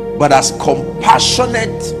man. But as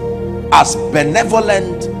compassionate, as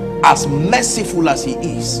benevolent, as merciful as he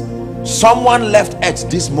is, someone left earth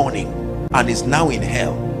this morning and is now in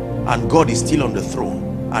hell, and God is still on the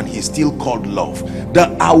throne, and he's still called love.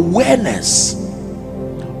 The awareness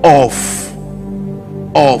of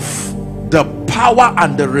the power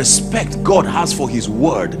and the respect God has for his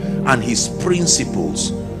word and his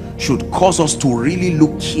principles should cause us to really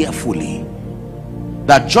look carefully,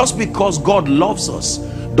 that just because God loves us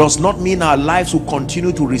does not mean our lives will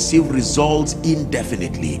continue to receive results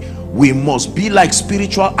indefinitely. We must be like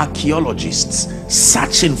spiritual archaeologists,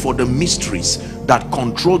 searching for the mysteries that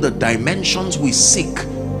control the dimensions we seek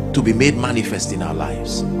to be made manifest in our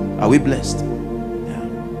lives. Are we blessed? Yeah.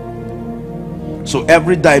 So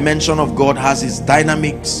every dimension of God has its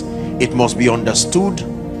dynamics. It must be understood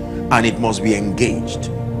and it must be engaged.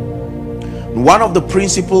 One of the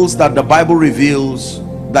principles that the Bible reveals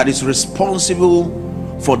that is responsible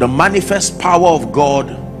for the manifest power of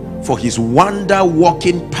God, for his wonder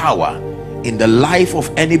working power in the life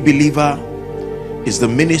of any believer, is the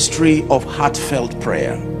ministry of heartfelt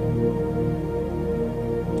prayer.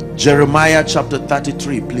 Jeremiah chapter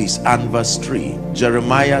 33, please, and verse 3.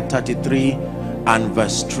 Jeremiah 33 and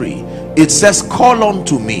verse 3. It says, call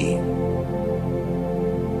unto me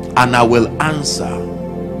and I will answer,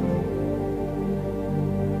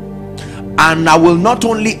 and I will not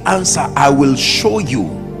only answer, I will show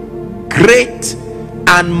you great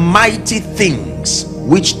and mighty things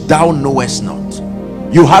which thou knowest not.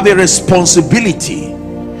 You have a responsibility.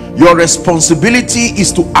 Your responsibility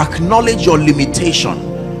is to acknowledge your limitation.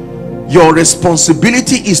 Your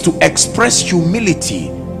responsibility is to express humility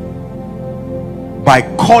by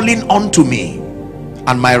calling unto me,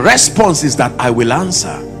 and my response is that I will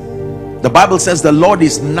answer. The Bible says the Lord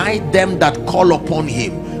is nigh them that call upon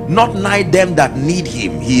him, not nigh them that need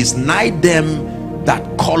him. He is nigh them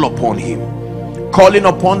that call upon him. Calling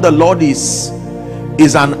upon the Lord is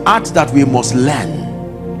an art that we must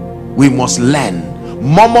learn. We must learn.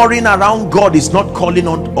 Murmuring around God is not calling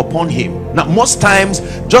upon him. Now, most times,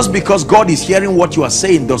 just because God is hearing what you are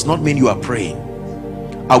saying does not mean you are praying.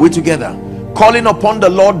 Are we together? Calling upon the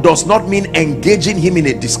Lord does not mean engaging him in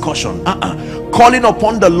a discussion. Calling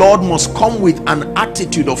upon the Lord must come with an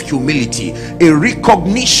attitude of humility, a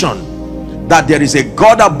recognition that there is a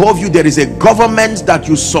God above you, there is a government that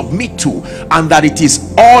you submit to, and that it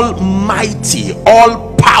is almighty,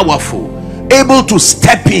 all powerful, able to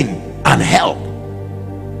step in and help.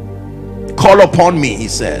 Call upon me, he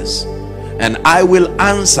says, and I will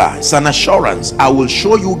answer. It's an assurance. I will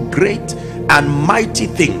show you great and mighty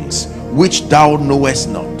things which thou knowest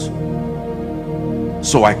not.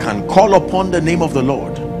 So I can call upon the name of the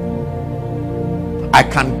Lord. I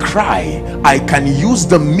can cry. I can use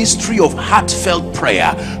the mystery of heartfelt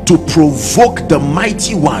prayer to provoke the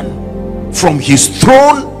mighty one from his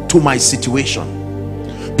throne to my situation.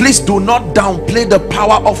 Please do not downplay the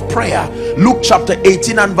power of prayer. Luke chapter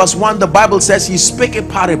 18 and verse 1, the Bible says he spake a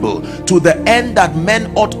parable to the end that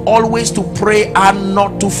men ought always to pray and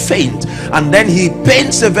not to faint. And then he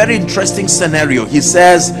paints a very interesting scenario. He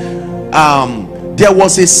says there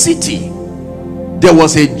was a city, there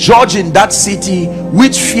was a judge in that city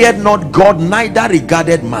which feared not God, neither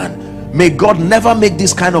regarded man. May God never make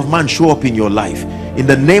this kind of man show up in your life, in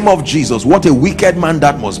the name of Jesus. What a wicked man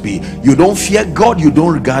that must be. You don't fear God, you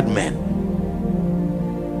don't regard men.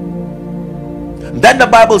 Then the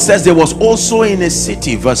Bible says there was also in a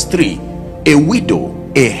city, verse 3, a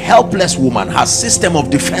widow, a helpless woman. Her system of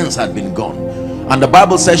defense had been gone, and the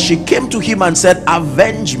Bible says she came to him and said,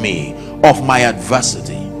 avenge me of my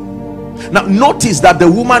adversity. Now notice that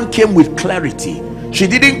the woman came with clarity. She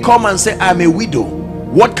didn't come and say, I'm a widow,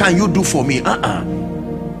 what can you do for me?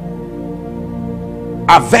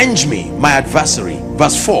 Avenge me my adversary.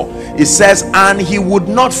 Verse 4, it says, and he would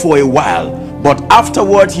not for a while, but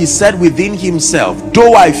afterward he said within himself,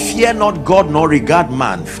 though I fear not God nor regard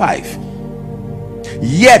man. 5,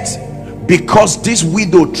 yet because this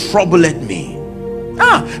widow troubleth me.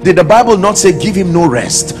 Did the Bible not say give him no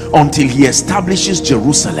rest until he establishes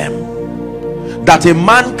Jerusalem? That a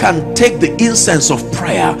man can take the incense of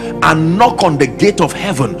prayer and knock on the gate of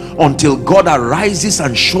heaven until God arises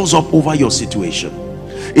and shows up over your situation.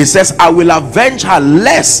 It says, I will avenge her,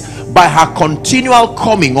 lest by her continual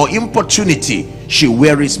coming or importunity she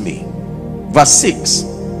wearies me. Verse 6,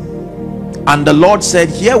 and the Lord said,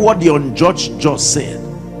 hear what the unjudged judge said.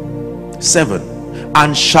 7,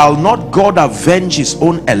 and shall not God avenge his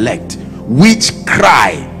own elect, which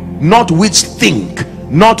cry, not which think,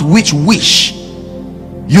 not which wish?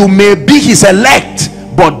 You may be his elect,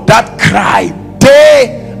 but that cry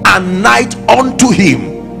day and night unto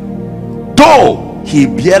him, though he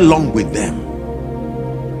bear long with them.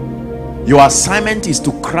 Your assignment is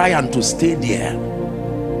to cry and to stay there,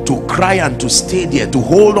 to cry and to stay there, to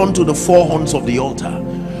hold on to the four horns of the altar.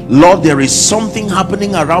 Lord, there is something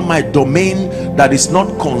happening around my domain that is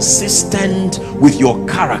not consistent with your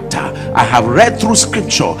character. I have read through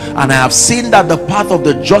scripture and I have seen that the path of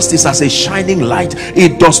the just is as a shining light.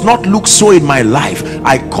 It does not look so in my life.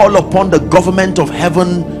 I call upon the government of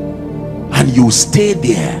heaven and you stay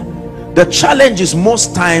there. The challenge is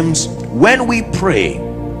most times when we pray,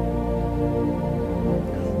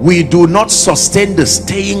 we do not sustain the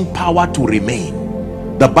staying power to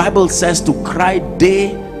remain. The Bible says to cry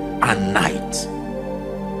day and night.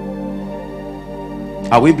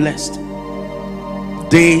 Are we blessed?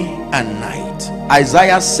 Day and night.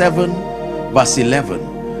 Isaiah 7 verse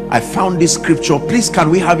 11. I found this scripture. Please, can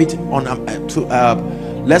we have it on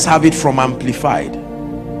let's have it from Amplified.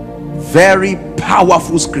 Very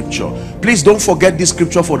powerful scripture. Please don't forget this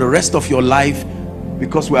scripture for the rest of your life,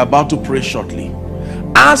 because we're about to pray shortly.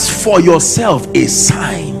 Ask for yourself a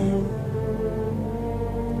sign,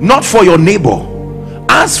 not for your neighbor.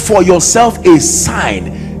 Ask for yourself a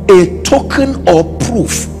sign, a token or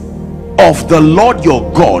proof of the Lord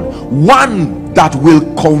your God, one that will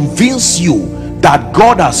convince you that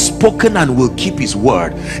God has spoken and will keep his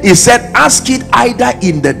word. He said, ask it either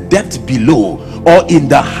in the depth below or in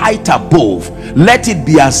the height above. Let it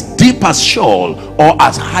be as deep as Sheol or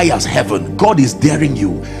as high as heaven. God is daring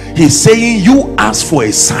you. He's saying, you ask for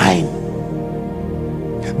a sign.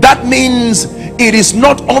 That means it is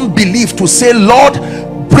not unbelief to say, Lord,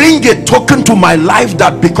 bring a token to my life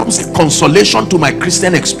that becomes a consolation to my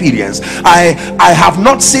Christian experience. I have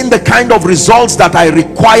not seen the kind of results that I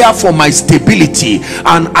require for my stability,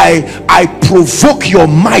 and I provoke your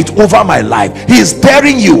might over my life. He is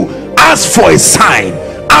daring you. Ask for a sign,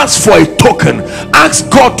 ask for a token, ask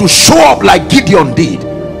God to show up like Gideon did.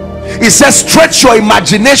 He says, stretch your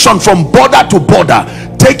imagination from border to border,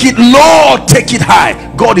 take it low, take it high.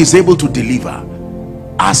 God is able to deliver.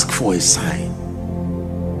 Ask for a sign.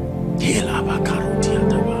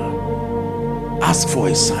 Ask for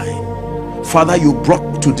a sign. Father, you brought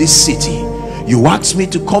me to this city. You asked me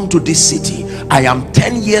to come to this city. I am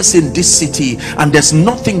 10 years in this city and there's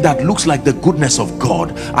nothing that looks like the goodness of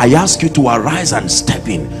God. I ask you to arise and step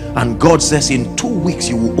in. And God says, in 2 weeks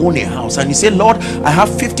you will own a house. And he said, Lord, I have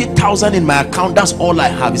 50,000 in my account. That's all I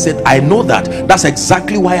have. He said, I know that. That's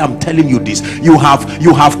exactly why I'm telling you this. You have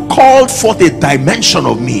called forth a dimension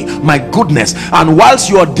of me, my goodness. And whilst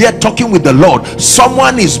you are there talking with the Lord,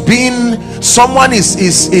 someone is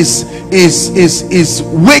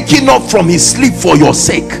waking up from his sleep for your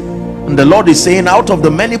sake. And the Lord is saying, out of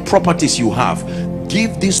the many properties you have,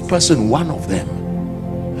 give this person one of them.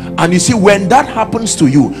 And you see, when that happens to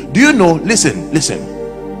you, do you know, listen,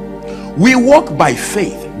 we walk by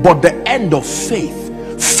faith, but the end of faith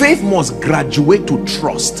must graduate to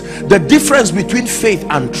trust. The difference between faith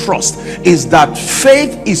and trust is that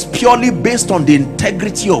faith is purely based on the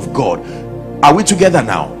integrity of God. Are we together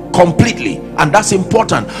now? Completely. And that's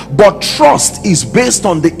important. But trust is based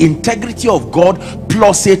on the integrity of God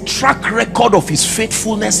plus a track record of his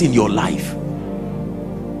faithfulness in your life.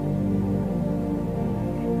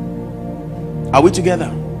 Are we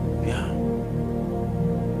together? Yeah.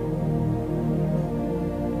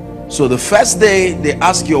 So the first day they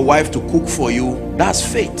ask your wife to cook for you, that's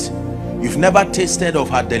faith. You've never tasted of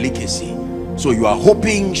her delicacy, so you are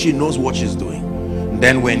hoping she knows what she's doing. And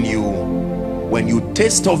then when you when you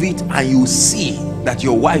taste of it and you see that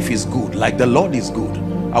your wife is good, like the Lord is good.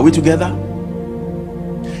 Are we together?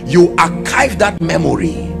 You archive that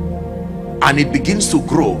memory and it begins to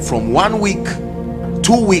grow from 1 week,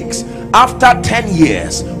 2 weeks. After 10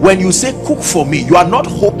 years, when you say cook for me, you are not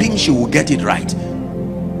hoping she will get it right.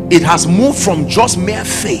 It has moved from just mere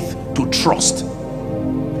faith to trust.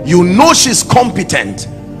 You know she's competent,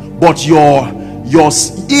 but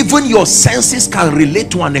even your senses can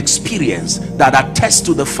relate to an experience that attests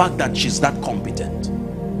to the fact that she's that competent.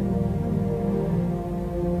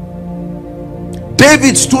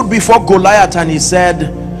 David stood before Goliath and he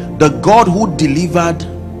said, the God who delivered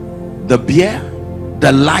the bear,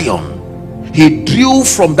 the lion, he drew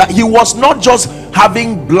from that. He was not just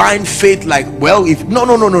having blind faith like, well, if no,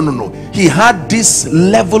 he had this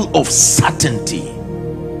level of certainty.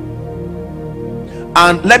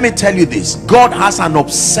 And let me tell you this, God has an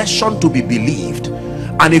obsession to be believed,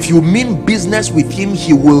 and if you mean business with him,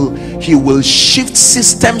 he will shift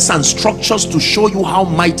systems and structures to show you how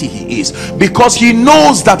mighty he is, because he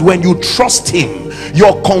knows that when you trust him,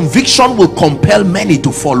 your conviction will compel many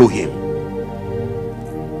to follow him.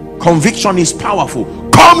 Conviction is powerful.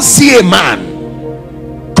 Come see a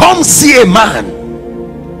man, come see a man.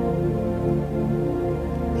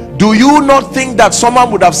 Do you not think that someone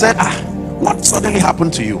would have said, what suddenly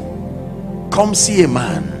happened to you? Come see a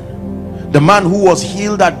man. The man who was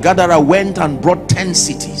healed at Gadara went and brought 10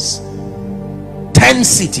 cities. 10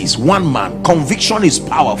 cities, one man. Conviction is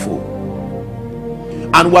powerful.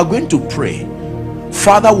 And we're going to pray,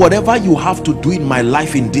 Father, whatever you have to do in my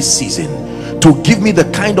life in this season to give me the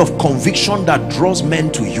kind of conviction that draws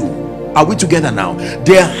men to you. Are we together now?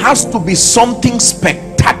 There has to be something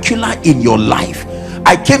spectacular in your life.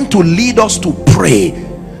 I came to lead us to pray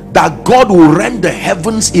that God will rend the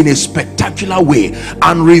heavens in a spectacular way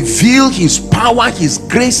and reveal his power, his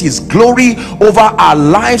grace, his glory over our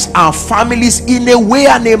lives, our families, in a way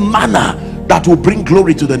and a manner that will bring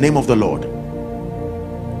glory to the name of the Lord.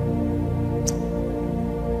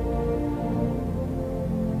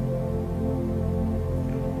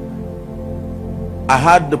 I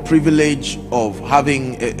had the privilege of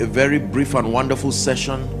having a very brief and wonderful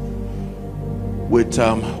session with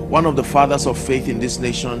one of the fathers of faith in this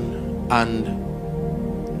nation, and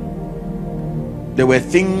there were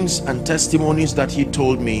things and testimonies that he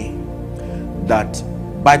told me that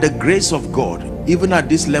by the grace of God, even at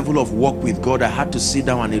this level of walk with God, I had to sit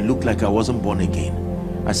down and it looked like I wasn't born again.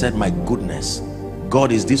 I said, my goodness,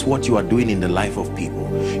 God, is this what you are doing in the life of people?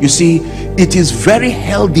 You see, it is very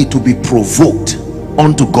healthy to be provoked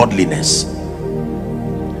unto godliness.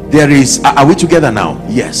 There is, are we together now?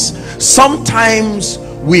 Yes. Sometimes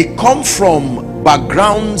we come from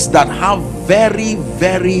backgrounds that have very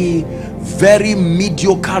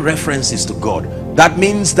mediocre references to God. That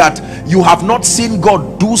means that you have not seen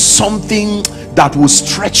God do something that will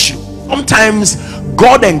stretch you. Sometimes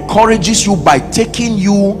God encourages you by taking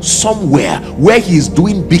you somewhere where he is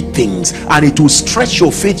doing big things, and it will stretch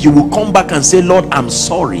your faith. You will come back and say, Lord, I'm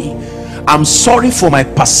sorry for my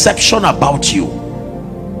perception about you.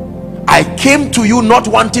 I came to you not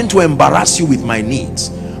wanting to embarrass you with my needs,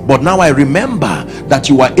 but now I remember that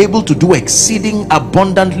you are able to do exceeding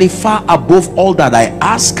abundantly far above all that I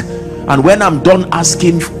ask, and when I'm done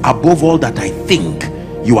asking above all that I think,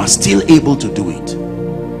 you are still able to do it.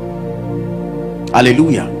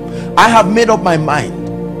 Hallelujah. I have made up my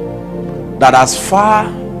mind that as far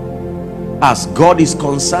as God is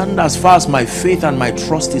concerned, as far as my faith and my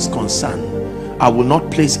trust is concerned, I will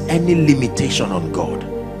not place any limitation on God.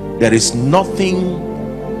 There is nothing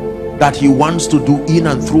that he wants to do in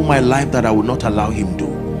and through my life that I will not allow him do.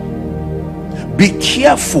 Be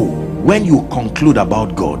careful when you conclude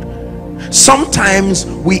about God. Sometimes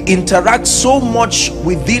we interact so much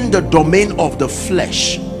within the domain of the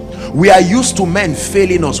flesh. We are used to men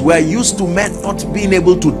failing us. We are used to men not being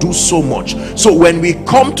able to do so much. So when we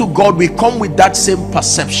come to God, we come with that same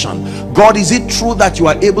perception. God, is it true that you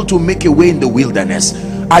are able to make a way in the wilderness?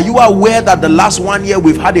 Are you aware that the last 1 year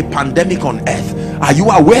we've had a pandemic on earth? Are you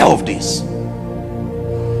aware of this?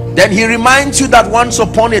 Then he reminds you that once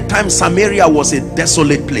upon a time Samaria was a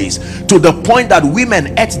desolate place, to the point that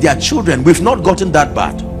women ate their children. We've not gotten that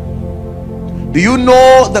bad. Do you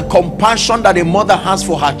know the compassion that a mother has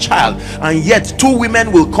for her child, and yet 2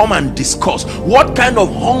 women will come and discuss what kind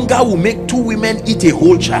of hunger will make 2 women eat a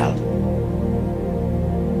whole child?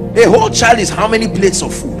 A whole child is how many plates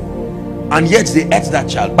of food? And yet they ate that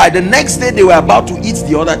child. By the next day they were about to eat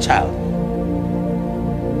the other child.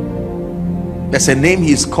 There's a name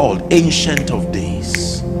he is called, Ancient of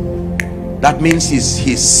Days. That means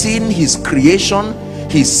he's seen his creation,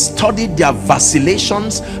 He's studied their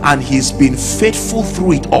vacillations and he's been faithful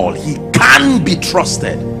through it all. He can be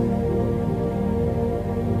trusted.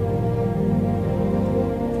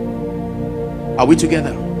 Are we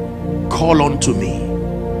together? Call on to me.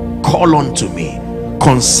 Call on to me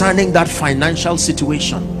concerning that financial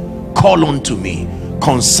situation. Call on to me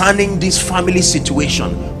concerning this family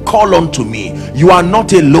situation. Call on to me. You are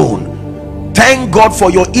not alone. Thank God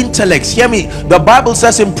for your intellects. Hear me. The Bible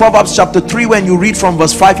says in Proverbs chapter 3, when you read from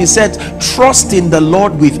verse 5, he said, trust in the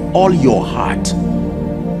Lord with all your heart.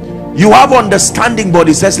 You have understanding, but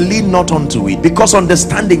he says lean not unto it, because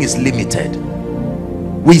understanding is limited.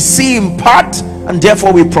 We see in part and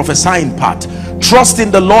therefore we prophesy in part. Trust in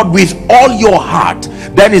the Lord with all your heart.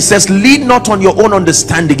 Then it says lean not on your own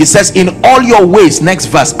understanding. It says in all your ways, next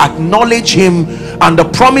verse, acknowledge him, and the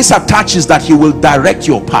promise attaches that he will direct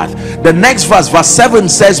your path. The next verse, verse 7,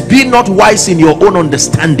 says be not wise in your own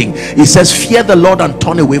understanding. It says fear the Lord and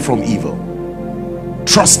turn away from evil.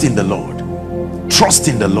 Trust in the Lord. Trust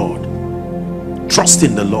in the Lord. Trust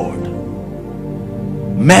in the Lord.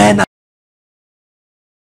 Man,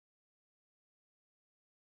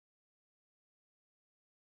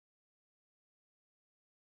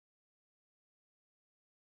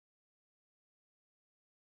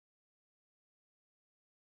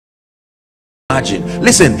 imagine,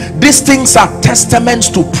 listen, these things are testaments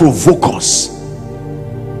to provoke us.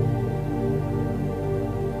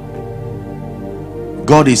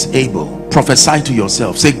 God is able. Prophesy to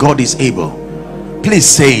yourself. Say, God is able. Please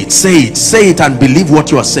say it, say it, say it, and believe what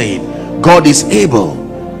you are saying. God is able.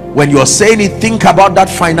 When you are saying it, think about that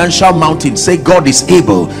financial mountain. Say, God is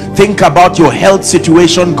able. Think about your health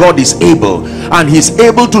situation. God is able, and he's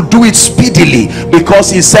able to do it speedily, because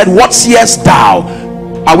he said, what seest thou?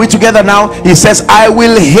 Are we together now? He says, I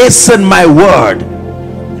will hasten my word.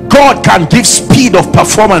 God can give speed of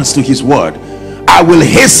performance to his word. I will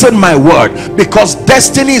hasten my word, because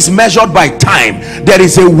destiny is measured by time. There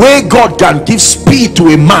is a way God can give speed to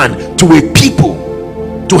a man, to a people,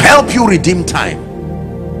 to help you redeem time.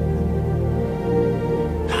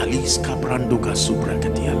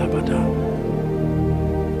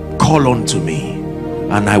 Call unto me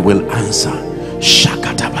and I will answer.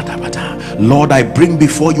 Lord, I bring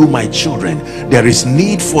before you my children. There is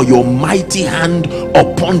need for your mighty hand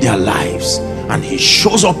upon their lives, and he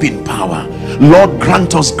shows up in power. Lord,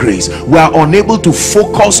 grant us grace. We are unable to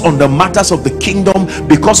focus on the matters of the kingdom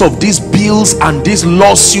because of these bills and these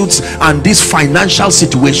lawsuits and these financial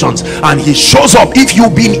situations, and he shows up. If you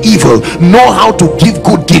being evil know how to give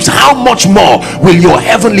good gifts, how much more will your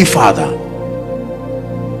heavenly Father?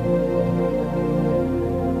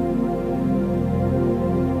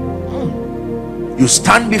 You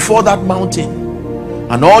stand before that mountain,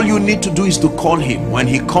 and all you need to do is to call him. When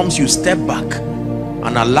he comes, you step back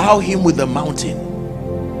and allow him with the mountain,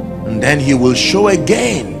 and then he will show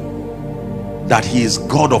again that he is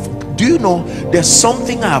God of. Do you know, there's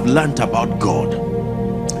something I have learned about God.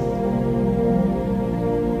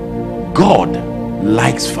 God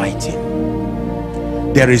likes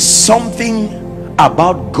fighting. There is something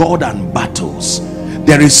about God and battles.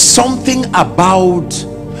 There is something about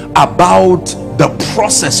the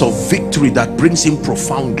process of victory that brings him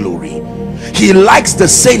profound glory. He likes the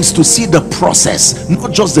saints to see the process,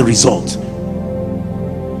 not just the result.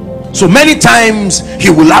 So many times he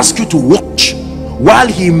will ask you to watch while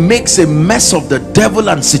he makes a mess of the devil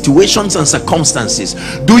and situations and circumstances.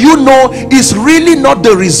 Do you know, it's really not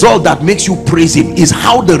the result that makes you praise him, it's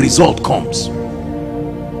how the result comes.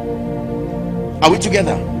 Are we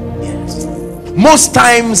together? Yes. Most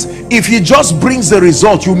times, if he just brings the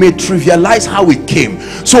result, you may trivialize how it came.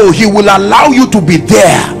 So he will allow you to be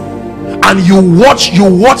there, and you watch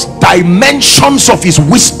dimensions of his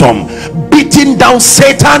wisdom beating down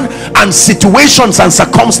Satan and situations and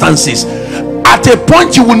circumstances. At a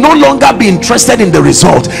point, you will no longer be interested in the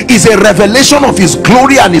result. It's a revelation of his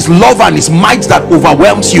glory and his love and his might that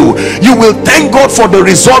overwhelms you. You will thank God for the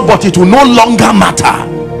result, but it will no longer matter.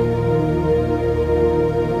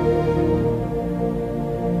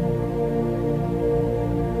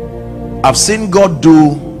 I've seen God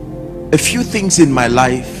do a few things in my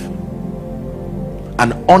life,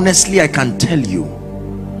 and honestly I can tell you,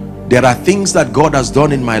 there are things that God has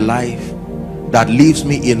done in my life that leaves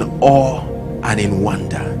me in awe and in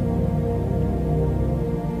wonder.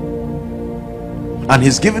 And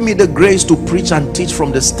he's given me the grace to preach and teach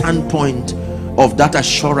from the standpoint of that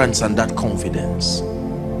assurance and that confidence.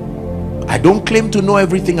 I don't claim to know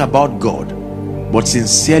everything about God, but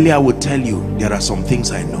sincerely I will tell you, there are some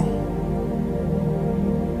things I know.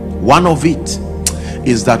 One of it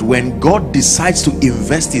is that when God decides to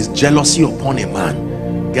invest his jealousy upon a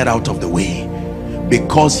man, get out of the way,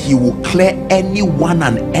 because he will clear anyone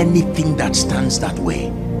and anything that stands that way.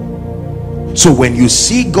 So when you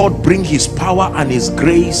see God bring his power and his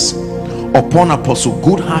grace upon Apostle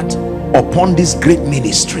Goodheart, upon this great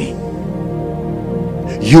ministry,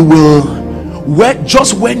 you will,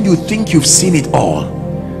 just when you think you've seen it all,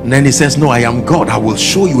 and then he says, no, I am God, I will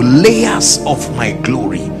show you layers of my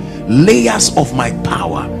glory, layers of my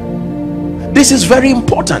power. This is very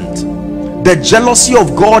important. The jealousy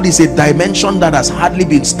of God is a dimension that has hardly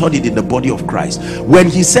been studied in the body of Christ. When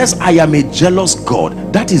he says, I am a jealous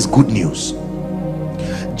God, that is good news.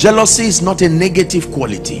 Jealousy is not a negative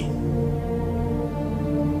quality.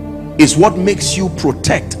 It's what makes you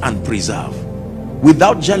protect and preserve.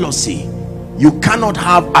 Without jealousy, you cannot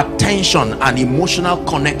have attention and emotional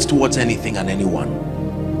connect towards anything and anyone.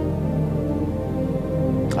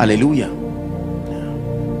 Hallelujah.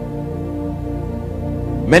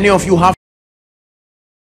 Many of you have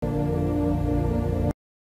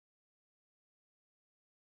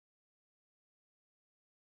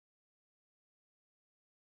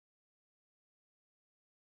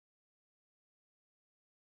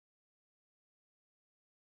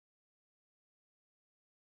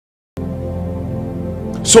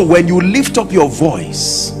so when you lift up your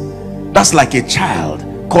voice, that's like a child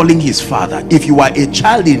calling his father. If you are a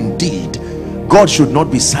child indeed, God should not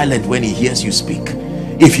be silent when he hears you speak.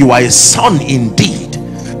 If you are a son indeed,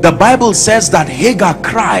 the Bible says that Hagar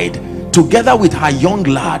cried together with her young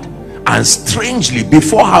lad, and strangely,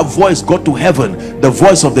 before her voice got to heaven, the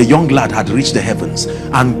voice of the young lad had reached the heavens,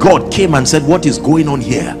 and God came and said, what is going on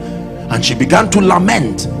here? And she began to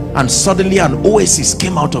lament, and suddenly an oasis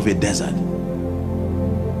came out of a desert.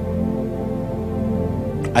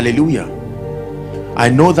 Hallelujah. I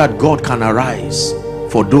know that God can arise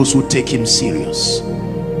for those who take him serious,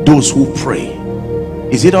 those who pray.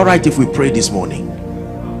 Is it all right if we pray this morning?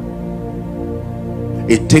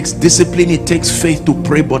 It takes discipline, it takes faith to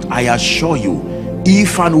pray, but I assure you,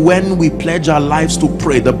 if and when we pledge our lives to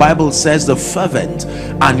pray, the Bible says the fervent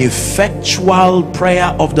and effectual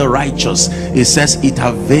prayer of the righteous, it says it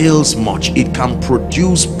avails much. It can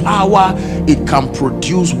produce power, it can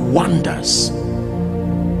produce wonders.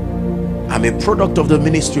 I'm a product of the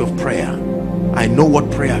ministry of prayer. I know what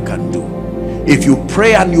prayer can do. If you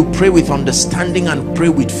pray and you pray with understanding and pray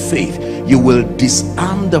with faith, you will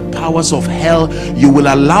disarm the powers of hell. You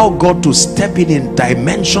will allow God to step in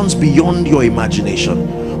dimensions beyond your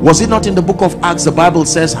imagination. Was it not in the book of Acts, the Bible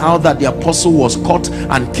says how that the apostle was caught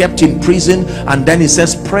and kept in prison, and then it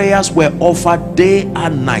says prayers were offered day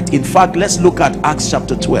and night. In fact, let's look at Acts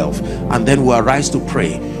chapter 12 and then we'll arise to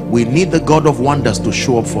pray. We need the God of wonders to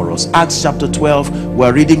show up for us. Acts chapter 12,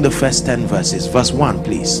 we're reading the first 10 verses. Verse 1,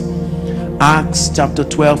 please. Acts chapter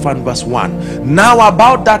 12 and verse 1. Now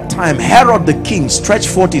about that time, Herod the king stretched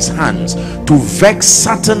forth his hands to vex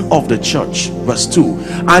certain of the church. Verse 2.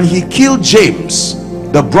 And he killed James,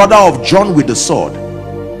 the brother of John, with the sword.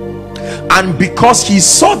 And because he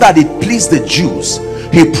saw that it pleased the Jews,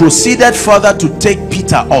 he proceeded further to take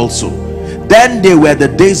Peter also. Then they were the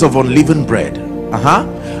days of unleavened bread.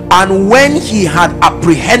 And when he had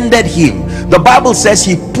apprehended him, the Bible says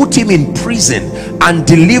he put him in prison and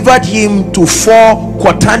delivered him to 4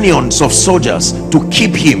 quaternions of soldiers to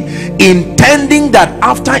keep him, intending that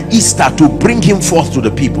after Easter to bring him forth to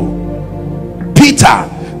the people. Peter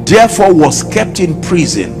therefore was kept in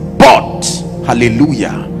prison, but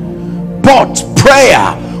hallelujah, but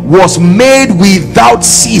prayer was made without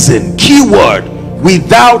season, keyword,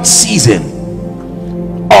 without season,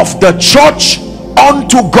 of the church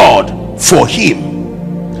unto God for him.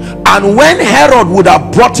 And when Herod would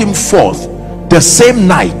have brought him forth the same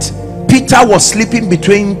night, Peter was sleeping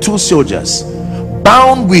between 2 soldiers,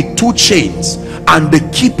 bound with 2 chains, and the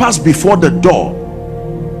keepers before the door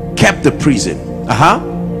kept the prison.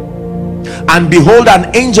 And behold,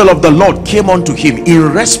 an angel of the Lord came unto him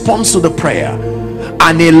in response to the prayer,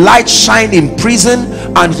 and a light shined in prison,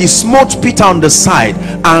 and he smote Peter on the side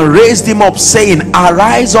and raised him up, saying,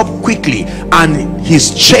 arise up quickly. And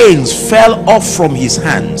his chains fell off from his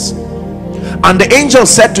hands. And the angel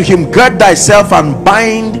said to him, gird thyself and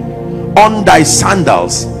bind on thy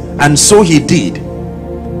sandals. And so he did.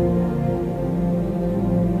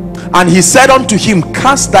 And he said unto him,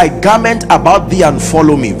 cast thy garment about thee and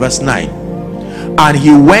follow me. Verse 9. And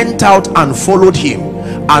he went out and followed him,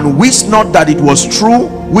 and wist not that it was true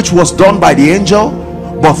which was done by the angel,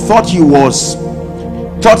 but thought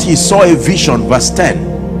he saw a vision. Verse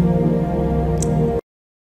 10.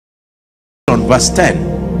 Verse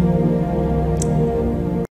 10.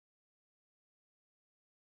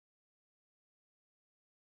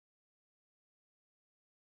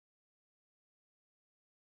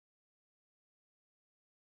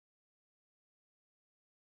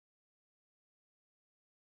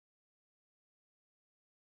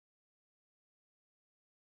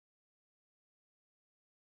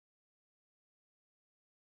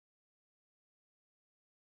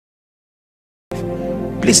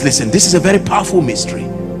 Please listen, this is a very powerful mystery.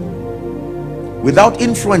 Without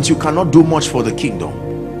influence, you cannot do much for the kingdom.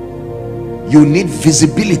 You need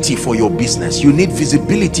visibility for your business. You need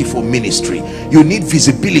visibility for ministry. You need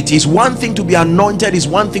visibility. It's one thing to be anointed, it's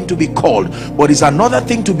one thing to be called, but it's another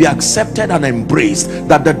thing to be accepted and embraced.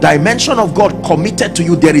 That the dimension of God committed to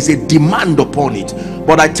you, there is a demand upon it.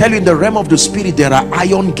 But I tell you, in the realm of the spirit, there are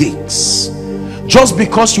iron gates. Just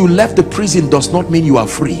because you left the prison does not mean you are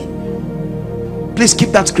free. Please keep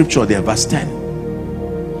that scripture there, verse 10.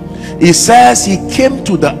 It says he came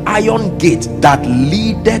to the iron gate that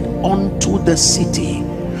leadeth unto the city,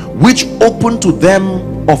 which opened to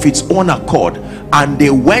them of its own accord, and they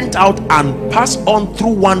went out and passed on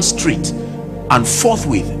through one street, and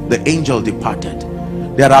forthwith the angel departed.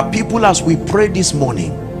 There are people, as we pray this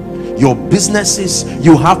morning, your businesses,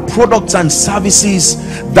 you have products and services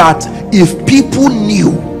that if people knew,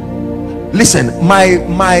 listen,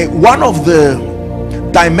 my one of the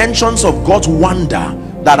dimensions of God's wonder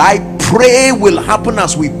that I pray will happen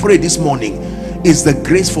as we pray this morning is the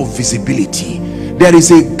grace for visibility. There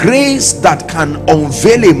is a grace that can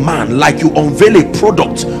unveil a man like you unveil a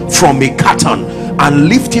product from a carton and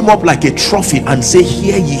lift him up like a trophy and say,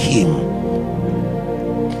 hear ye him.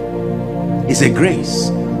 It's a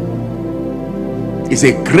grace. It's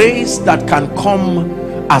a grace that can come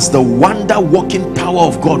as the wonder working power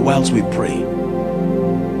of God whilst we pray.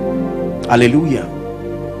 Hallelujah.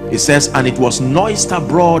 It says, and it was noised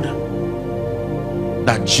abroad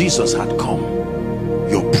that Jesus had come.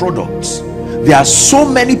 Your products. There are so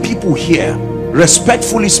many people here,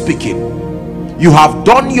 respectfully speaking, you have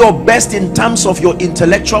done your best in terms of your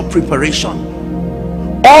intellectual preparation.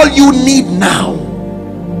 All you need now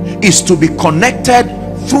is to be connected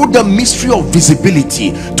through the mystery of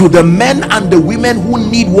visibility to the men and the women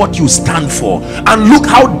who need what you stand for. And look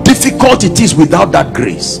how difficult it is without that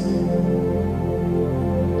grace.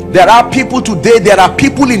 There are people today, there are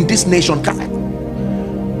people in this nation,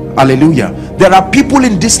 hallelujah, there are people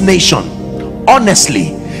in this nation,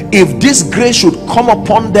 honestly, if this grace should come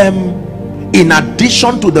upon them in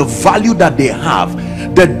addition to the value that they have,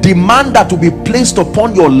 the demand that will be placed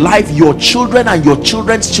upon your life, your children and your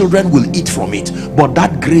children's children will eat from it. But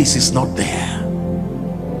that grace is not there.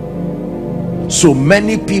 So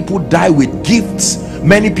many people die with gifts.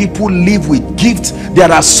 Many people live with gifts.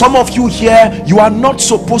 There are some of you here, you are not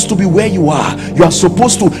supposed to be where you are. You are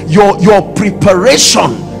supposed to, your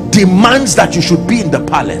preparation demands that you should be in the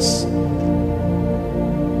palace.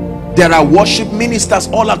 There are worship ministers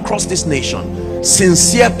all across this nation,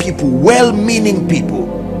 sincere people, well-meaning people,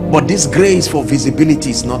 but this grace for visibility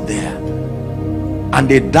is not there, and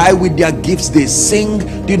they die with their gifts. They sing,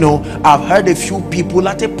 you know, I've heard a few people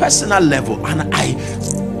at a personal level, and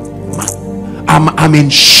I'm in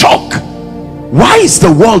shock. Why is the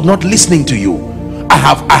world not listening to you? I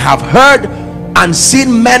have heard and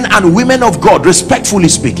seen men and women of God, respectfully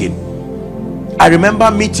speaking. I remember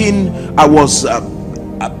meeting, I was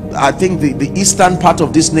I think the eastern part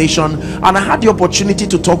of this nation, and I had the opportunity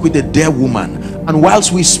to talk with a dear woman, and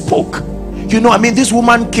whilst we spoke, you know, I mean, this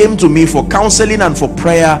woman came to me for counseling and for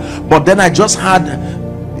prayer, but then I just had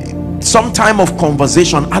some time of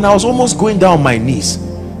conversation, and I was almost going down on my knees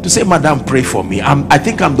to say, Madam, pray for me. I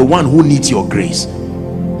think I'm the one who needs your grace,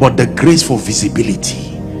 but the grace for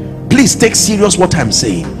visibility. Please take serious what I'm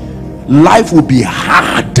saying. Life will be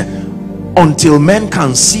hard until men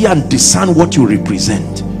can see and discern what you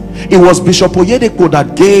represent. It was Bishop Oyedepo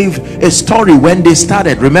that gave a story when they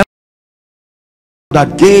started. Remember,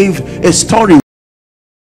 that gave a story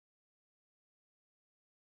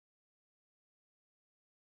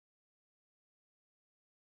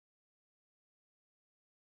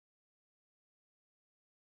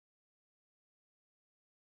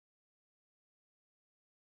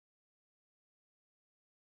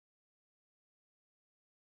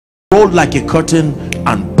rolled like a curtain,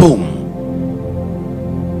 and boom.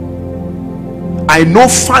 I know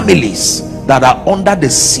families that are under the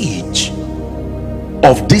siege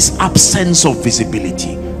of this absence of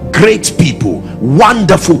visibility. Great people,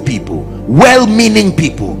 wonderful people, well-meaning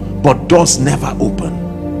people, but doors never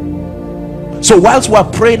open. So whilst we're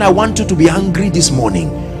praying, I want you to be angry this morning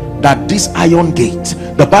that this iron gate,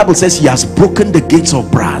 the Bible says he has broken the gates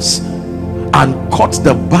of brass and cut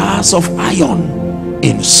the bars of iron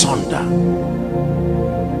in sunder.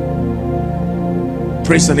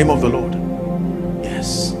 Praise the name of the Lord.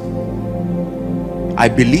 Yes, I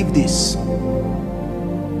believe this.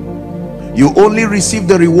 You only receive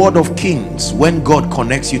the reward of kings when God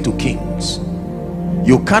connects you to kings.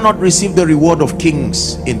 You cannot receive the reward of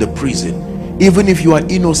kings in the prison. Even if you are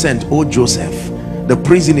innocent, oh Joseph, the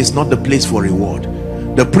prison is not the place for reward.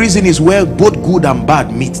 The prison is where both good and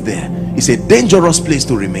bad meet there. It's a dangerous place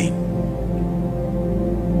to remain.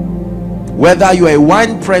 Whether you are a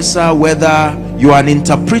wine presser, whether you are an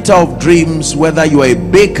interpreter of dreams, whether you are a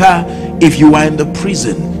baker, if you are in the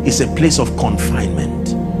prison, it's a place of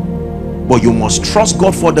confinement. But you must trust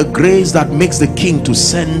God for the grace that makes the king to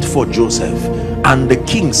send for Joseph. And the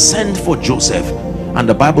king sent for Joseph, and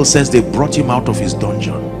the Bible says they brought him out of his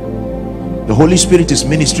dungeon. The Holy Spirit is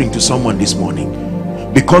ministering to someone this morning,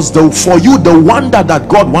 because for you, the wonder that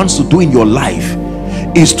God wants to do in your life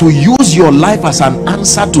is to use your life as an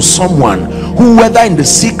answer to someone who, whether in the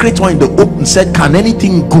secret or in the open, said, can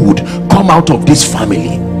anything good come out of this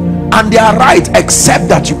family? And they are right, except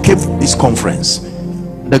that you came from this conference.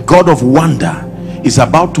 The God of wonder is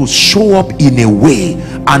about to show up in a way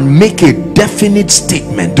and make a definite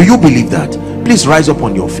statement. Do you believe that? Please rise up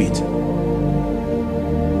on your feet.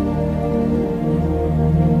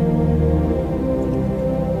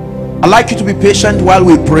 I'd like you to be patient while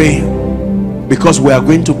we pray, because we are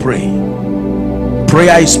going to pray.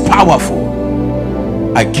 Prayer is powerful.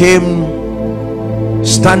 I came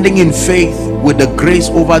standing in faith with the grace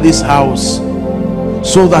over this house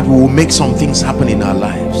so that we will make some things happen in our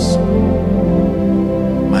lives.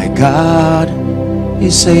 My God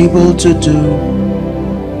is able to do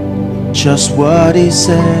just what he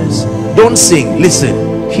says. Don't sing,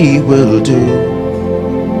 listen. He will do.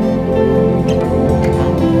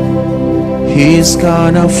 He's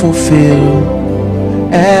gonna fulfill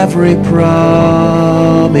every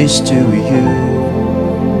promise to you.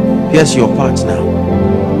 Here's your part now.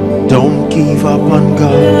 Don't give up on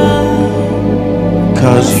God,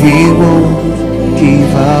 'cause he won't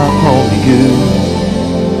give up on you.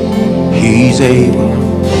 He's able.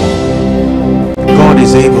 God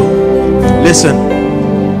is able. Listen,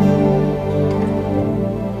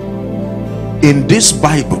 in this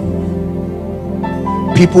Bible,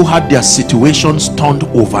 people had their situations turned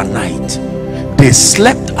overnight. They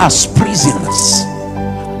slept as prisoners,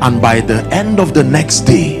 and by the end of the next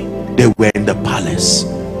day, they were in the palace.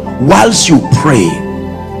 Whilst you pray,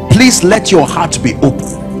 please let your heart be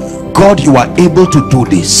open. God, you are able to do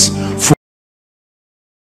this.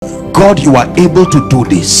 God, you are able to do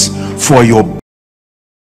this for your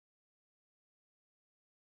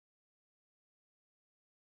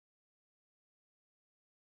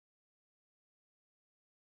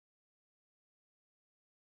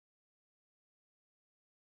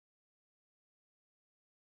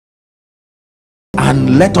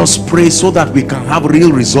and let us pray so that we can have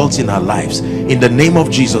real results in our lives in the name of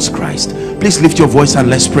Jesus Christ. Please lift your voice and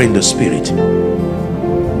let's pray in the spirit.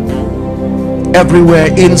 Everywhere,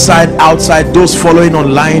 inside, outside, those following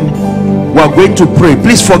online, we're going to pray.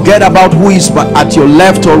 Please forget about who is at your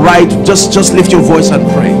left or right. Just lift your voice and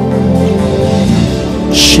pray.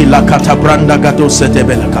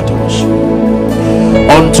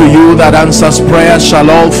 Unto you that answers prayer shall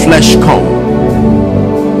all flesh come.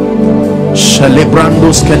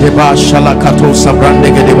 Shalebrandos kedeba shalakato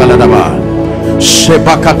sabrande kedebaladaba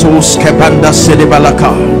shebakatos kebanda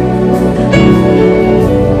sedebalaka.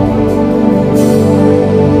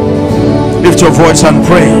 Lift your voice and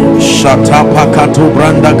pray. Shatapakato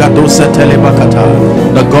branda gadose telebakata,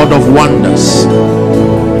 the God of wonders.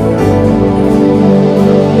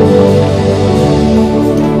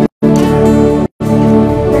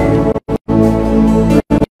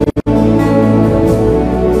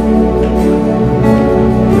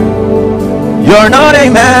 You're not a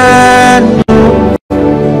man,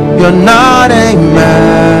 you're not a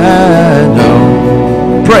man,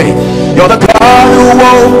 no. Pray. You're the God who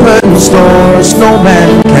opens doors no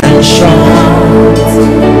man can shut.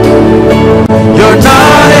 You're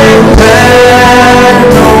not a man,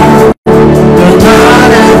 no. You're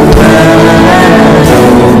not a man, no.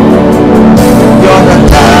 You're the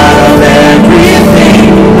God of everything,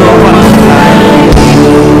 no one like you.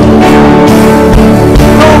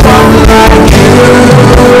 No one like you,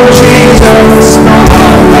 Jesus, no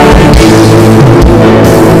one like you.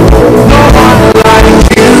 No one like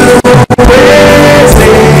you,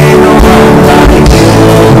 no one like you.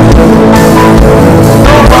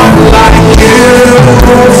 No one like you,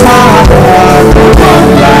 Father, no one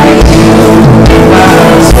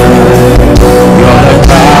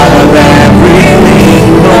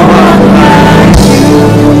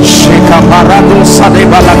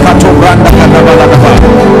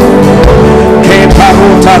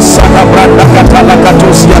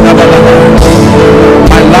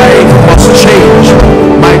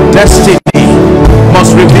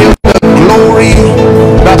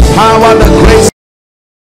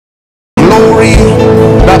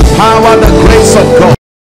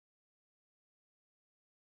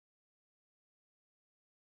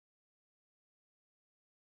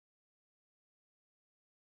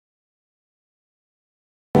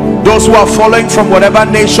Those who are following from whatever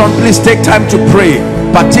nation, please take time to pray,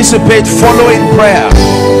 participate, follow in prayer.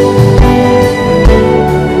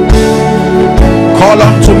 Call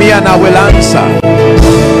unto me and I will answer.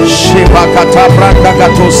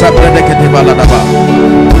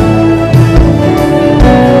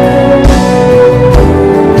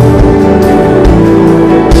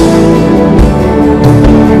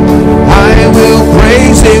 I will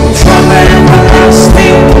praise him from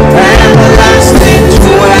everlasting, everlasting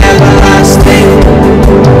to everlasting,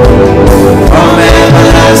 from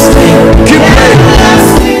everlasting, keep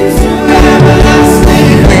everlasting to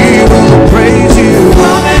everlasting. We will praise you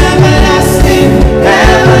from everlasting,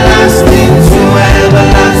 everlasting to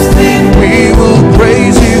everlasting. We will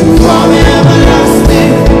praise you from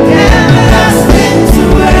everlasting, everlasting to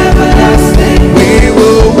everlasting. We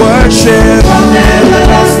will worship from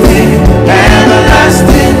everlasting,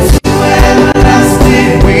 everlasting to everlasting.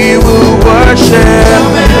 We will worship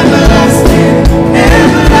from everlasting,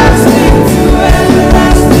 everlasting to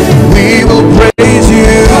everlasting. We will praise you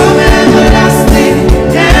from everlasting,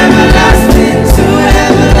 everlasting to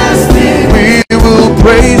everlasting. We will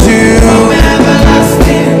praise you from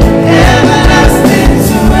everlasting, everlasting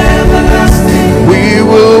to everlasting. We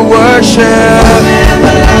will worship from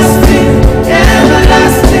everlasting,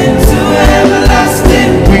 everlasting to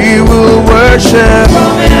everlasting. We will worship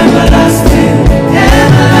from everlasting,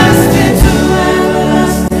 everlasting to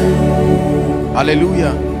everlasting.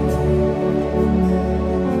 Hallelujah.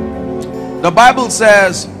 The Bible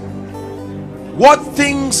says, what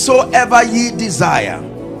things soever ye desire,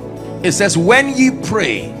 it says, when ye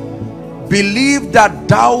pray, believe that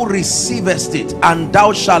thou receivest it and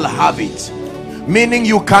thou shalt have it. Meaning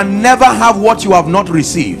you can never have what you have not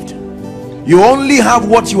received. You only have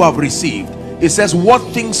what you have received. It says, what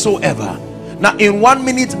things soever. Now in 1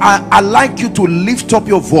 minute, I like you to lift up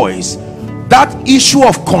your voice. That issue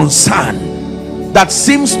of concern that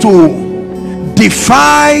seems to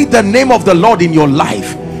defy the name of the Lord in your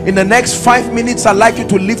life, in the next 5 minutes, I'd like you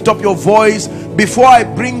to lift up your voice. Before I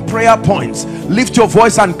bring prayer points, lift your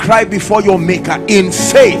voice and cry before your maker in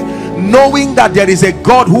faith, knowing that there is a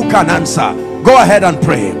God who can answer. Go ahead and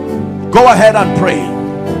pray. Go ahead and pray.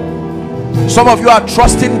 Some of you are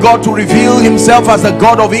trusting God to reveal himself as the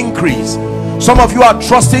God of increase. Some of you are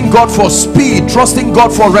trusting God for speed, trusting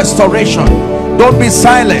God for restoration. Don't be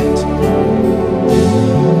silent.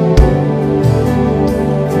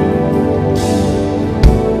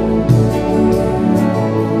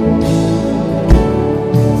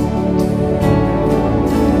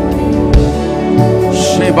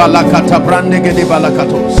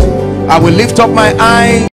 I will lift up my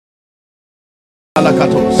eyes.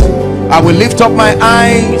 I will lift up my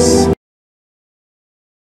eyes.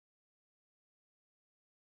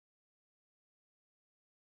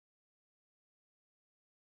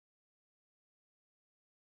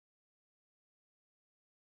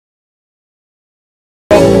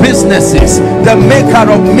 Of businesses, the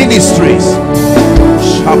maker of ministries.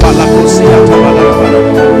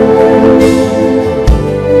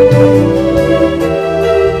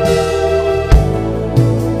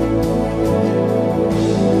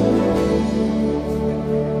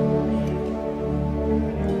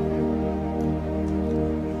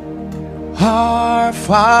 Our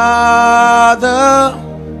Father,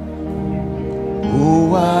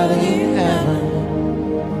 who art in heaven,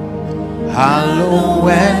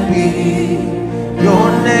 hallowed be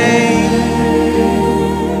your name.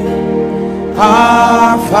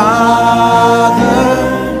 Our Father,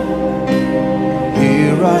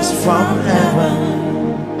 hear us from heaven,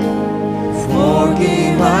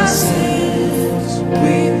 forgive our sins,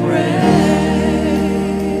 we pray.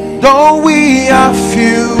 Though we are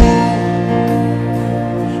few,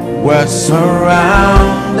 we're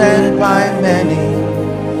surrounded by many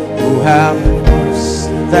who have crossed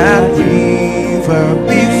that river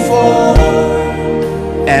before,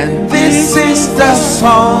 and this is the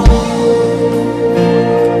song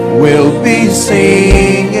we'll be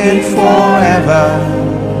singing forever.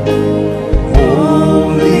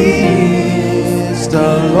 Holy is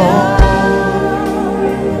the Lord,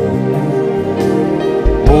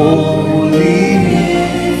 holy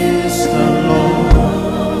is the Lord,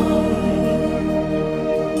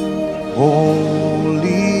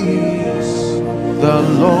 holy is the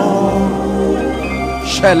Lord.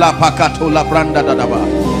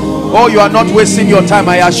 Oh, you are not wasting your time,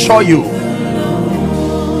 I assure you.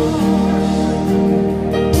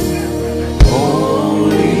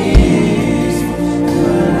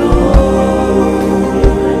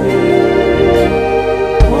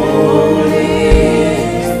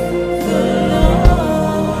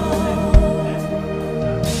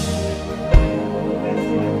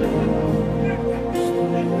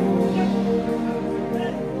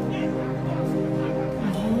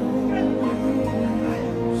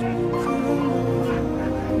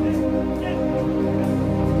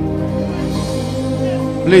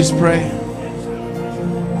 Please pray.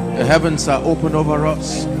 The heavens are open over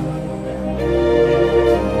us.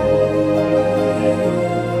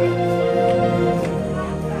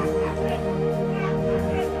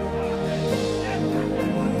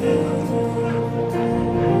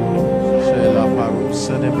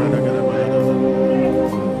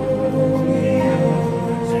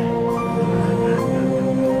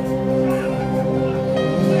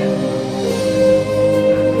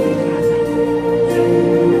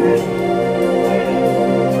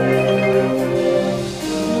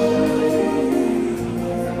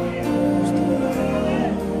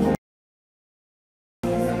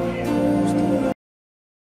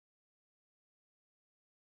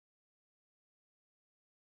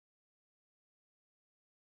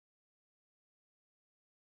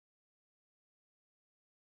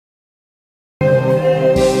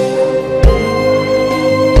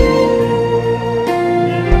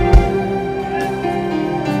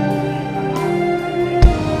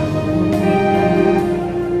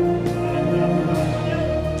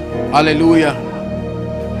 Hallelujah.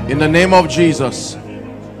 In the name of Jesus.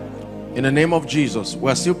 In the name of Jesus.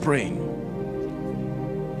 We're still praying.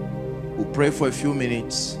 We'll pray for a few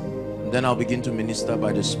minutes, and then I'll begin to minister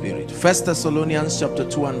by the Spirit. 1 Thessalonians chapter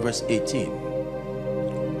 2 and verse 18.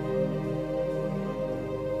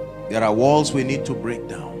 There are walls we need to break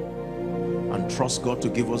down and trust God to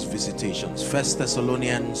give us visitations. 1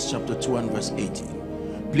 Thessalonians chapter 2 and verse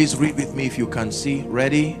 18. Please read with me if you can see.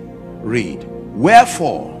 Ready? Read.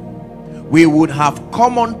 Wherefore we would have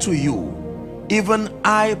come unto you, even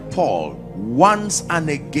I, Paul, once and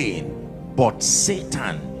again, but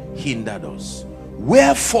Satan hindered us.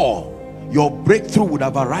 Wherefore your breakthrough would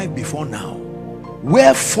have arrived before now.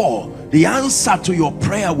 Wherefore the answer to your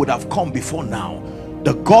prayer would have come before now.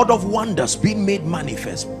 The God of wonders being made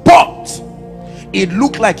manifest. But it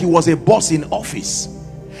looked like he was a boss in office.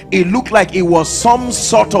 It looked like it was some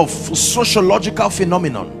sort of sociological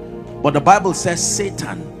phenomenon. But the Bible says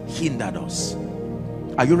Satan hindered us.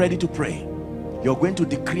 Are you ready to pray? You're going to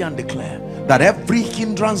decree and declare that every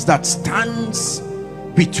hindrance that stands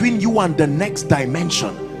between you and the next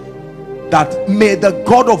dimension, that may the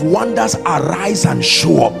God of wonders arise and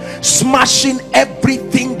show up, smashing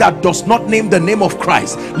everything that does not name the name of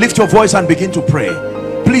Christ. Lift your voice and begin to pray.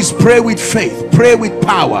 Please pray with faith, pray with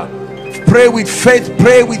power, pray with faith,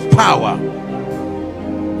 pray with power.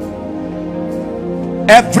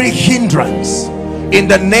 Every hindrance, in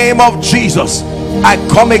the name of Jesus, I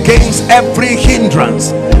come against every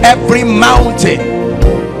hindrance, every mountain.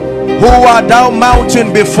 Who art thou,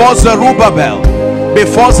 mountain, before Zerubbabel?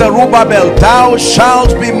 Before Zerubbabel thou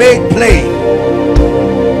shalt be made plain.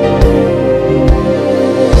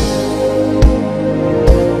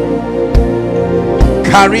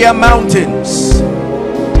 Career mountains,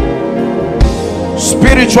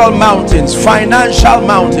 spiritual mountains, financial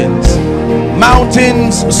mountains,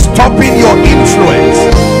 mountains stopping your influence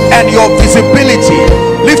and your visibility.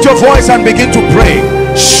 Lift your voice and begin to pray.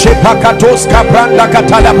 Shepakatos kabranda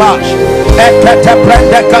katalabash ekete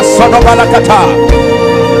brende kasonobalakata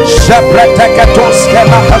shebretekatos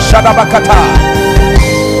kemakashadabakata.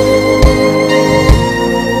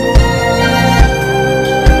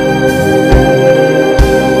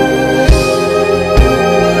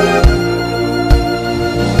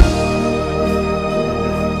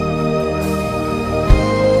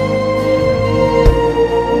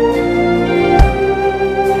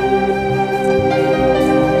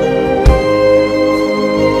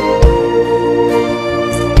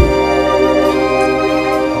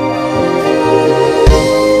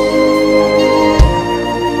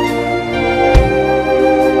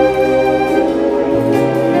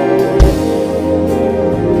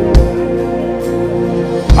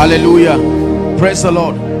 Hallelujah. Praise the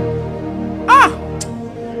Lord.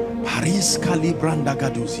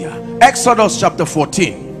 Exodus chapter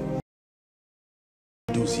 14.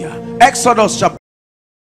 Exodus chapter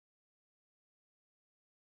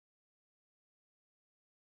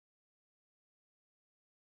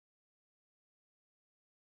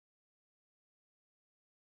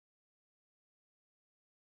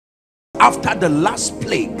after the last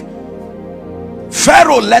plague,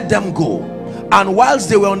 Pharaoh let them go. And whilst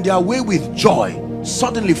they were on their way with joy,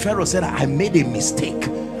 suddenly Pharaoh said, I made a mistake.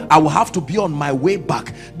 I will have to be on my way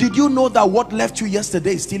back. Did you know that what left you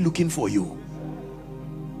yesterday is still looking for you?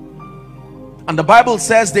 And the Bible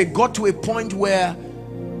says they got to a point where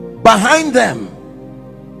behind them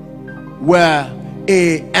were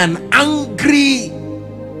an angry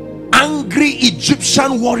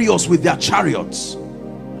Egyptian warriors with their chariots,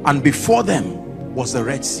 and before them was the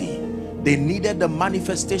Red Sea. They needed the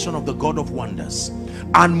manifestation of the God of wonders.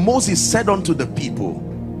 And Moses said unto the people,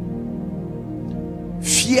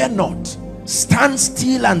 fear not, stand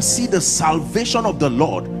still and see the salvation of the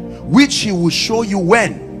Lord, which he will show you.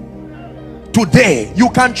 When? Today. You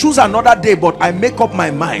can choose another day, but I make up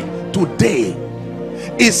my mind today.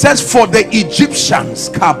 It says, for the Egyptians,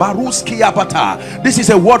 this is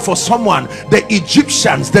a word for someone. The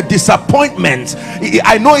Egyptians, the disappointment.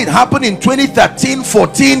 I know it happened in 2013,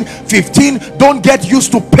 14, 15. Don't get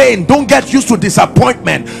used to pain. Don't get used to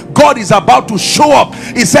disappointment. God is about to show up.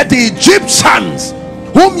 He said, the Egyptians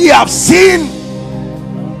whom ye have seen,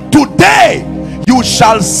 today you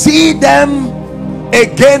shall see them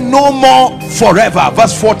again no more forever.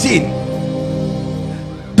 Verse 14.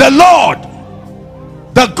 The Lord,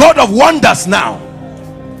 the God of wonders. Now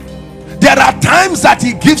there are times that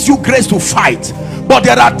he gives you grace to fight, but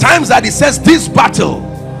there are times that he says, this battle,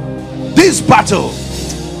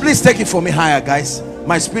 please take it for me higher, guys.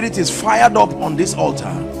 My spirit is fired up on this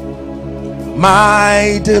altar.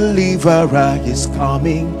 My deliverer is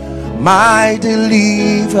coming, my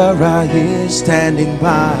deliverer is standing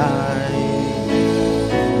by.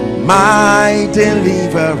 My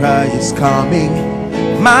deliverer is coming,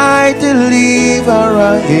 my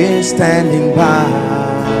deliverer is standing by.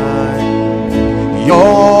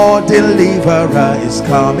 Your deliverer is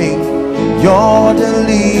coming, your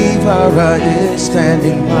deliverer is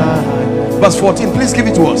standing by. Verse 14, please give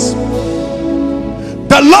it to us.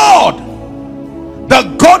 The Lord, the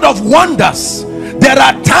God of wonders. There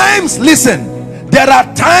are times, listen, there are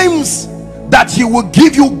times that he will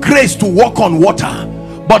give you grace to walk on water,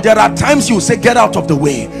 but there are times you say, get out of the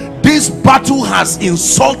way. This battle has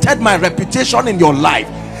insulted my reputation in your life.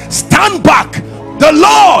 Stand back. The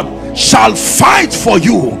Lord shall fight for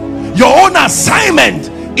you. Your own assignment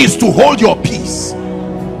is to hold your peace.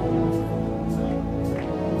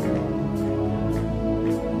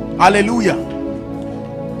 Hallelujah.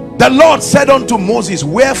 The Lord said unto Moses,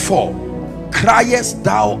 wherefore criest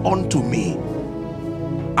thou unto me?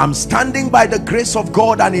 I'm standing by the grace of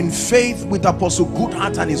God and in faith with Apostle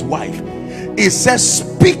Goodheart and his wife. It says,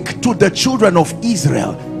 speak to the children of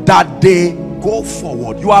Israel that they go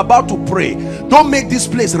forward. You are about to pray. Don't make this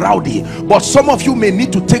place rowdy, but some of you may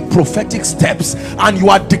need to take prophetic steps, and you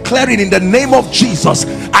are declaring, in the name of Jesus,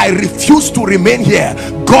 I refuse to remain here.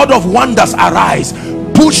 God of wonders, arise,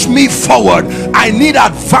 push me forward. I need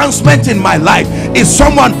advancement in my life. Is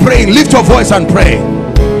someone praying? Lift your voice and pray.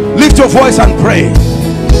 Lift your voice and pray.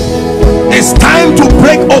 It's time to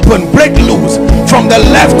break open, break loose from the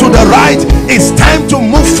left to the right. It's time to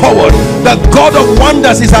move forward. The God of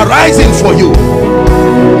wonders is arising for you.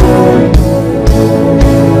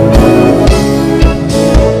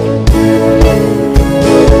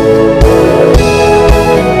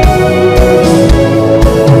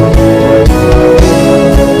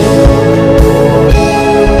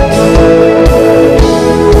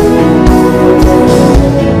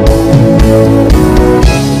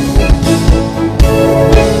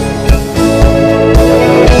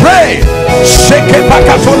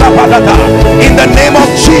 In the name of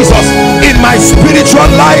Jesus, in my spiritual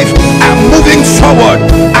life, I'm moving forward.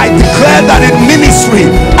 I declare that in ministry,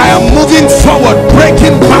 I am moving forward,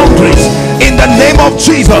 breaking boundaries. In the name of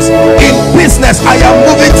Jesus, in business, I am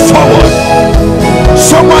moving forward.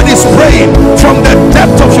 Someone is praying from the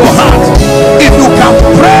depth of your heart. If you can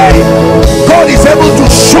pray, God is able to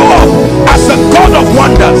show up as the God of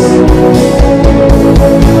wonders.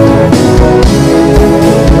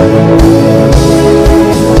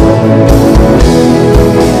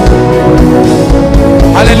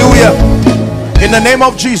 Hallelujah. In the name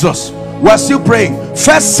of Jesus, we're still praying. 1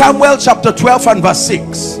 Samuel chapter 12 and verse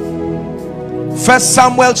 6. 1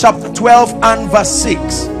 Samuel chapter 12 and verse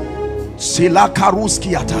 6.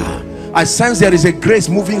 I sense there is a grace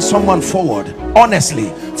moving someone forward. Honestly,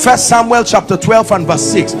 1 Samuel chapter 12 and verse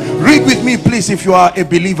 6. Read with me, please, if you are a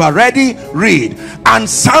believer. Ready? Read. And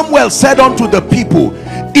Samuel said unto the people,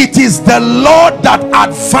 it is the Lord that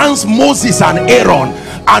advanced Moses and Aaron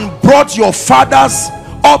and brought your fathers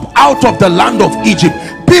up out of the land of Egypt.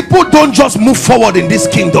 People don't just move forward in this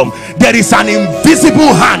kingdom. There is an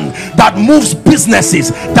invisible hand that moves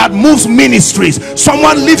businesses, that moves ministries.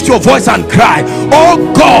 Someone lift your voice and cry, oh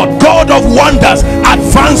God, God of wonders,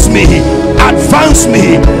 advance me, advance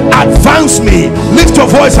me, advance me. Lift your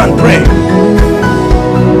voice and pray.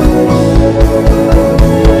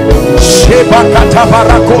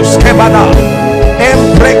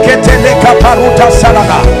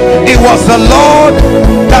 It was the Lord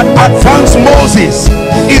that advanced Moses.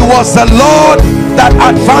 It was the Lord that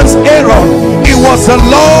advanced Aaron. It was the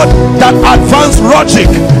Lord that advanced Rogic.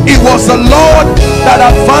 It was the Lord that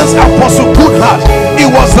advanced Apostle Goodheart. It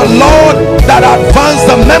was the Lord that advanced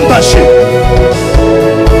the membership.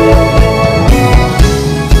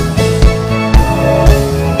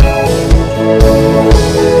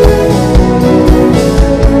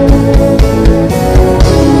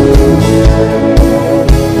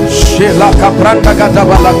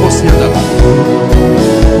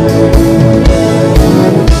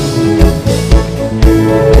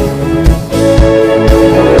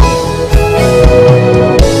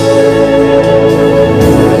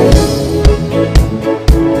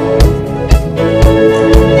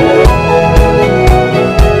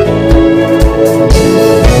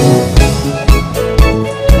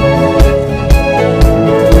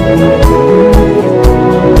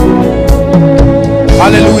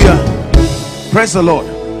 Praise the Lord.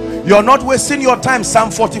 You're not wasting your time. Psalm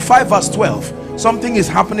 45 verse 12. Something is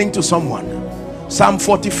happening to someone. Psalm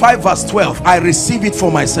 45 verse 12. I receive it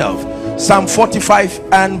for myself. Psalm 45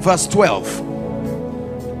 and verse 12.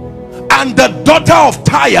 And the daughter of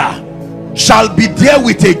Tyre shall be there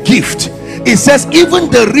with a gift. It says, even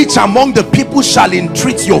the rich among the people shall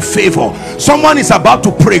entreat your favor. Someone is about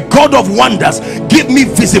to pray, God of wonders, give me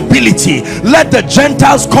visibility. Let the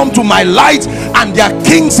Gentiles come to my light and their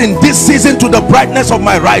kings in this season to the brightness of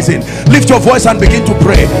my rising. Lift your voice and begin to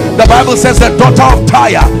pray. The Bible says the daughter of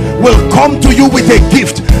Tyre will come to you with a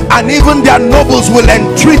gift, and even their nobles will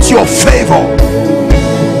entreat your favor.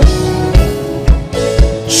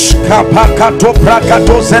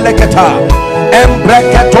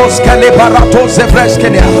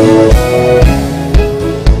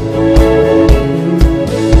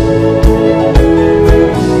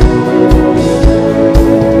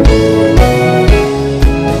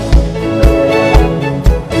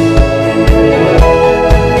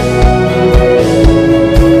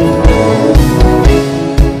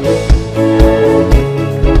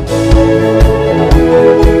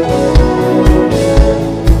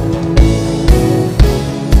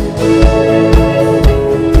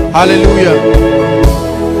 Hallelujah.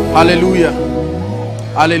 Hallelujah.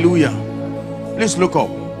 Hallelujah. Please look up.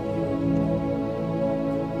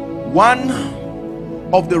 One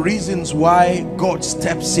of the reasons why God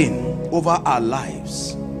steps in over our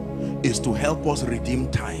lives is to help us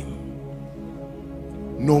redeem time.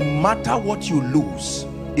 No matter what you lose,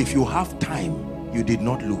 if you have time, you did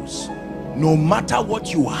not lose. No matter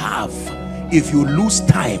what you have, if you lose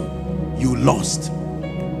time, you lost.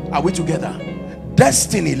 Are we together?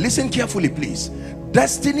 Destiny, listen carefully please.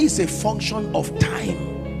 Destiny is a function of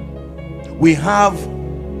time. We have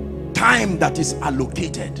time that is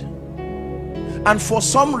allocated, and for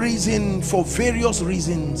some reason, for various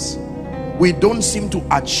reasons, we don't seem to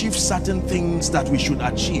achieve certain things that we should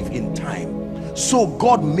achieve in time. So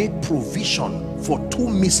God made provision for two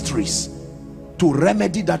mysteries to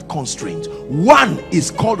remedy that constraint. One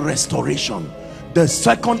is called restoration, the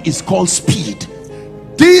second is called speed.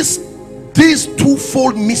 These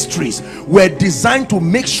twofold mysteries were designed to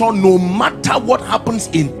make sure no matter what happens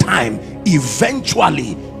in time,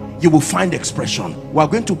 eventually you will find expression. We are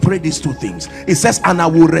going to pray these two things. It says, and I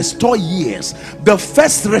will restore years. The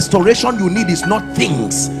first restoration you need is not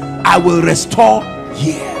things. I will restore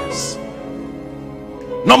years.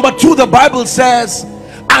 Number two, the Bible says,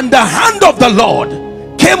 and the hand of the Lord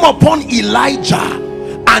came upon Elijah,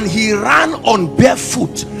 and he ran on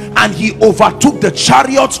barefoot, and he overtook the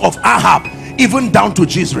chariots of Ahab, even down to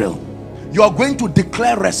Jezreel. You are going to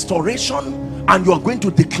declare restoration, and you are going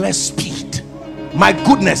to declare speed. My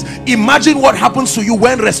goodness, imagine what happens to you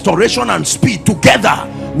when restoration and speed together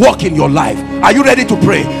work in your life. Are you ready to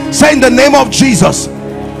pray? Say, in the name of Jesus,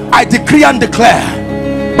 I decree and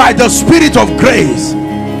declare by the Spirit of grace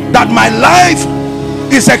that my life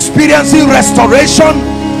is experiencing restoration.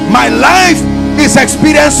 My life is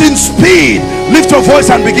experiencing speed. Lift your voice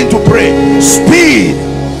and begin to pray. Speed,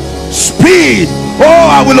 speed. Oh,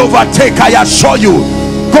 I will overtake, I assure you.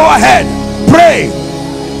 Go ahead, pray.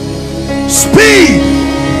 Speed,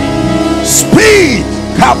 speed.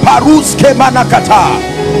 Kaparuske manakata.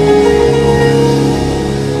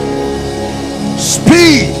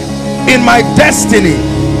 Speed in my destiny,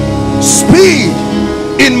 speed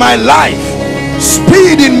in my life,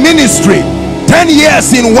 speed in ministry. 10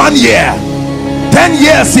 years in 1 year, 10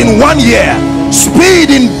 years in 1 year. Speed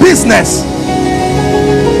in business.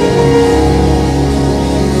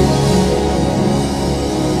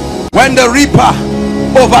 When the reaper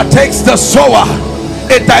overtakes the sower,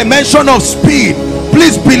 a dimension of speed.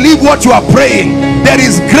 Please believe what you are praying. There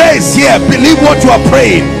is grace here. Believe what you are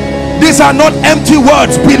praying. These are not empty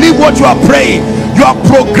words. Believe what you are praying. You are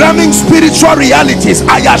programming spiritual realities,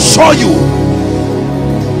 I assure you.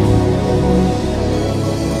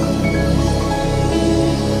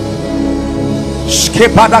 In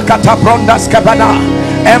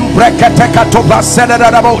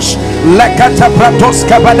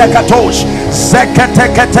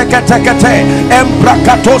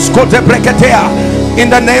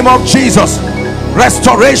the name of Jesus,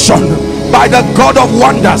 restoration, by the God of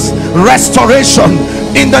wonders. Restoration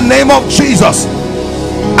in the name of Jesus.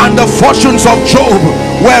 And the fortunes of Job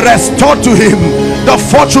were restored to him. The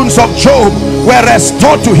fortunes of Job were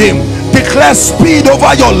restored to him. Declare speed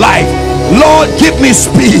over your life. Lord, give me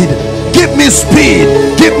speed, give me speed,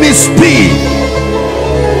 give me speed.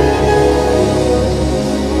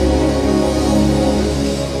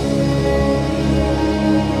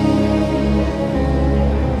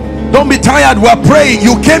 Don't be tired. We're praying.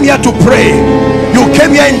 You came here to pray. You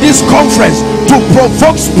came here in this conference to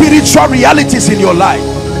provoke spiritual realities in your life.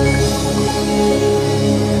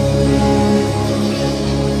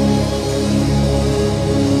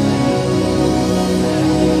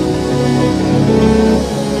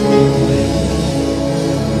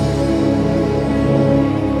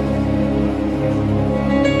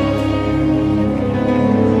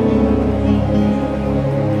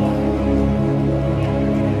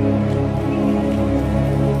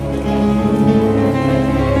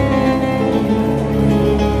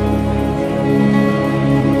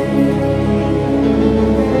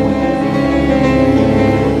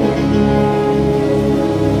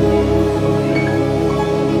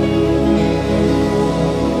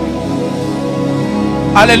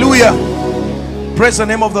 Hallelujah. Praise the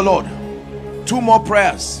name of the Lord. Two more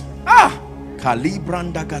prayers.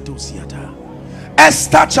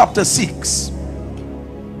 Esther chapter 6.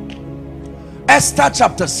 Esther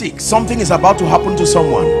chapter 6. Something is about to happen to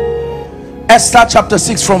someone. Esther chapter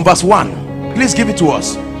 6 from verse 1. Please give it to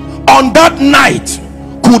us. On that night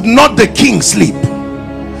could not the king sleep,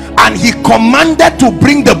 and he commanded to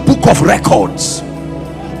bring the book of records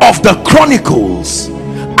of the chronicles,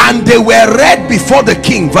 and they were read before the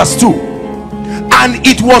king. Verse 2. And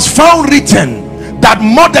it was found written that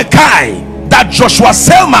Mordecai, that Joshua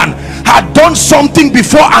Selman had done something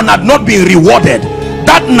before and had not been rewarded.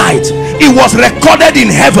 That night it was recorded in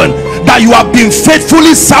heaven that you have been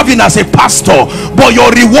faithfully serving as a pastor, but your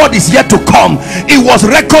reward is yet to come. It was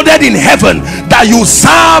recorded in heaven that you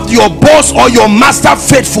served your boss or your master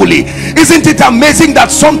faithfully. Isn't it amazing that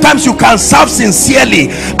sometimes you can serve sincerely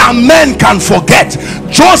and men can forget?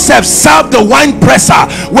 Joseph served the wine presser.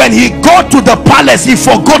 When he got to the palace, he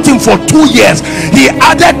forgot him for 2 years. He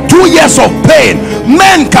added 2 years of pain.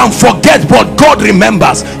 Men can forget, but God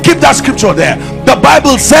remembers. Keep that scripture there. The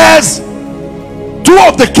Bible says two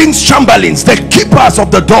of the king's chamberlains, the keepers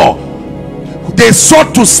of the door, they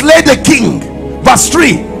sought to slay the king. Verse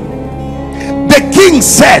 3. The king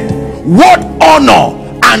said, what honor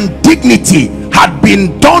and dignity had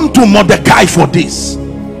been done to Mordecai for this?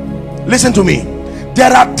 Listen to me.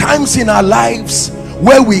 There are times in our lives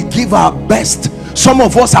where we give our best. Some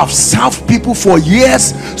of us have served people for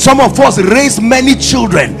years. Some of us raised many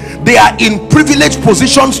children. They are in privileged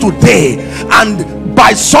positions today, and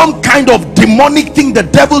by some kind of demonic thing, the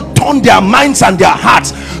devil turned their minds and their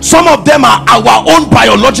hearts. Some of them are our own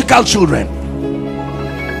biological children.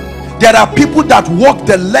 There are people that walk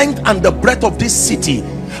the length and the breadth of this city,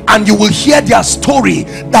 and you will hear their story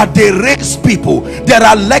that they raise people. There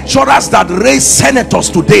are lecturers that raise senators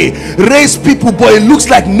today, raise people, but it looks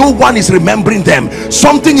like no one is remembering them.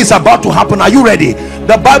 Something is about to happen. Are you ready?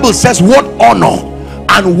 The Bible says what honor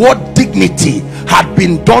and what dignity had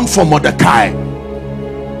been done for Mordecai.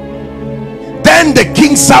 Then the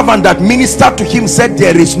king's servant that ministered to him said,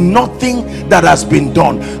 there is nothing that has been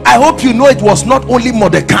done. I hope you know it was not only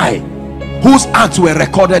Mordecai whose acts were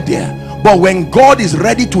recorded there, but when God is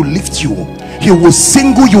ready to lift you, he will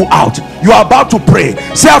single you out. You are about to pray.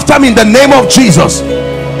 Say after me, in the name of Jesus.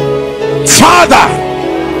 Father,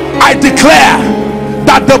 I declare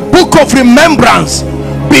that the book of remembrance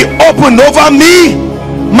be opened over me,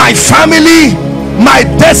 my family, my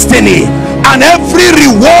destiny, and every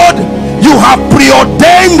reward you have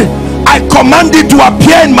preordained, I command it to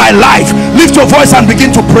appear in my life. Lift your voice and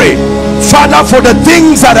begin to pray. Father, for the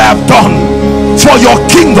things that I have done for your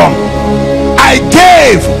kingdom, I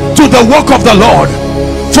gave to the work of the Lord.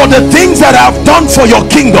 For the things that I have done for your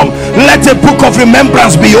kingdom, let a book of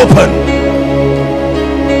remembrance be open.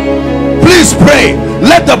 Please pray.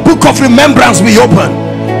 Let the book of remembrance be open.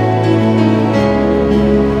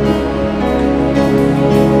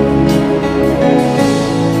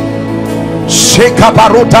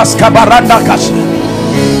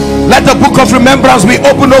 Let the book of remembrance be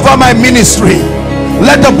open over my ministry.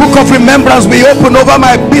 Let the book of remembrance be open over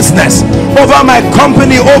my business, over my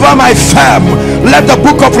company, over my firm. Let the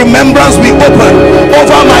book of remembrance be open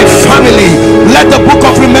over my family. Let the book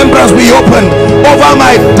of remembrance be open over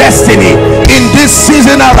my destiny. In this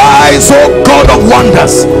season, arise, oh God of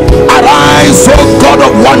wonders. Arise, oh God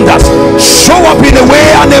of wonders. Show up in a way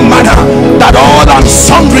and a manner that all and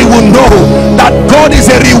sundry will know that God is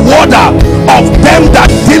a rewarder of them that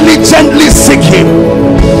diligently seek him.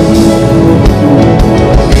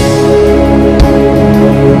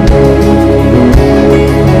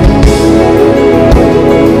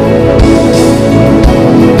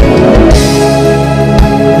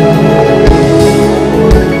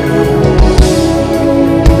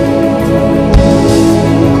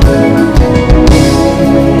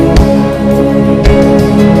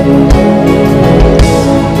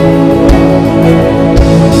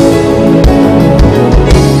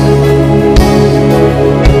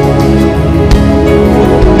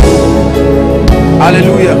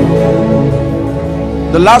 Hallelujah.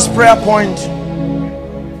 The last prayer point.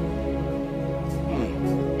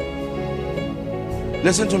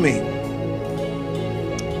 Listen to me.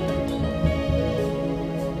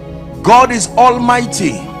 God is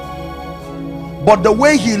almighty, but the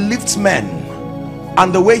way he lifts men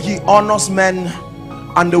and the way he honors men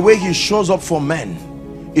and the way he shows up for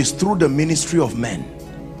men is through the ministry of men.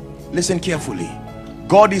 Listen carefully.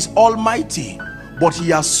 God is almighty, but he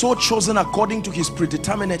has so chosen according to his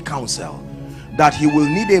predeterminate counsel that he will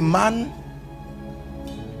need a man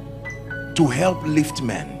to help lift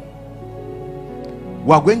men.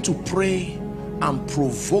 We are going to pray and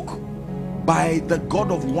provoke by the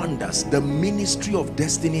God of wonders the ministry of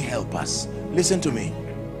destiny helpers. Listen to me.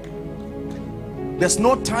 There's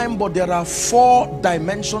no time, but there are 4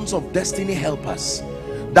 dimensions of destiny helpers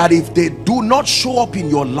that if they do not show up in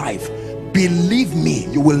your life, believe me,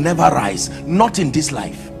 you will never rise. Not in this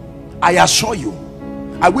life, I assure you.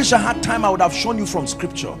 I wish I had time, I would have shown you from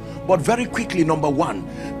scripture, but very quickly. Number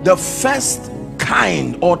 1, the first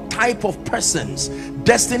kind or type of persons,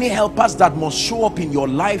 destiny helpers that must show up in your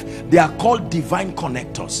life, they are called divine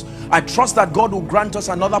connectors. I trust that God will grant us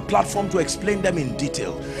another platform to explain them in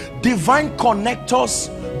detail. Divine connectors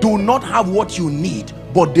do not have what you need,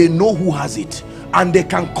 but they know who has it, and they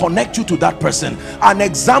can connect you to that person. An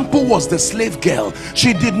example was the slave girl.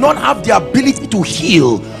 She did not have the ability to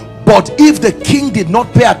heal, but if the king did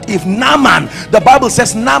not pay it, if Naaman, the Bible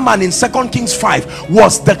says Naaman in 2 Kings 5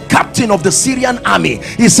 was the captain of the Syrian army,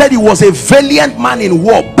 he said he was a valiant man in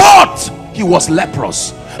war, but he was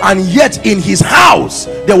leprous, and yet in his house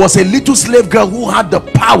there was a little slave girl who had the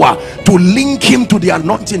power to link him to the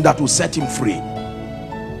anointing that will set him free.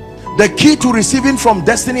 The key to receiving from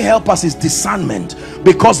destiny helpers is discernment,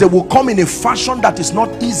 because they will come in a fashion that is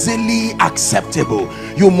not easily acceptable.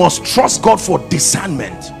 You must trust God for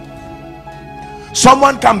discernment.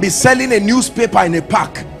 Someone can be selling a newspaper in a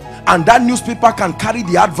park, and that newspaper can carry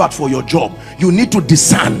the advert for your job. You need to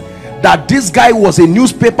discern that this guy was a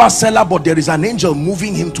newspaper seller, but there is an angel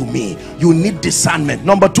moving him to me. You need discernment.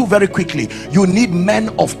 Number 2, very quickly, you need men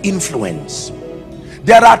of influence.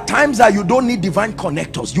 There are times that you don't need divine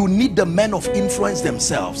connectors, you need the men of influence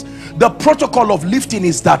themselves. The protocol of lifting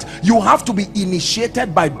is that you have to be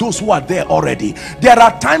initiated by those who are there already. There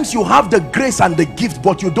are times you have the grace and the gift,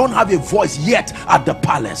 but you don't have a voice yet at the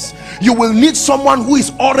palace. You will need someone who is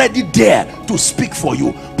already there to speak for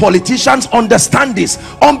you. Politicians understand this,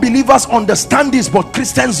 unbelievers understand this, but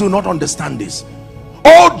Christians do not understand this.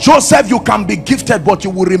 Oh Joseph, you can be gifted, but you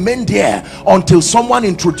will remain there until someone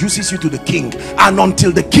introduces you to the king, and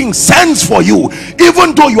until the king sends for you.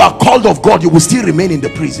 Even though you are called of God, you will still remain in the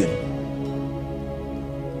prison.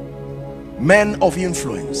 Men of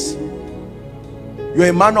influence. You're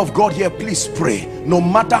a man of God here, please pray. No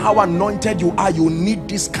matter how anointed you are, you need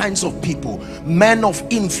these kinds of people. Men of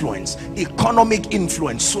influence, economic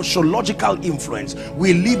influence, sociological influence.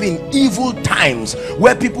 We live in evil times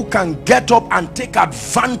where people can get up and take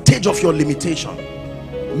advantage of your limitation.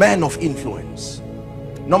 Men of influence.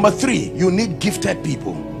 Number 3, you need gifted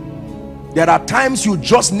people. There are times you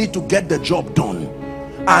just need to get the job done,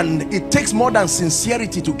 and it takes more than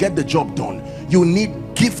sincerity to get the job done. You need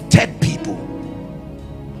gifted people.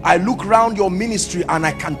 I look around your ministry and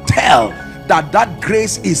I can tell that that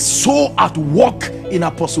grace is so at work in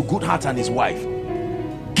Apostle Goodheart and his wife.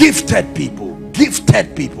 Gifted people,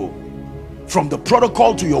 gifted people. From the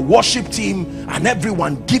protocol to your worship team and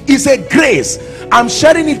everyone, is a grace. I'm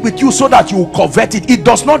sharing it with you so that you covet it. It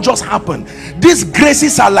does not just happen. These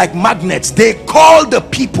graces are like magnets. They call the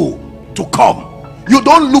people to come. You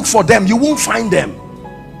don't look for them, you won't find them.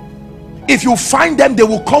 If you find them, they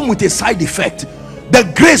will come with a side effect. The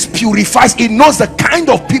grace purifies. It knows the kind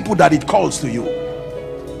of people that it calls to you.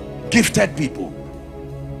 Gifted people.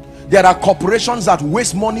 There are corporations that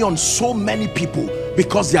waste money on so many people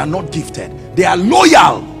because they are not gifted. They are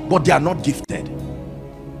loyal, but they are not gifted.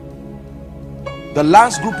 The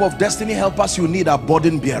last group of destiny helpers you need are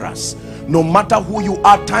burden bearers. No matter who you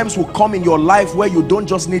are, times will come in your life where you don't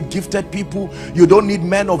just need gifted people, you don't need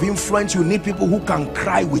men of influence, you need people who can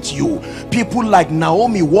cry with you. People like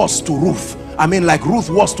Naomi was to Ruth. I mean, like Ruth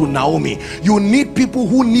was to Naomi. You need people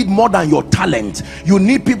who need more than your talent. You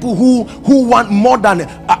need people who want more than,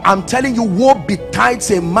 I'm telling you, woe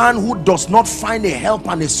betides a man who does not find a help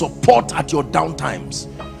and a support at your down times.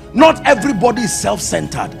 Not everybody is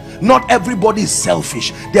self-centered. Not everybody is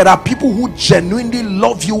selfish. There are people who genuinely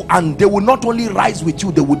love you, and they will not only rise with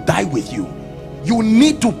you, they will die with you. You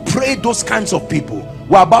need to pray those kinds of people.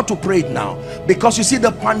 We're about to pray it now, because you see,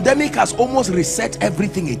 the pandemic has almost reset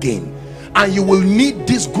everything again, and you will need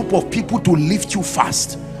this group of people to lift you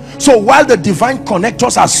fast. So while the divine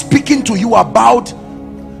connectors are speaking to you about,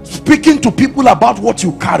 speaking to people about what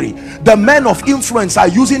you carry, the men of influence are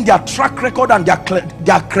using their track record and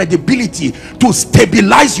their credibility to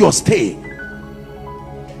stabilize your stay.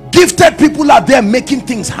 Gifted people are there making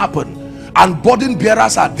things happen, and burden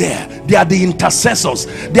bearers are there. They are the intercessors.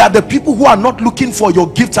 They are the people who are not looking for your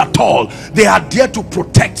gifts at all. They are there to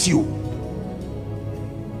protect you.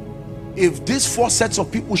 If these four sets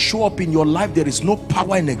of people show up in your life, there is no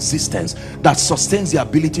power in existence that sustains the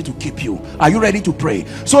ability to keep you. Are you ready to pray?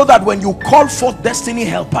 So that when you call forth destiny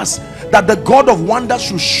helpers, that the God of wonders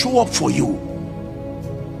should show up for you.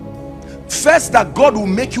 First, that God will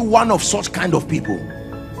make you one of such kind of people.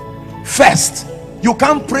 First, you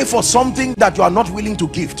can't pray for something that you are not willing to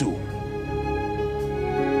give to.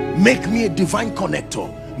 Make me a divine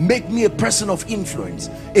connector. Make me a person of influence,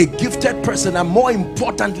 a gifted person, and more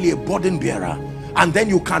importantly, a burden bearer. And then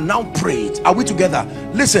you can now pray it. Are we together?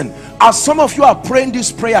 Listen, as some of you are praying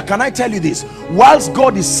this prayer, can I tell you this? Whilst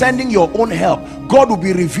God is sending your own help, God will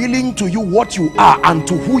be revealing to you what you are and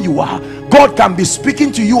to who you are. God can be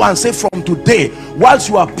speaking to you and say, from today, whilst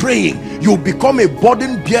you are praying, you become a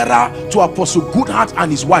burden bearer to Apostle Goodheart and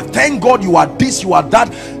his wife. Thank God you are this, you are that.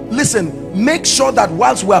 Listen, make sure that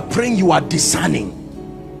whilst we are praying, you are discerning.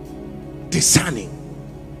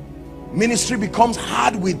 Ministry becomes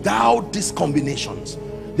hard without these combinations.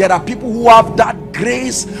 There are people who have that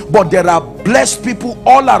grace, but there are blessed people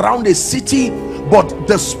all around the city, but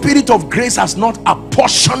the spirit of grace has not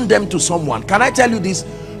apportioned them to someone. Can I tell you this?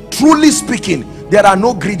 Truly speaking, there are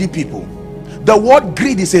no greedy people. The word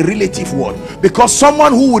greed is a relative word, because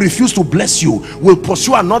someone who will refuse to bless you will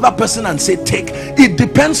pursue another person and say take. It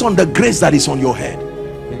depends on the grace that is on your head.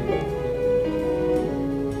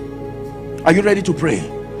 Are you ready to pray?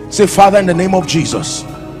 Say, Father, in the name of Jesus,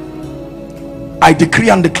 I decree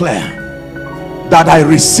and declare that I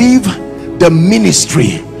receive the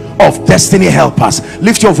ministry of destiny helpers.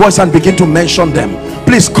 Lift your voice and begin to mention them.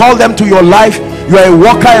 Please call them to your life. You are a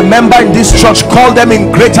worker, a member in this church. Call them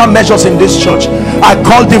in greater measures in this church. I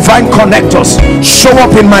call divine connectors, show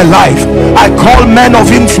up in my life. I call men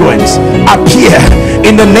of influence, appear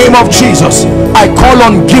in the name of Jesus. I call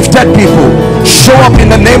on gifted people, show up in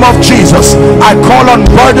the name of Jesus. I call on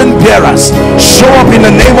burden bearers, show up in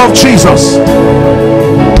the name of Jesus.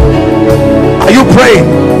 Are you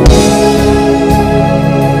praying?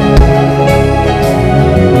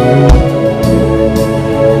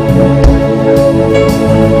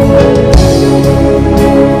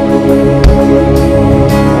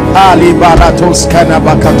 Ali baratos kana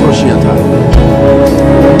bakatoshiata.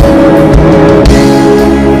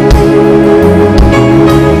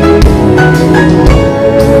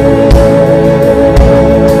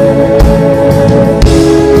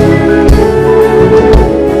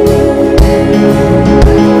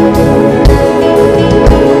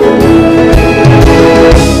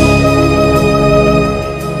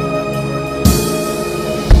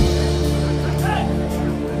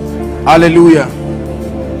 Hallelujah.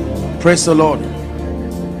 Praise the Lord.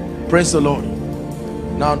 Praise the Lord.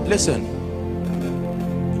 Now listen,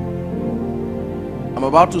 I'm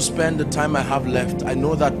about to spend the time I have left. I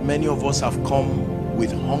know that many of us have come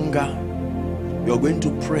with hunger. You're going to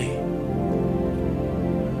pray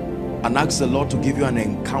and ask the Lord to give you an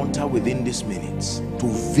encounter within these minutes, to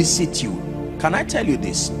visit you. Can I tell you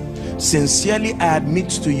this? Sincerely, I admit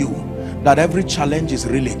to you that every challenge is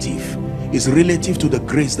relative. It's relative to the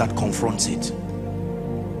grace that confronts it.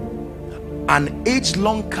 An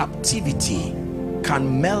age-long captivity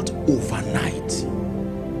can melt overnight.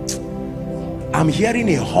 I'm hearing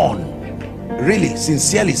a horn, really,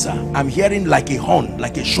 sincerely, sir. I'm hearing like a horn,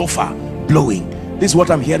 like a shofar blowing. This is what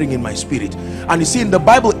I'm hearing in my spirit. And you see, in the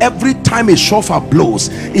Bible, every time a shofar blows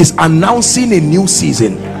is announcing a new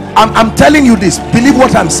season. I'm telling you this, believe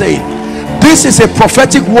what I'm saying. This is a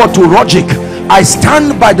prophetic word to Rogic. I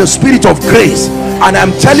stand by the spirit of grace, and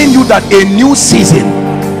I'm telling you that a new season,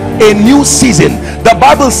 A new season. The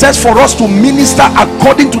Bible says for us to minister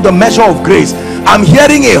according to the measure of grace. I'm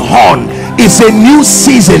hearing a horn. It's a new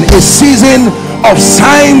season, a season of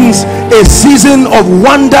signs, a season of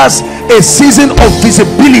wonders, a season of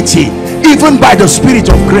visibility, even by the Spirit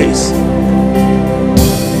of grace.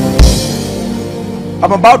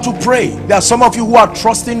 I'm about to pray. There are some of you who are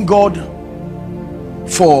trusting God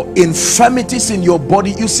for infirmities in your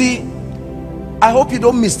body. You see, I hope you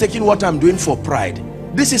don't mistake what I'm doing for pride.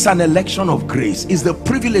 This is an election of grace. It's the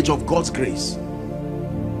privilege of God's grace.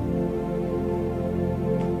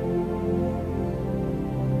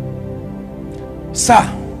 Sir,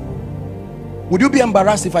 would you be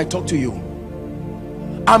embarrassed if I talk to you?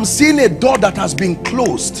 I'm seeing a door that has been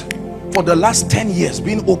closed for the last 10 years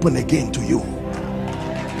being open again to you.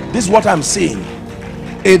 This is what I'm seeing.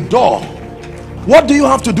 A door. What do you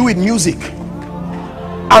have to do with music?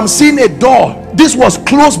 I'm seeing a door. This was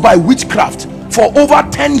closed by witchcraft for over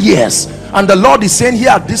 10 years, and the Lord is saying here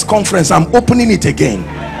at this conference, I'm opening it again.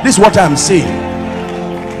 This is what I'm saying.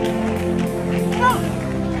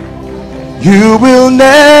 You will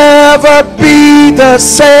never be the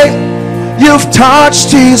same. You've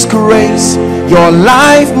touched His grace. Your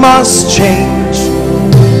life must change.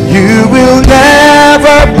 You will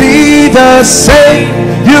never be the same.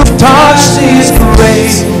 You've touched His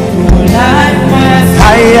grace. Your life must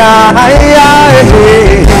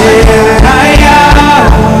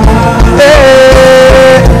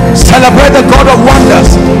celebrate the God of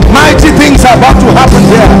wonders. Mighty things are about to happen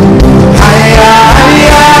here.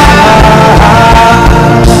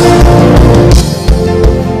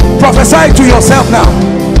 Prophesy to yourself now.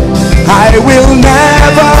 I will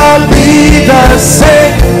never be the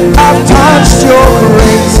same. I've touched your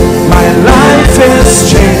grace. My life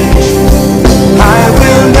is changed. I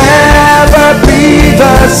will never be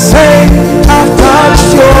the same. I've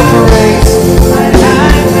touched your grace. My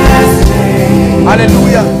life has changed.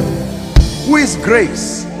 Hallelujah. Who is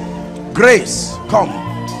grace? Grace, come.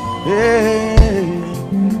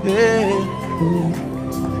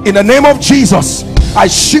 In the name of Jesus, I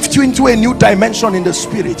shift you into a new dimension in the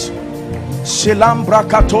spirit.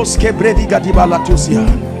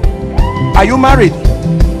 Are you married?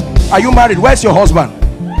 Are you married? Where's your husband?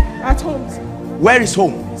 At home. Where is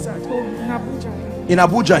home? He's at home in Abuja. In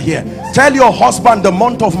Abuja here. Tell your husband the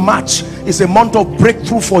month of March is a month of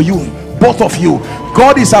breakthrough for you, both of you.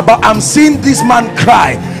 God is about, I'm seeing this man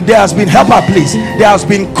cry. There has been, help her please, there has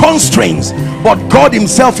been constraints, but God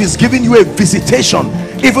Himself is giving you a visitation,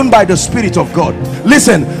 even by the Spirit of God.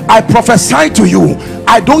 Listen, I prophesy to you,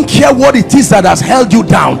 I don't care what it is that has held you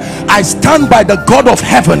down. I stand by the God of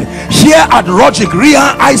heaven here at Rogic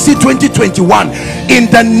Ria IC 2021. In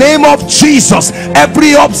the name of Jesus,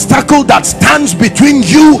 every obstacle that stands between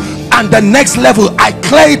you and the next level, I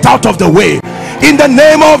clear it out of the way. In the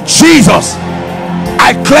name of Jesus,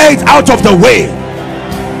 I clear it out of the way.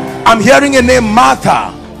 I'm hearing a name,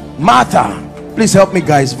 Martha. Martha, please help me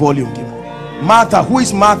guys, volume. Martha. Who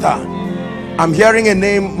is Martha? I'm hearing a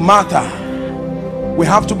name, Martha. We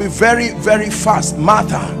have to be very, very fast.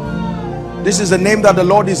 Martha, this is the name that the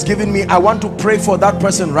Lord is giving me. I want to pray for that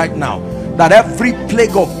person right now, that every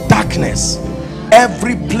plague of darkness,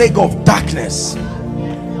 every plague of darkness,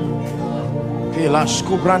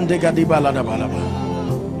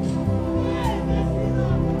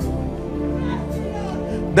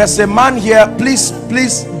 there's a man here.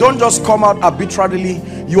 Please don't just come out arbitrarily.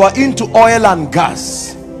 You are into oil and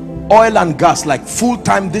gas, like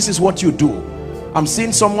full-time. This is what you do. I'm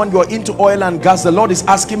seeing someone, you're into oil and gas. The Lord is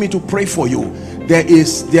asking me to pray for you.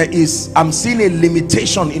 I'm seeing a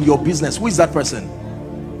limitation in your business. Who is that person?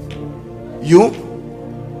 You're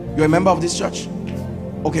a member of this church?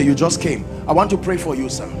 Okay, you just came. I want to pray for you,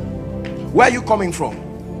 sir. Where are you coming from?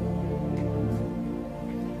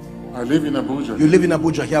 I live in Abuja. You live in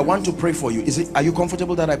Abuja here. I want to pray for you. Are you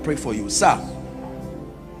comfortable that I pray for you, sir?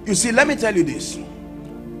 You see, let me tell you this.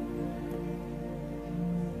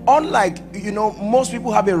 Unlike, most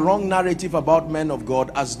people have a wrong narrative about men of God,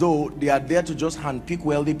 as though they are there to just handpick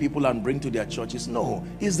wealthy people and bring to their churches. No,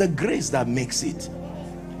 it's the grace that makes it.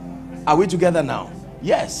 Are we together now?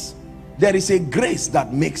 Yes, there is a grace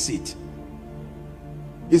that makes it.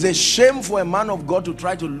 It's a shame for a man of God to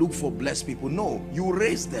try to look for blessed people. No, you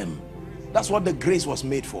raise them. That's what the grace was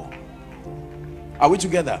made for. Are we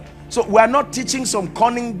together? So we are not teaching some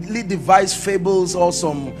cunningly devised fables or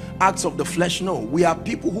some acts of the flesh. No, we are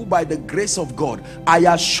people who, by the grace of God,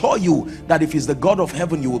 I assure you that if He's the God of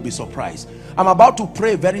heaven, you will be surprised. I'm about to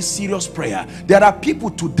pray a very serious prayer. There are people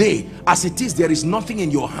today, as it is, there is nothing in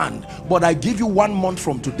your hand, but I give you 1 month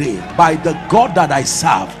from today, by the God that I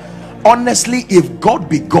serve, honestly, if God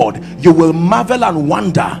be God, you will marvel and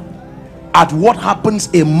wonder at what happens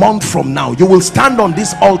a month from now. You will stand on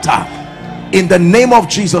this altar in the name of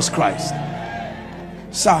Jesus Christ.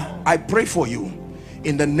 Sir, I pray for you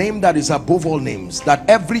in the name that is above all names, that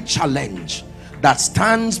every challenge that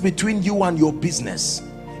stands between you and your business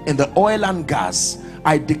in the oil and gas,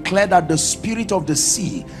 I declare that the spirit of the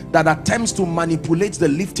sea that attempts to manipulate the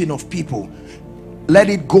lifting of people, let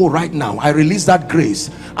it go right now. I release that grace.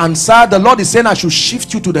 And sir, the Lord is saying I should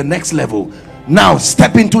shift you to the next level. Now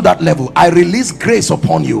step into that level. I release grace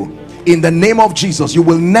upon you in the name of Jesus. You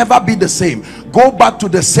will never be the same. Go back to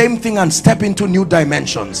the same thing and step into new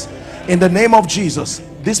dimensions in the name of Jesus.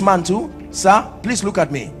 This man too, sir, please look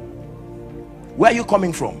at me. Where are you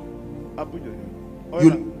coming from? Abuja.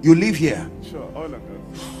 You live here? Sure, oil and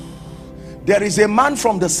gas. There is a man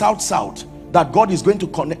from the south that God is going to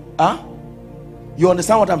connect. You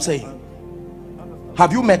understand what I'm saying?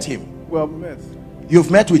 Have you met him? Well, met. You've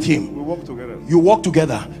met with him. We work together. You walk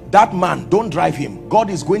together. That man, don't drive him. God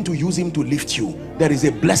is going to use him to lift you. There is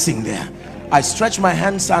a blessing there. I stretch my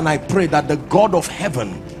hands and I pray that the God of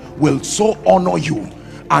heaven will so honor you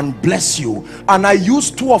and bless you. And I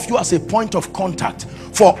use two of you as a point of contact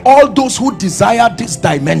for all those who desire this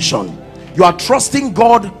dimension. You are trusting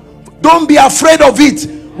God. Don't be afraid of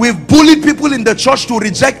it. We've bullied people in the church to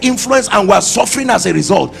reject influence and we're suffering as a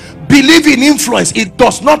result. Believe in influence. It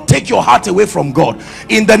does not take your heart away from God.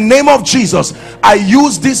 In the name of Jesus, I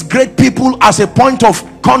use these great people as a point of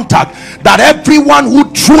contact, that everyone who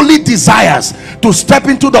truly desires to step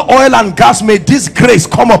into the oil and gas, may this grace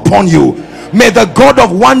come upon you. May the God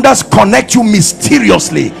of wonders connect you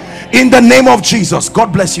mysteriously in the name of Jesus.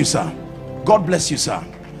 God bless you, sir. God bless you, sir.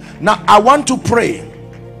 Now I want to pray.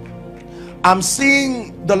 I'm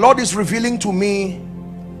seeing the Lord is revealing to me,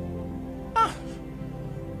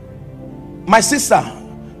 my sister,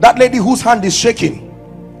 that lady whose hand is shaking,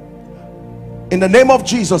 in the name of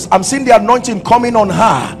Jesus, I'm seeing the anointing coming on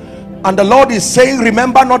her, and the Lord is saying,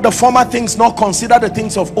 remember not the former things, nor consider the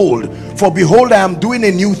things of old, for behold, I am doing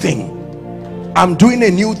a new thing. I'm doing a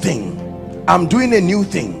new thing. I'm doing a new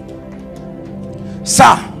thing.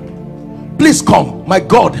 Sir, please come. My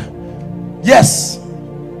God, yes.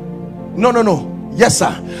 No. Yes,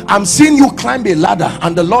 sir. I'm seeing you climb a ladder,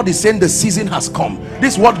 and the Lord is saying the season has come.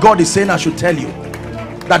 This is what God is saying I should tell you,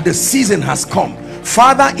 that the season has come.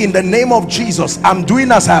 Father, in the name of Jesus, I'm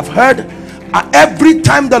doing as I've heard. Every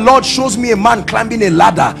time the Lord shows me a man climbing a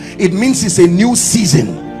ladder, it means it's a new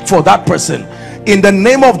season for that person. In the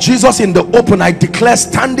name of Jesus, in the open, I declare,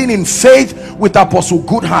 standing in faith with Apostle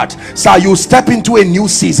Goodheart, sir, you step into a new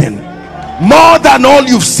season, more than all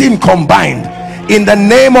you've seen combined. In the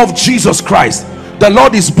name of Jesus Christ, the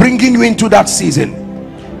Lord is bringing you into that season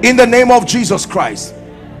in the name of Jesus Christ.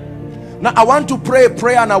 Now I want to pray a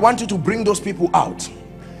prayer, and I want you to bring those people out.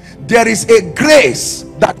 There is a grace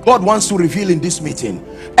that God wants to reveal in this meeting.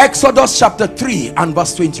 Exodus chapter 3 and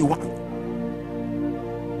verse 21.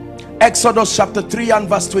 Exodus chapter 3 and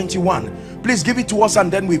verse 21. Please give it to us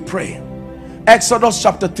and then we pray. Exodus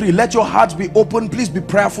chapter 3. Let your hearts be open. Please be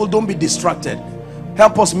prayerful. Don't be distracted.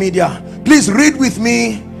 Help us, media. Please read with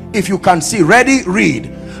me if you can see. Ready? Read.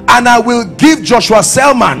 And I will give Joshua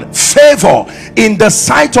Selman favor in the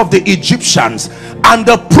sight of the Egyptians, and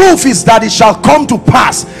the proof is that it shall come to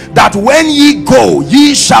pass that when ye go,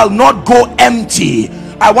 ye shall not go empty.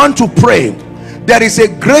 I want to pray. There is a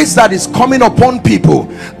grace that is coming upon people,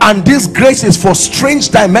 and this grace is for strange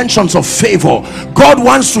dimensions of favor. God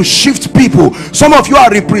wants to shift people. Some of you are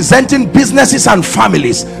representing businesses and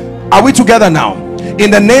families. Are we together now? In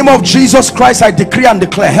the name of Jesus Christ, I decree and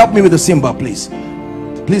declare. Help me with the symbol, please.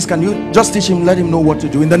 Please, can you just teach him, let him know what to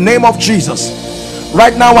do. In the name of Jesus,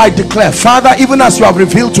 right now I declare, Father, even as you have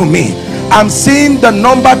revealed to me, I'm seeing the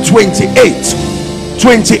number 28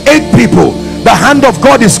 people. The hand of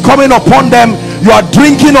God is coming upon them. You are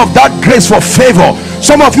drinking of that grace for favor.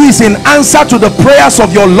 Some of you is in answer to the prayers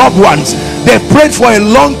of your loved ones. They prayed for a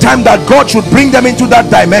long time that God should bring them into that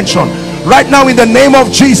dimension. Right now, in the name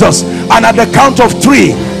of Jesus, and at the count of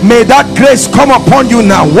 3, may that grace come upon you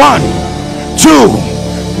now. 1, 2,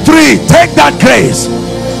 3. Take that grace.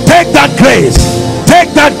 Take that grace.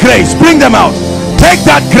 Take that grace. Bring them out. Take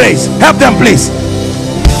that grace. Help them, please.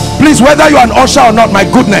 Please, whether you're an usher or not, my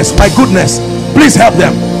goodness, please help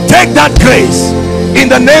them. Take that grace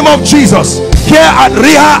in the name of Jesus. Here at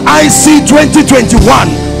Reha IC 2021,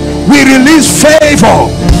 we release favor.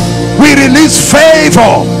 We release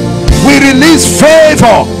favor. We release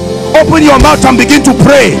favor. Open your mouth and begin to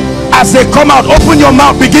pray. As they come out, open your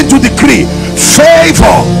mouth, begin to decree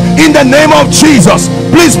favor in the name of Jesus.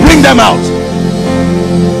 Please bring them out.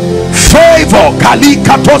 Favor.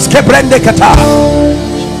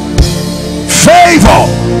 Favor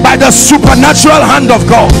by by the supernatural hand of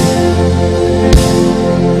God.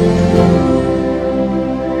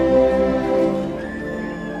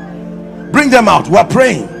 Bring them out. We're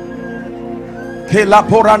praying.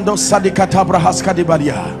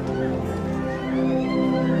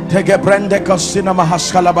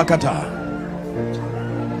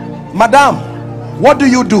 Madam, what do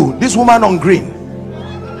you do? This woman on green.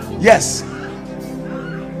 Yes.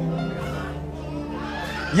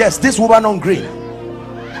 Yes, this woman on green.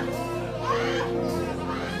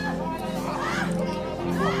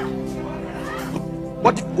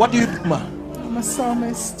 What do you do, ma? I'm a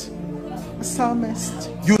psalmist. A psalmist.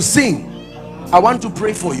 You sing. I want to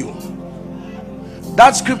pray for you.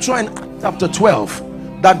 That scripture in Acts chapter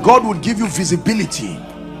 12, that God would give you visibility.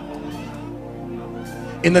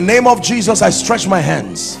 In the name of Jesus, I stretch my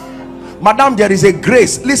hands. Madam, there is a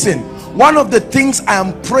grace. Listen, one of the things I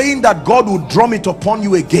am praying that God will drum it upon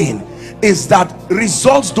you again is that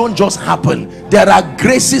results don't just happen. There are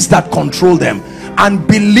graces that control them. And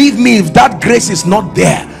believe me, if that grace is not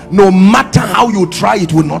there, no matter how you try,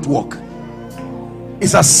 it will not work.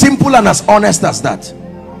 It's as simple and as honest as that.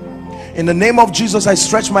 In the name of Jesus, I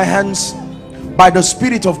stretch my hands. By the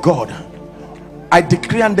Spirit of God, I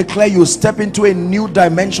decree and declare you step into a new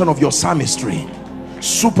dimension of your psalmistry.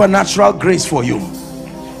 Supernatural grace for you.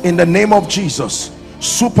 In the name of Jesus,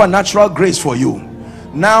 supernatural grace for you.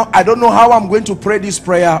 Now, I don't know how I'm going to pray this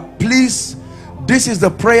prayer. Please, this is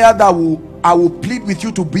the prayer that I will plead with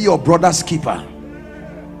you to be your brother's keeper.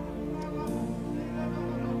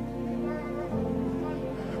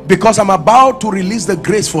 Because I'm about to release the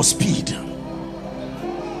grace for speed.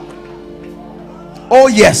 Oh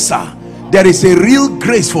yes, sir. There is a real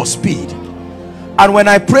grace for speed. And when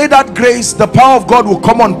I pray that grace, the power of God will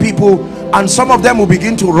come on people, and some of them will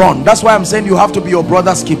begin to run. That's why I'm saying you have to be your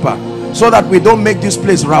brother's keeper, so that we don't make this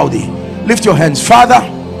place rowdy. Lift your hands. Father,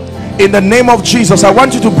 in the name of Jesus, I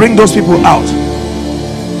want you to bring those people out.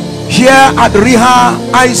 Here at Riha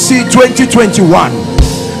IC 2021,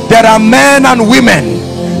 there are men and women,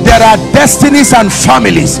 there are destinies and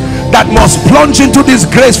families that must plunge into this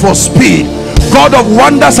grace for speed. God of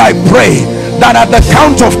wonders, I pray that at the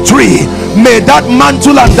count of 3, may that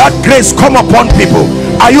mantle and that grace come upon people.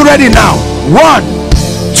 Are you ready now? 1,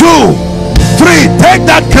 2, 3. Take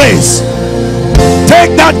that grace.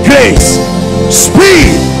 Take that grace.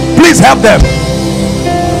 Speed. Please help them.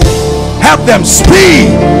 Help them.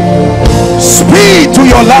 Speed. Speed to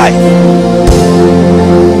your life.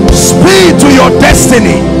 Speed to your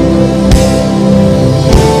destiny.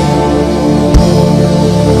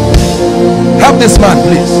 Help this man,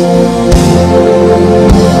 please.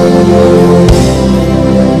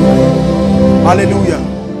 Hallelujah.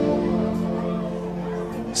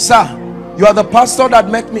 Sir, you are the pastor that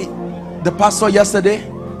met me, the pastor yesterday,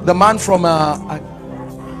 the man from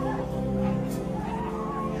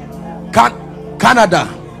Canada.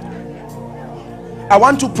 I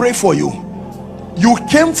want to pray for you. You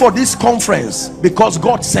came for this conference because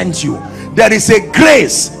God sent you. There is a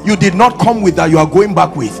grace you did not come with that you are going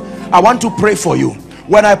back with. I want to pray for you.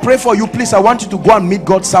 When I pray for you, please, I want you to go and meet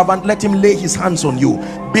God's servant. Let him lay his hands on you.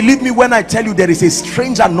 Believe me when I tell you there is a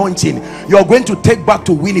strange anointing you are going to take back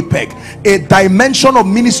to Winnipeg. A dimension of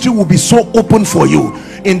ministry will be so open for you.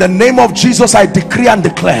 In the name of Jesus, I decree and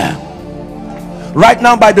declare right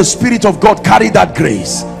now, by the Spirit of God, carry that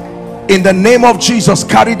grace. In the name of Jesus,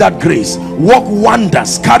 carry that grace. Work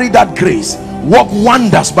wonders. Carry that grace. Work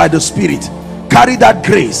wonders by the Spirit. Carry that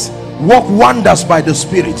grace. Work wonders by the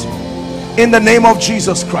Spirit. In the name of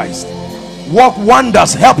Jesus Christ, work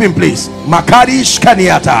wonders. Help him, please. Makarish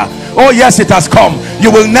Kaniata. Oh yes, it has come.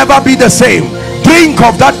 You will never be the same. Drink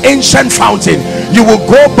of that ancient fountain. You will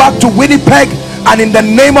go back to Winnipeg, and in the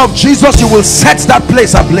name of Jesus, you will set that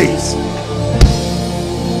place ablaze.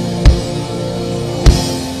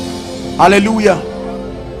 Hallelujah.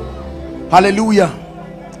 Hallelujah.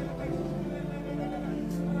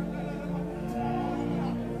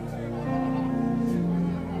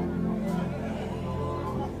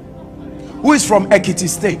 Who is from Ekiti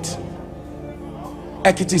State?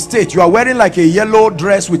 Ekiti State. You are wearing like a yellow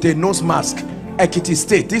dress with a nose mask. Ekiti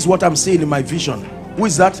State. This is what I'm seeing in my vision. Who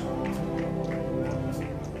is that?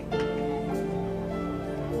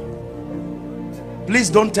 Please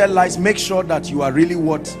don't tell lies. Make sure that you are really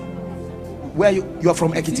what? Where you are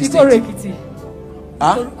from? Ekiti State. Ekiti.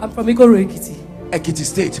 Huh? I'm from Ikoro Ekiti. Ekiti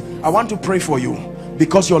State. I want to pray for you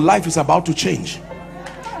because your life is about to change.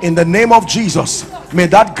 In the name of Jesus, may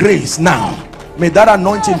that grace now, may that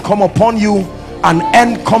anointing come upon you, and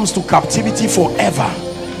end comes to captivity forever.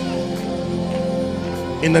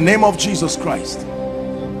 In the name of Jesus Christ.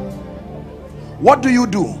 What do you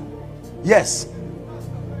do? Yes.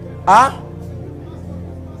 Huh?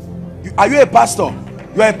 Are you a pastor?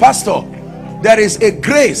 You are a pastor. There is a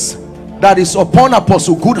grace that is upon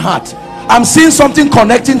Apostle Goodheart. I'm seeing something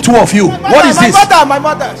connecting two of you. What is this? My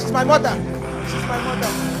mother. She's my mother. She's my mother.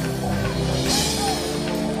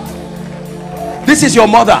 This is your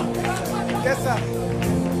mother. Yes, sir.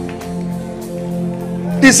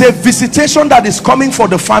 It's a visitation that is coming for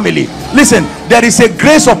the family. Listen, there is a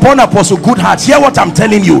grace upon Apostle Goodheart. Hear what I'm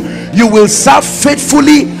telling you. You will serve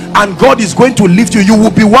faithfully and God is going to lift you. You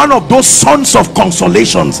will be one of those sons of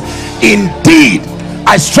consolations. Indeed,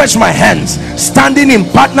 I stretch my hands, standing in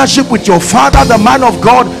partnership with your father, the man of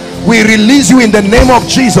God. We release you in the name of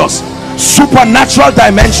Jesus. Supernatural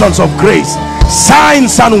dimensions of grace,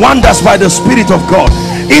 signs and wonders by the Spirit of God,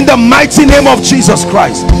 in the mighty name of Jesus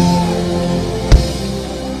Christ.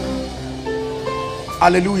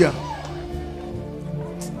 Hallelujah.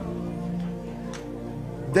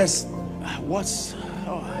 There's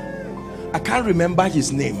I can't remember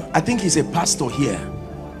his name. I think he's a pastor here.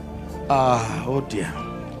 Oh dear.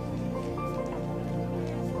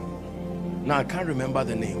 Now I can't remember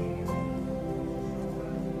the name.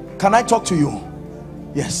 Can I talk to you?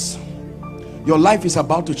 Yes. Your life is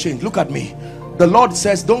about to change. Look at me. The Lord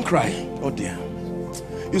says, don't cry. Oh dear.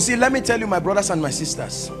 You see, let me tell you, my brothers and my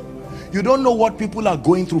sisters, you don't know what people are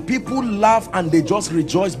going through. People laugh and they just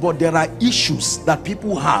rejoice, but there are issues that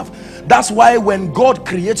people have. That's why when God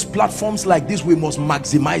creates platforms like this, we must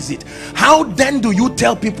maximize it. How then do you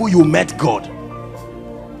tell people you met God?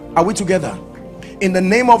 Are we together? In the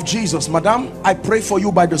name of Jesus, madam, I pray for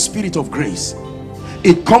you by the Spirit of grace.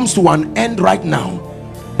 It comes to an end right now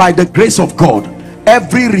by the grace of God.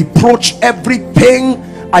 Every reproach, every pain,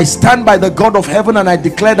 I stand by the God of heaven and I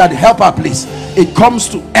declare that, help her please. It comes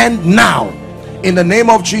to end now in the name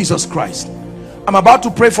of Jesus Christ. I'm about to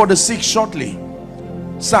pray for the sick shortly.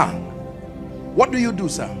 Sir, what do you do,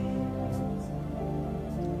 sir?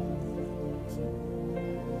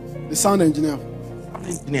 The sound engineer.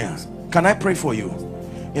 Engineer. Can I pray for you?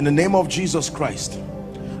 In the name of Jesus Christ,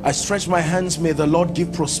 I stretch my hands. May the Lord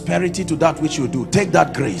give prosperity to that which you do. Take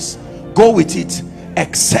that grace, go with it,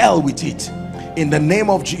 excel with it. In the name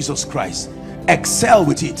of Jesus Christ, excel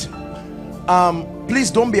with it. Please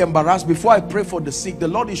don't be embarrassed. Before I pray for the sick, the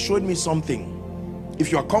Lord is showing me something. If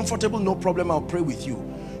you are comfortable, no problem, I'll pray with you.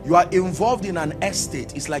 You are involved in an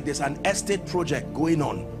estate. It's like there's an estate project going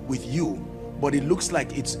on with you, but it looks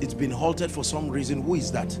like it's been halted for some reason. Who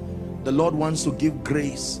is that? The Lord wants to give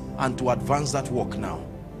grace and to advance that work now.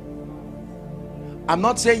 I'm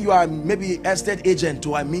not saying you are maybe estate agent,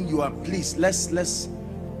 or I mean you are. Please, let's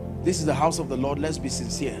this is the house of the Lord. Let's be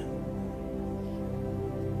sincere.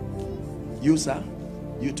 You, sir.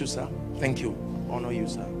 You too, sir. Thank you. Honor you,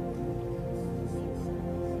 sir.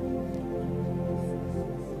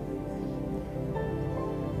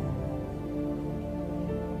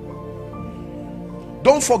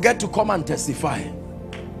 Don't forget to come and testify.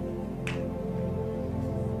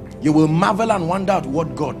 You will marvel and wonder at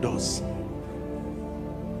what God does.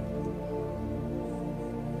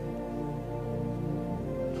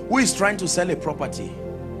 Who is trying to sell a property?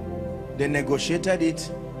 They negotiated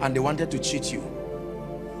it and they wanted to cheat you.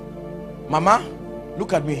 Mama,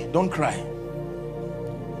 look at me, don't cry.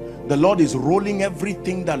 The Lord is rolling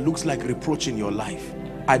everything that looks like reproach in your life.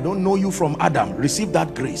 I don't know you from Adam. Receive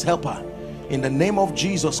that grace. Help her. In the name of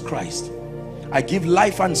Jesus Christ, I give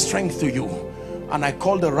life and strength to you, and I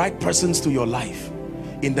call the right persons to your life.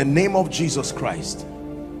 In the name of Jesus Christ.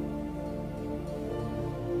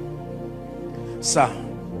 Sir,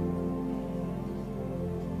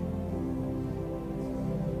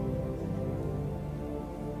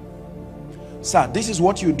 sir, this is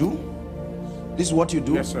what you do? This is what you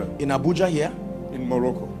do? Yes, sir. In Abuja here? In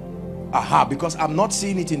Morocco. Aha, because I'm not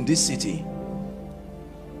seeing it in this city.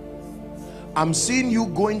 I'm seeing you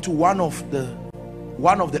going to one of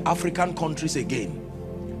the African countries again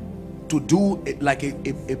to do like a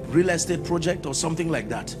real estate project or something like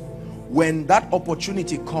that. When that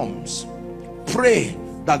opportunity comes, pray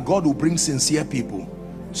that God will bring sincere people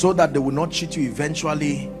so that they will not cheat you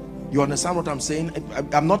eventually. You understand what I'm saying?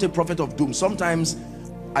 I'm not a prophet of doom. Sometimes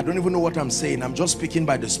I don't even know what I'm saying. I'm just speaking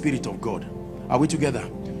by the Spirit of God. Are we together?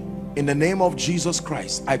 In the name of Jesus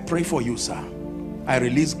Christ, I pray for you, sir. I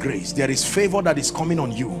release grace. There is favor that is coming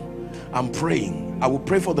on you. I'm praying. I will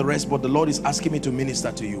pray for the rest, but the Lord is asking me to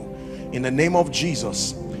minister to you. In the name of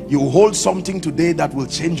Jesus, you hold something today that will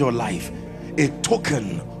change your life. A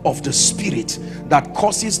token of the Spirit that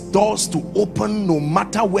causes doors to open no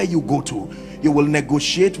matter where you go to. You will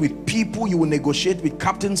negotiate with people, you will negotiate with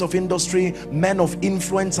captains of industry, men of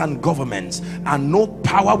influence and governments, and no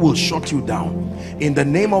power will shut you down. In the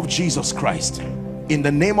name of Jesus Christ. in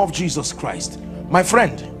the name of Jesus Christ. My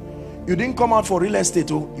friend, you didn't come out for real estate,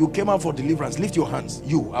 oh, you came out for deliverance. Lift your hands.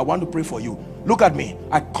 You, I want to pray for you. Look at me.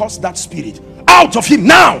 I curse that spirit out of him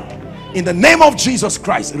now in the name of Jesus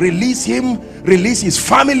Christ. Release him, release his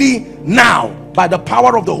family now by the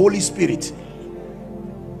power of the Holy Spirit.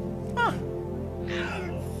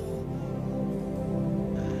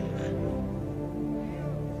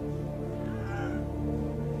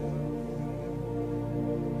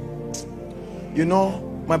 You know,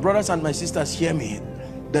 my brothers and my sisters, hear me.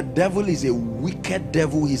 The devil is a wicked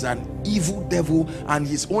devil. He's an evil devil, and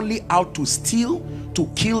he's only out to steal, to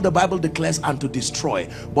kill, the Bible declares, and to destroy.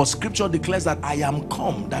 But scripture declares that I am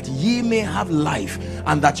come that ye may have life,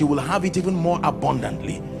 and that you will have it even more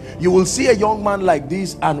abundantly. You will see a young man like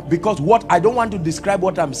this, and because what I don't want to describe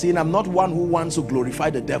what I'm seeing, I'm not one who wants to glorify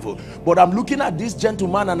the devil, but I'm looking at this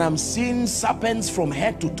gentleman and I'm seeing serpents from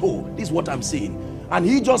head to toe. This is what I'm seeing. And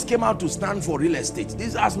he just came out to stand for real estate.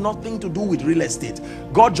 This has nothing to do with real estate.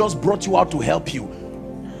 God just brought you out to help you.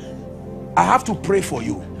 I have to pray for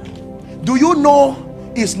you. Do you know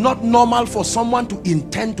it's not normal for someone to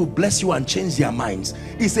intend to bless you and change their minds?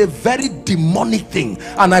 It's a very demonic thing.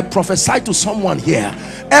 And I prophesy to someone here,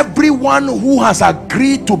 everyone who has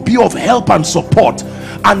agreed to be of help and support,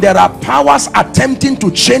 and there are powers attempting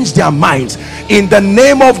to change their minds, in the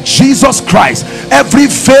name of Jesus Christ, every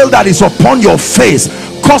veil that is upon your face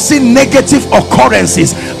causing negative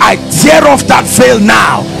occurrences, I tear off that veil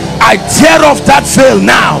now. I tear off that veil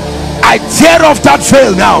now. I tear off that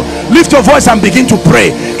veil now. Lift your voice and begin to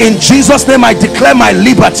pray. In Jesus' name I declare my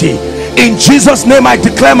liberty. In Jesus' name I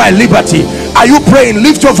declare my liberty. Are you praying?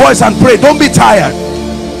 Lift your voice and pray. Don't be tired.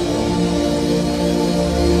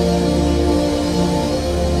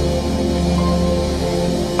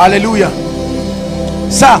 Hallelujah.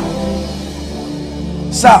 Sir,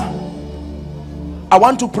 I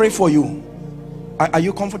want to pray for you. Are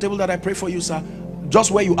you comfortable that I pray for you, sir? Just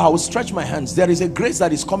where you are, I will stretch my hands. There is a grace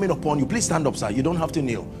that is coming upon you. Please stand up, sir. You don't have to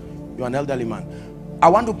kneel. You're an elderly man. I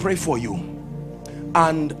want to pray for you.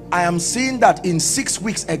 And I am seeing that in 6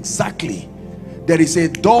 weeks exactly, there is a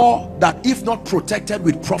door that, if not protected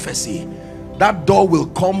with prophecy, that door will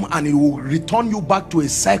come and it will return you back to a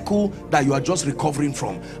cycle that you are just recovering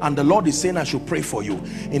from. And the Lord is saying I should pray for you.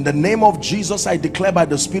 In the name of Jesus, I declare by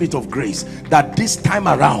the Spirit of grace that this time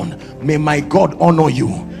around, may my God honor you.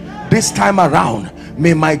 This time around,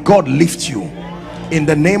 may my God lift you. In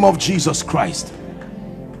the name of Jesus Christ.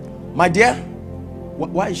 My dear,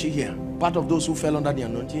 why is she here? Part of those who fell under the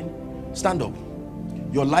anointing? Stand up.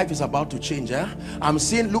 Your life is about to change. I'm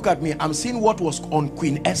seeing, look at me, I'm seeing what was on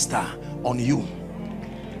Queen Esther on you.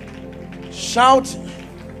 Shout.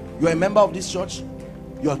 You're a member of this church.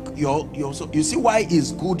 You see why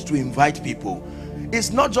it's good to invite people.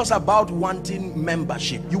 It's not just about wanting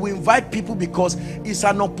membership. You invite people because it's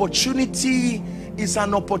an opportunity. It's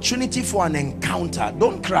an opportunity for an encounter.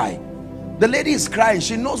 Don't cry. The lady is crying.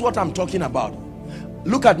 She knows what I'm talking about.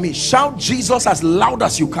 Look at me. Shout Jesus as loud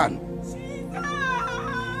as you can.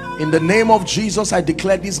 In the name of Jesus, I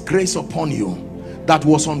declare this grace upon you that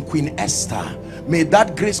was on Queen Esther. May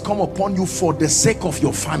that grace come upon you for the sake of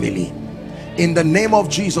your family. In the name of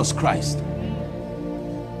Jesus Christ.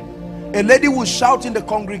 A lady will shout in the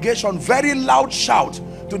congregation, very loud shout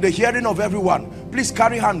to the hearing of everyone. Please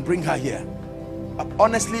carry her and bring her here.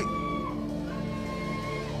 Honestly,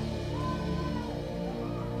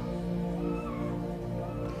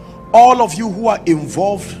 all of you who are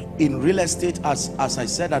involved in real estate, as I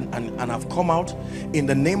said, and have come out, in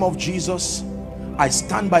the name of Jesus, I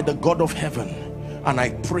stand by the God of heaven and I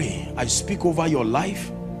pray, I speak over your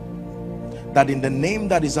life, that in the name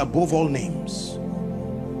that is above all names.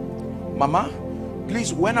 Mama,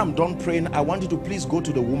 please, when I'm done praying, I want you to please go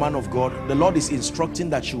to the woman of God. The Lord is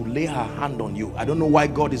instructing that she will lay her hand on you. I don't know why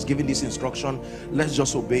God is giving this instruction. Let's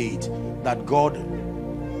just obey it. That God,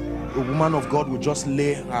 the woman of God, will just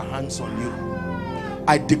lay her hands on you.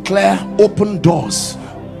 I declare open doors.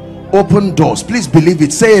 Open doors. Please believe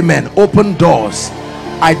it. Say amen. Open doors.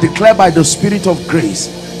 I declare by the Spirit of grace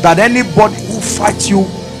that anybody who fights you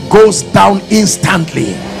goes down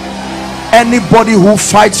instantly. Anybody who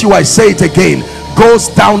fights you, I say it again, goes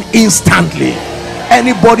down instantly.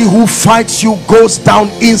 Anybody who fights you goes down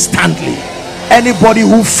instantly. Anybody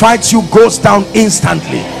who fights you goes down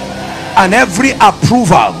instantly. And every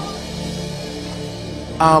approval,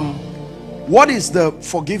 what is the,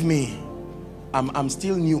 forgive me, I'm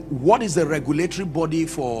still new, what is the regulatory body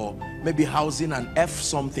for maybe housing and F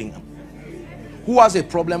something? Who has a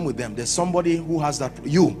problem with them? There's somebody who has that.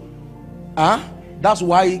 You, that's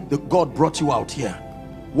why God brought you out here.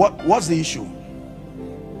 What's the issue?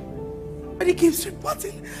 Everybody keeps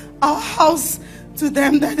reporting our house to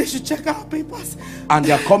them that they should check our papers. And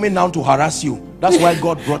they are coming down to harass you. That's why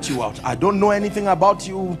God brought you out. I don't know anything about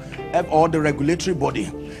you or the regulatory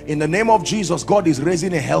body. In the name of Jesus, God is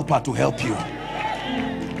raising a helper to help you.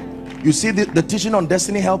 You see, the teaching on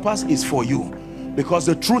destiny helpers is for you. Because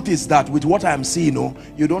the truth is that with what I am seeing,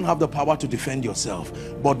 you don't have the power to defend yourself.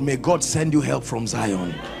 But may God send you help from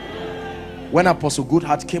Zion. When Apostle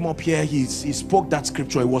Goodheart came up here, he spoke that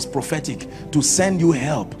scripture. It was prophetic, to send you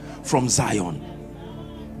help from Zion.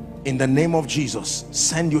 In the name of Jesus,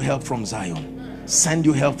 send you help from Zion. Send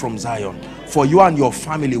you help from Zion. For you and your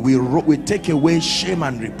family, we take away shame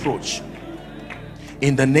and reproach.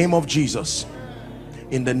 In the name of Jesus.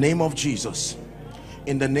 In the name of Jesus.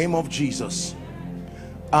 In the name of Jesus.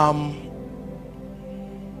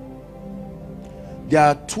 There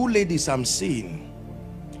are two ladies I'm seeing.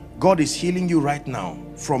 God is healing you right now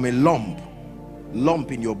from a lump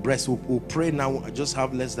in your breast. We'll pray now. I just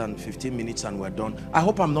have less than 15 minutes and we're done. I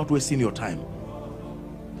hope I'm not wasting your time.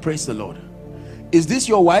 Praise the Lord. Is this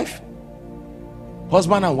your wife?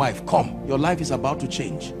 Husband and wife, come. Your life is about to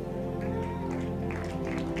change.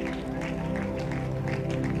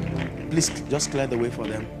 Please just clear the way for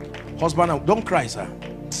them. Husband and don't cry, sir.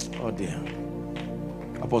 Oh dear.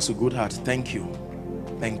 Apostle Goodheart, thank you.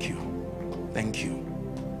 Thank you. Thank you.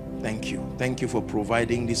 Thank you. Thank you for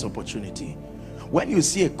providing this opportunity. When you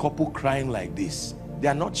see a couple crying like this, they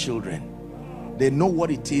are not children. They know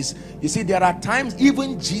what it is. You see, there are times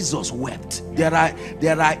even Jesus wept. There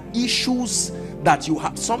are issues that you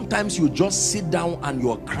have. Sometimes you just sit down and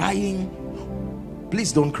you're crying.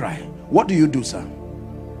 Please don't cry. What do you do, sir?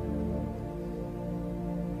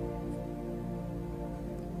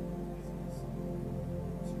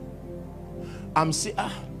 I'm saying,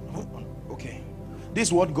 okay. This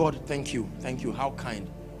is what God, thank you, how kind.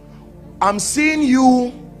 I'm seeing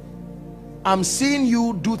you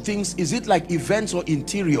do things. Is it like events or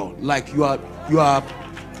interior? Like you are,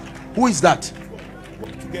 who is that?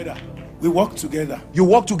 Together. We work together. You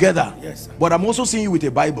work together? Yes, sir. But I'm also seeing you with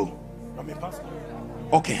a Bible. I'm a pastor.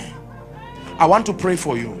 Okay. I want to pray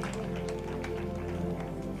for you.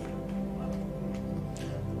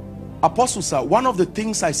 Apostle, sir, one of the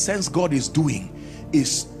things I sense God is doing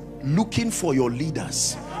is looking for your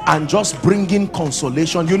leaders and just bringing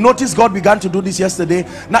consolation. You notice God began to do this yesterday.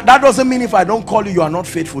 Now, that doesn't mean if I don't call you, you are not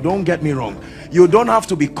faithful. Don't get me wrong. You don't have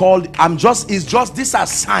to be called. These are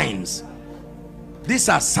signs. These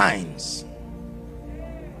are signs.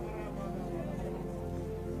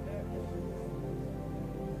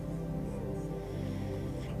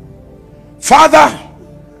 Father,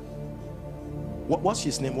 what's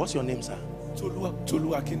his name? What's your name, sir?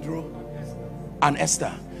 Tolu Akindro. And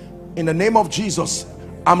Esther. In the name of Jesus,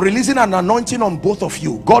 I'm releasing an anointing on both of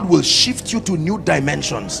you. God will shift you to new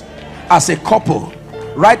dimensions as a couple.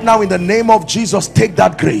 Right now, in the name of Jesus, take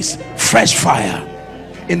that grace. Fresh fire.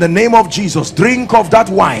 In the name of Jesus, drink of that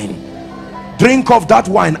wine. Drink of that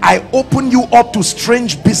wine. I open you up to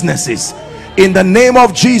strange businesses. In the name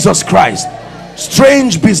of Jesus Christ.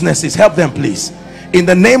 Strange businesses. Help them, please. In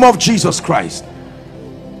the name of Jesus Christ.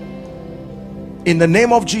 In the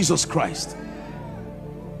name of Jesus Christ.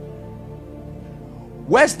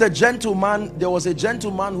 Where's the gentleman? There was a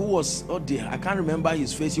gentleman who was, oh dear, I can't remember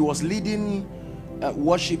his face. He was leading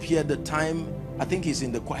worship here at the time. I think he's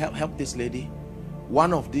in the choir. Help this lady.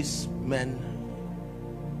 One of these men,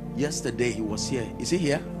 yesterday he was here. Is he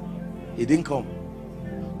here? He didn't come.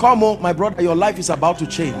 Come on, my brother, your life is about to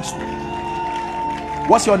change.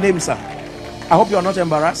 What's your name, sir? I hope you're not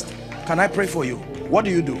embarrassed. Can I pray for you? What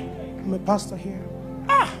do you do? I'm a pastor here.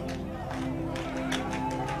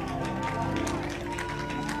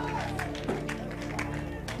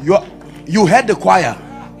 You heard the choir.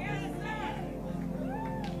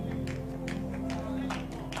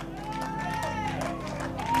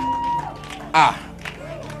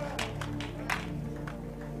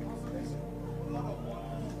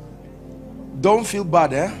 Don't feel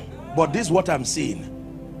bad, but this is what I'm seeing.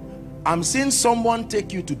 I'm seeing someone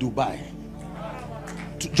take you to Dubai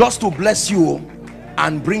just to bless you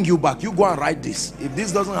and bring you back. You go and write this. If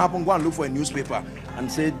this doesn't happen, go and look for a newspaper and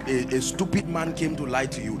say a stupid man came to lie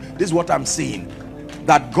to you. This is what I'm seeing.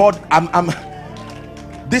 That God,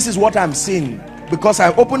 this is what I'm seeing, because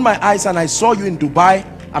I opened my eyes and I saw you in Dubai,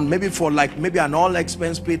 and maybe for maybe an all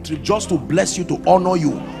expense paid trip, just to bless you, to honor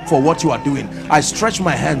you for what you are doing. I stretch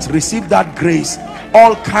my hands, receive that grace,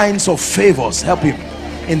 all kinds of favors. Help him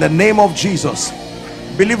in the name of Jesus.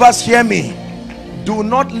 Believers, hear me. Do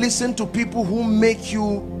not listen to people who make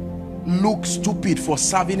you look stupid for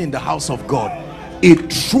serving in the house of God.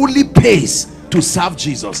 It truly pays to serve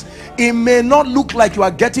Jesus. It may not look like you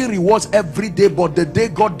are getting rewards every day, but the day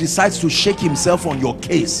God decides to shake himself on your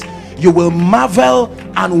case, you will marvel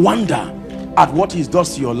and wonder at what he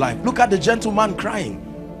does to your life. Look at the gentleman crying.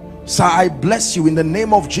 Sir, I bless you in the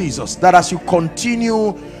name of Jesus, that as you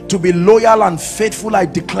continue to be loyal and faithful, I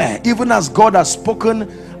declare, even as God has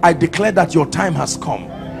spoken, I declare that your time has come.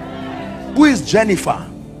 Who is Jennifer?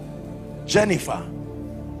 Jennifer.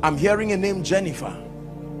 I'm hearing a name, Jennifer.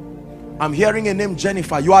 I'm hearing a name,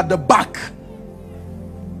 Jennifer. You are at the back.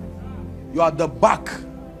 You are at the back.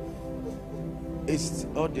 It's,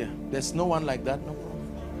 oh dear, there's no one like that. No.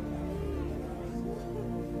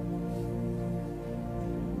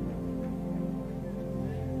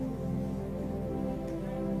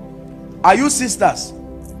 Are you sisters?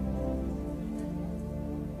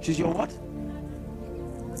 She's your what?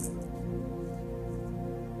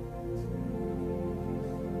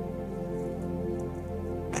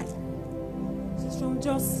 She's from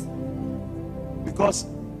Jos. Because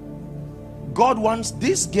God wants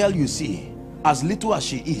this girl, you see, as little as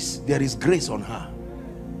she is, there is grace on her.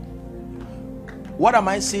 What am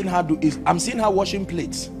I seeing her do? Is I'm seeing her washing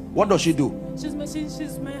plates. What does she do? She's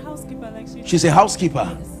my housekeeper. Like She's a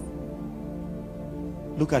housekeeper. Yes.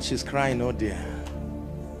 Look at, she's crying, oh dear.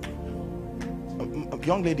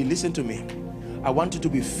 Young lady, listen to me. I want you to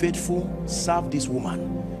be faithful, serve this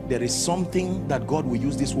woman. There is something that God will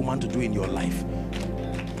use this woman to do in your life.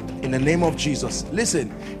 In the name of Jesus.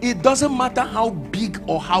 Listen, it doesn't matter how big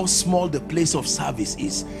or how small the place of service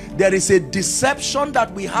is. There is a deception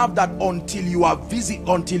that we have, that until you are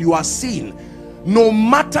until you are seen, no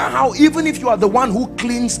matter how, even if you are the one who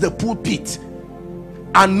cleans the pulpit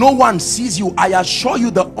and no one sees you, I assure you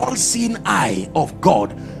the all-seeing eye of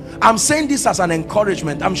God. I'm saying this as an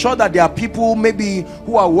encouragement. I'm sure that there are people maybe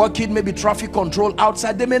who are working, maybe traffic control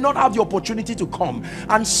outside. They may not have the opportunity to come,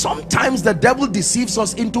 and sometimes the devil deceives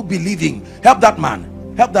us into believing, help that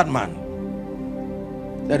man, help that man.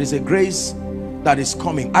 There is a grace that is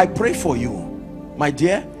coming. I pray for you, my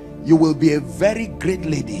dear. You will be a very great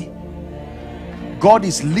lady. God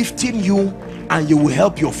is lifting you, and you will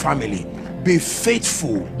help your family. Be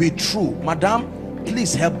faithful, be true. Madam,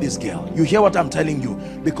 please help this girl. You hear what I'm telling you?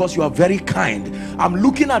 Because you are very kind. I'm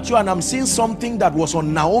looking at you and I'm seeing something that was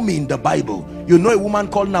on Naomi in the Bible. You know a woman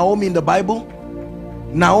called Naomi in the Bible?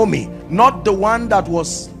 Naomi, not the one that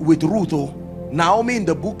was with Ruth. Oh, Naomi in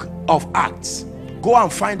the book of Acts. Go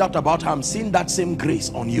and find out about her. I'm seeing that same grace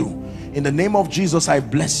on you. In the name of Jesus, I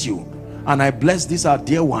bless you, and I bless this our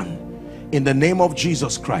dear one in the name of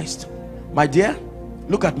Jesus Christ. My dear,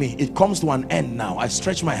 look at me. It comes to an end now. I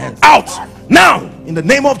stretch my hands out now in the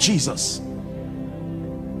name of Jesus.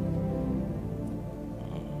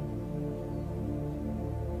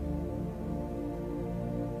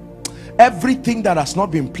 Everything that has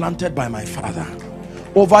not been planted by my Father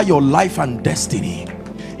over your life and destiny,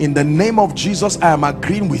 in the name of Jesus, I am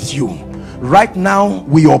agreeing with you. Right now,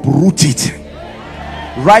 we uproot it.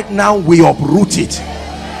 Right now, we uproot it.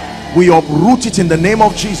 We uproot it in the name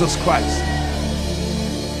of Jesus Christ.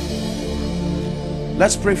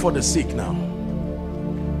 Let's pray for the sick now.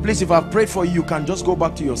 Please, if I've prayed for you, you can just go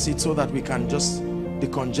back to your seat so that we can just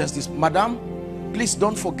decongest this. Madam, please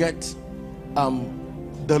don't forget,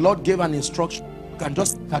 the Lord gave an instruction. You can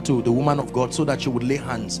just cut to the woman of God so that she would lay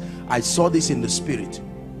hands. I saw this in the spirit.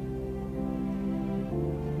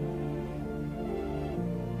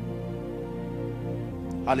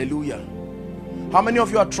 Hallelujah. How many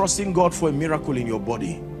of you are trusting God for a miracle in your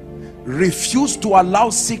body? Refuse to allow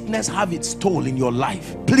sickness have its toll in your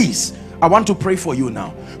life. Please, I want to pray for you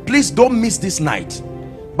now. Please don't miss this night.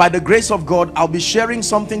 By the grace of God, I'll be sharing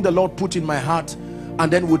something the Lord put in my heart,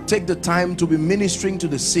 and then we'll take the time to be ministering to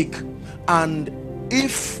the sick. And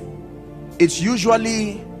if it's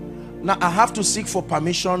usually, now I have to seek for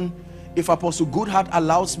permission. If Apostle Goodheart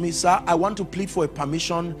allows me, sir, I want to plead for a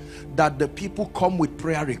permission that the people come with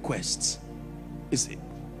prayer requests.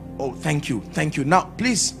 Oh, thank you, thank you. Now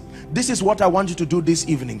please, this is what I want you to do this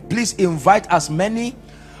evening. Please invite as many.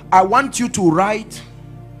 I want you to write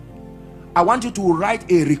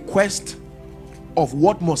a request of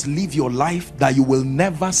what must leave your life that you will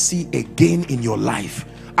never see again in your life,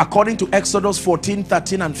 according to Exodus 14,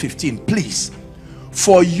 13 and 15. Please,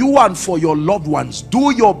 for you and for your loved ones,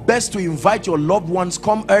 do your best to invite your loved ones.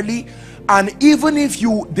 Come early, and even if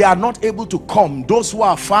they are not able to come, those who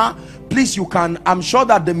are far, please, you can. I'm sure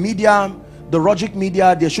that the media, the Rogic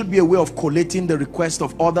media, there should be a way of collating the request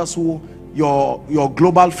of others who your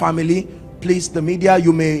global family. Please, the media,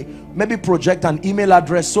 you may maybe project an email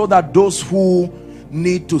address so that those who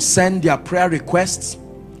need to send their prayer requests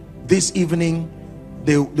this evening,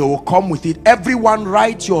 they will come with it. Everyone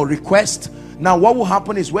write your request. Now what will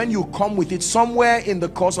happen is when you come with it, somewhere in the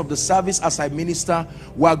course of the service as I minister,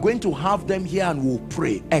 we are going to have them here and we'll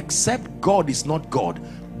pray. Except God is not God.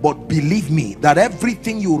 But believe me that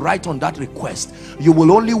everything you write on that request, you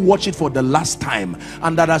will only watch it for the last time,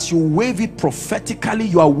 and that as you wave it prophetically,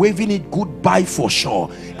 you are waving it goodbye for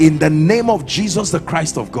sure, in the name of Jesus the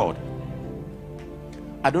Christ of God.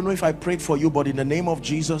 I don't know if I prayed for you, but in the name of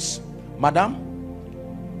Jesus,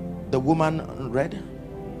 madam, the woman in red,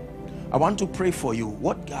 I want to pray for you.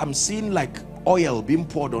 What I'm seeing, like oil being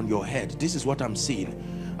poured on your head, this is what I'm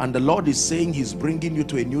seeing, and the Lord is saying he's bringing you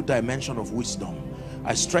to a new dimension of wisdom.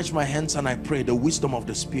 I stretch my hands and I pray the wisdom of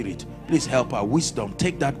the Spirit. Please help her. Wisdom,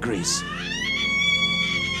 take that grace.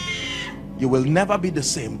 You will never be the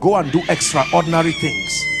same. Go and do extraordinary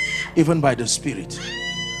things, even by the Spirit.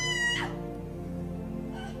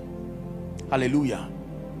 Hallelujah.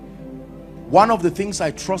 One of the things I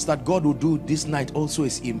trust that God will do this night also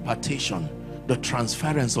is impartation, the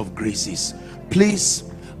transference of graces. Please,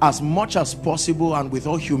 as much as possible and with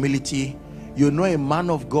all humility, you know a man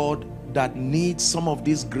of God that needs some of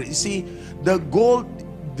this grace. See, the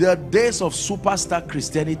days of superstar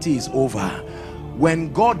Christianity is over.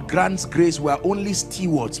 When God grants grace, we are only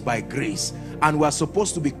stewards by grace, and we are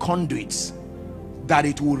supposed to be conduits that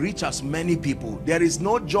it will reach as many people. There is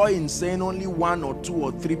no joy in saying only 1 or 2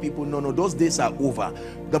 or 3 people. No, those days are over.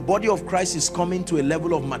 The body of Christ is coming to a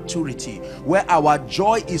level of maturity where our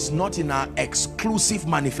joy is not in our exclusive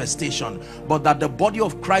manifestation, but that the body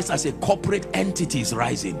of Christ as a corporate entity is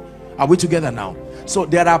rising. Are we together now? So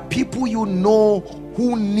there are people you know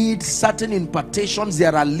who need certain impartations.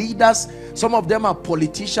 There are leaders, some of them are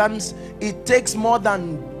politicians. It takes more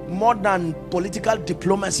than political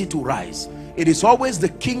diplomacy to rise. It is always the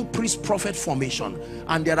king, priest, prophet formation,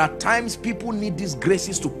 and there are times people need these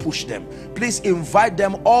graces to push them. Please invite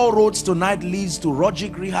them. All roads tonight leads to Roger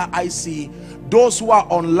Griha IC. Those who are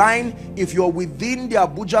online, if you're within the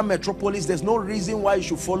Abuja metropolis, there's no reason why you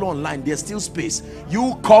should follow online. There's still space.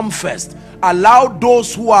 You come first. Allow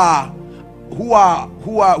those who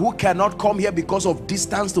cannot come here because of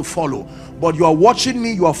distance to follow. But you are watching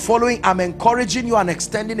me, you are following. I'm encouraging you and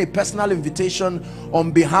extending a personal invitation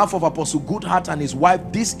on behalf of Apostle Goodheart and his wife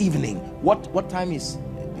this evening. What time is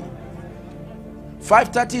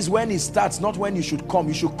 5:30 is when it starts, not when you should come.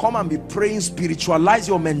 You should come and be praying. Spiritualize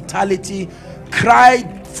your mentality. Cry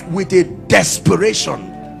with a desperation.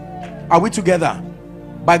 Are we together?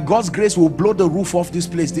 By God's grace, we'll blow the roof off this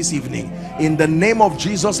place this evening. In the name of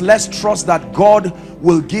Jesus, let's trust that God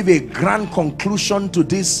will give a grand conclusion to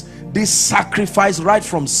this sacrifice right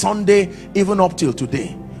from Sunday even up till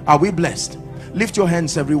today. Are we blessed? Lift your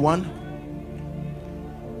hands, everyone.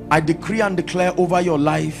 I decree and declare over your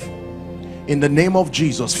life in the name of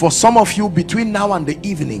Jesus. For some of you, between now and the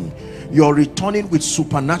evening, you're returning with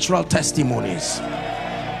supernatural testimonies.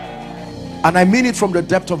 And I mean it from the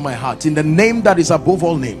depth of my heart. In the name that is above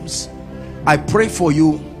all names, I pray for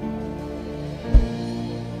you.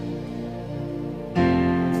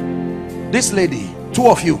 This lady, 2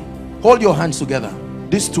 of you, hold your hands together.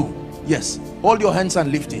 These 2, yes, hold your hands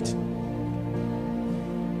and lift it.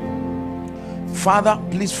 Father,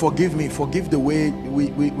 please forgive me. Forgive the way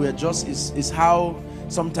we're just, is how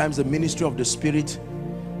sometimes the ministry of the Spirit.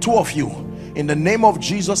 2 of you, in the name of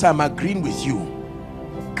Jesus, I'm agreeing with you.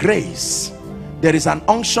 Grace, there is an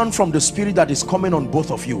unction from the Spirit that is coming on both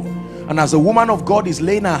of you, and as a woman of God is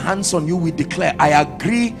laying her hands on you, we declare, I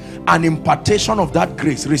agree, an impartation of that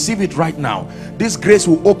grace. Receive it right now. This grace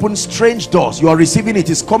will open strange doors. You are receiving it.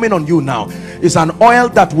 Is coming on you now. It's an oil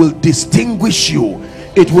that will distinguish you.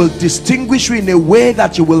 It will distinguish you in a way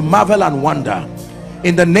that you will marvel and wonder,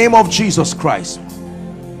 in the name of Jesus Christ.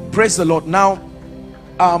 Praise the Lord. Now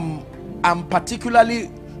I'm particularly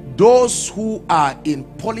those who are in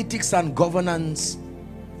politics and governance,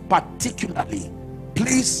 particularly,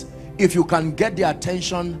 please, if you can get their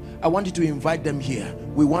attention, I want you to invite them here.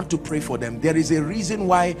 We want to pray for them. There is a reason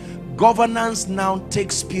why governance now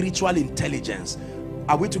takes spiritual intelligence.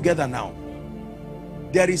 Are we together now?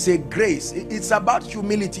 There is a grace. It's about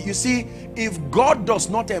humility. You see, if God does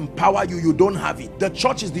not empower you, you don't have it. The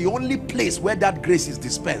church is the only place where that grace is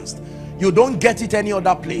dispensed. You don't get it any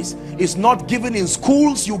other place. It's not given in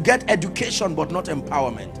schools. You get education but not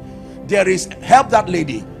empowerment. There is, help that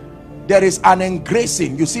lady, there is an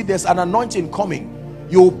engracing. You see, there's an anointing coming.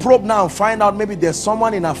 You probe now and find out maybe there's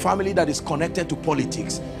someone in our family that is connected to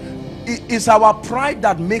politics. It's our pride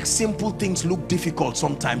that makes simple things look difficult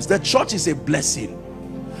sometimes. The church is a blessing.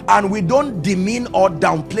 And we don't demean or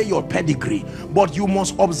downplay your pedigree, but you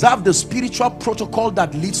must observe the spiritual protocol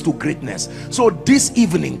that leads to greatness. So this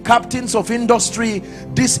evening, captains of industry,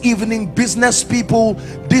 this evening, business people,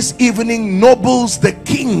 this evening, nobles, the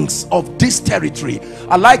kings of this territory,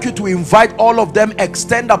 I'd like you to invite all of them.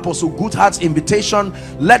 Extend Apostle Goodhart's invitation.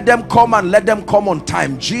 Let them come, and let them come on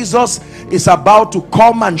time. Jesus is about to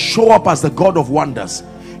come and show up as the God of wonders.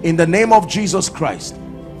 In the name of Jesus Christ,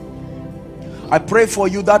 I pray for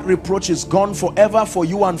you that reproach is gone forever for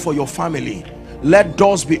you and for your family. Let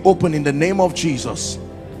doors be open in the name of Jesus.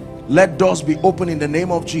 Let doors be open in the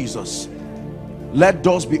name of Jesus. Let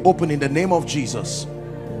doors be open in the name of Jesus.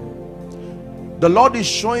 The Lord is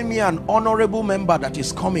showing me an honorable member that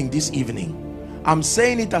is coming this evening. I'm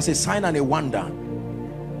saying it as a sign and a wonder.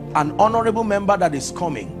 An honorable member that is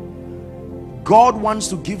coming. God wants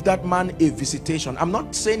to give that man a visitation. I'm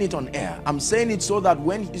not saying it on air. I'm saying it so that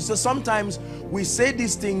when, so sometimes we say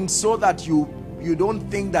these things so that you don't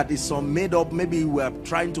think that it's some made up, maybe we're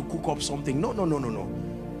trying to cook up something. No.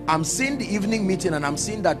 I'm seeing the evening meeting, and I'm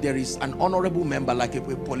seeing that there is an honorable member, like a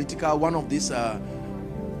political, one of these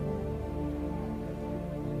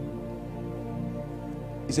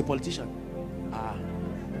is a politician.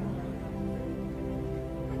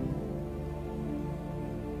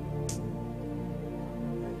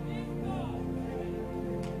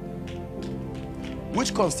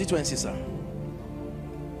 Which constituency, sir?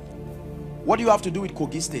 What do you have to do with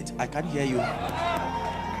Kogi State? I can't hear you.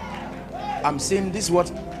 I'm saying this what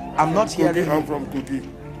I'm not hearing. I'm from Kogi.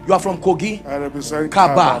 You are from Kogi? I represent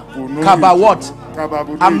Kaba. Kaba. Kaba what?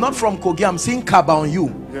 Kaba. I'm not from Kogi. I'm seeing Kaba on you.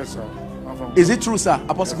 Yes, sir. I'm from Is it true, sir?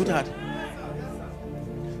 Apostle Goodhart.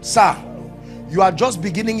 Sir, you are just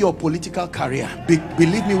beginning your political career.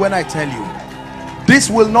 Believe me when I tell you, this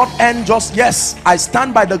will not end just, yes, I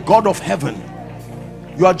stand by the God of heaven.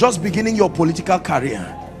 You are just beginning your political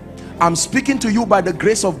career. I'm speaking to you by the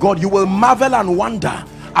grace of God. You will marvel and wonder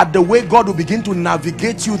at the way God will begin to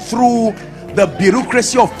navigate you through the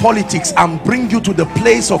bureaucracy of politics and bring you to the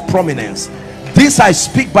place of prominence. This I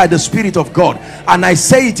speak by the Spirit of God, and I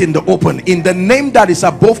say it in the open. In the name that is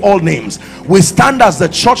above all names, we stand as the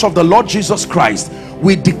church of the Lord Jesus Christ.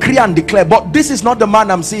 We decree and declare. But this is not the man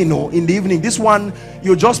I'm seeing, no, in the evening. This one,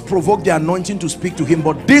 you just provoke the anointing to speak to him.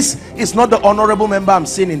 But this is not the honorable member I'm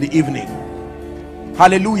seeing in the evening.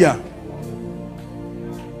 Hallelujah.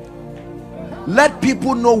 Let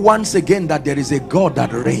people know once again that there is a God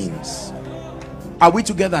that reigns. Are we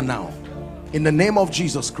together now? In the name of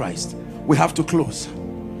Jesus Christ. We have to close.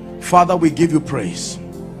 Father, we give you praise.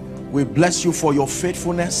 We bless you for your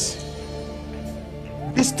faithfulness.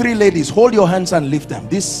 These three ladies, hold your hands and lift them.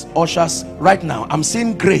 These ushers right now, I'm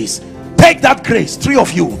seeing grace. Take that grace. Three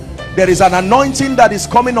of you, there is an anointing that is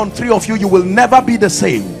coming on three of you. You will never be the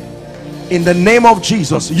same. In the name of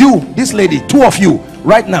Jesus. You, this lady, two of you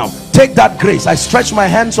right now, take that grace. I stretch my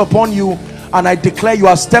hands upon you and I declare you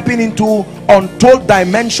are stepping into untold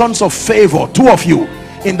dimensions of favor. Two of you,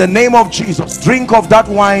 in the name of Jesus, drink of that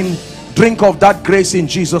wine, drink of that grace in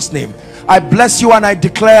Jesus' name. I bless you and I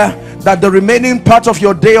declare that the remaining part of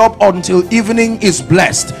your day up until evening is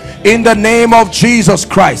blessed in the name of Jesus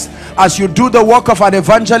Christ. As you do the work of an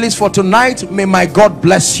evangelist for tonight, may my God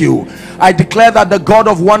bless you. I declare that the God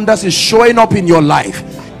of wonders is showing up in your life,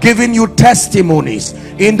 giving you testimonies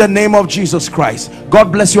in the name of Jesus Christ.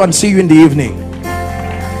 God bless you and see you in the evening.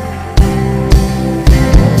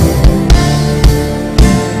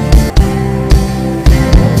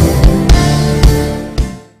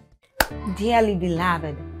 Dearly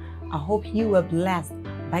beloved, I hope you were blessed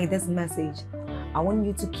by this message. I want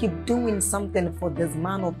you to keep doing something for this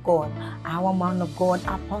man of God, our man of God,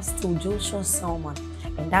 Apostle Joshua Selman.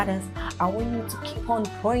 And that is, I want you to keep on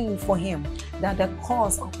praying for him, that the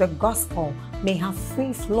cause of the gospel may have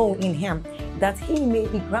free flow in him, that he may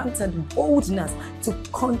be granted boldness to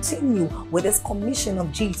continue with this commission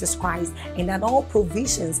of Jesus Christ, and that all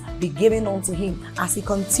provisions be given unto him as he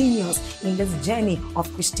continues in this journey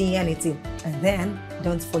of Christianity. And then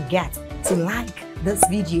don't forget to like this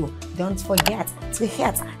video. Don't forget to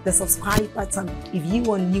hit the subscribe button if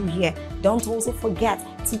you are new here. Don't also forget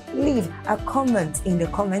to leave a comment in the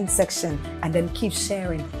comment section, and then keep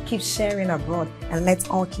sharing abroad, and let's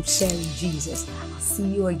all keep sharing Jesus. I'll see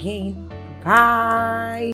you again. Bye.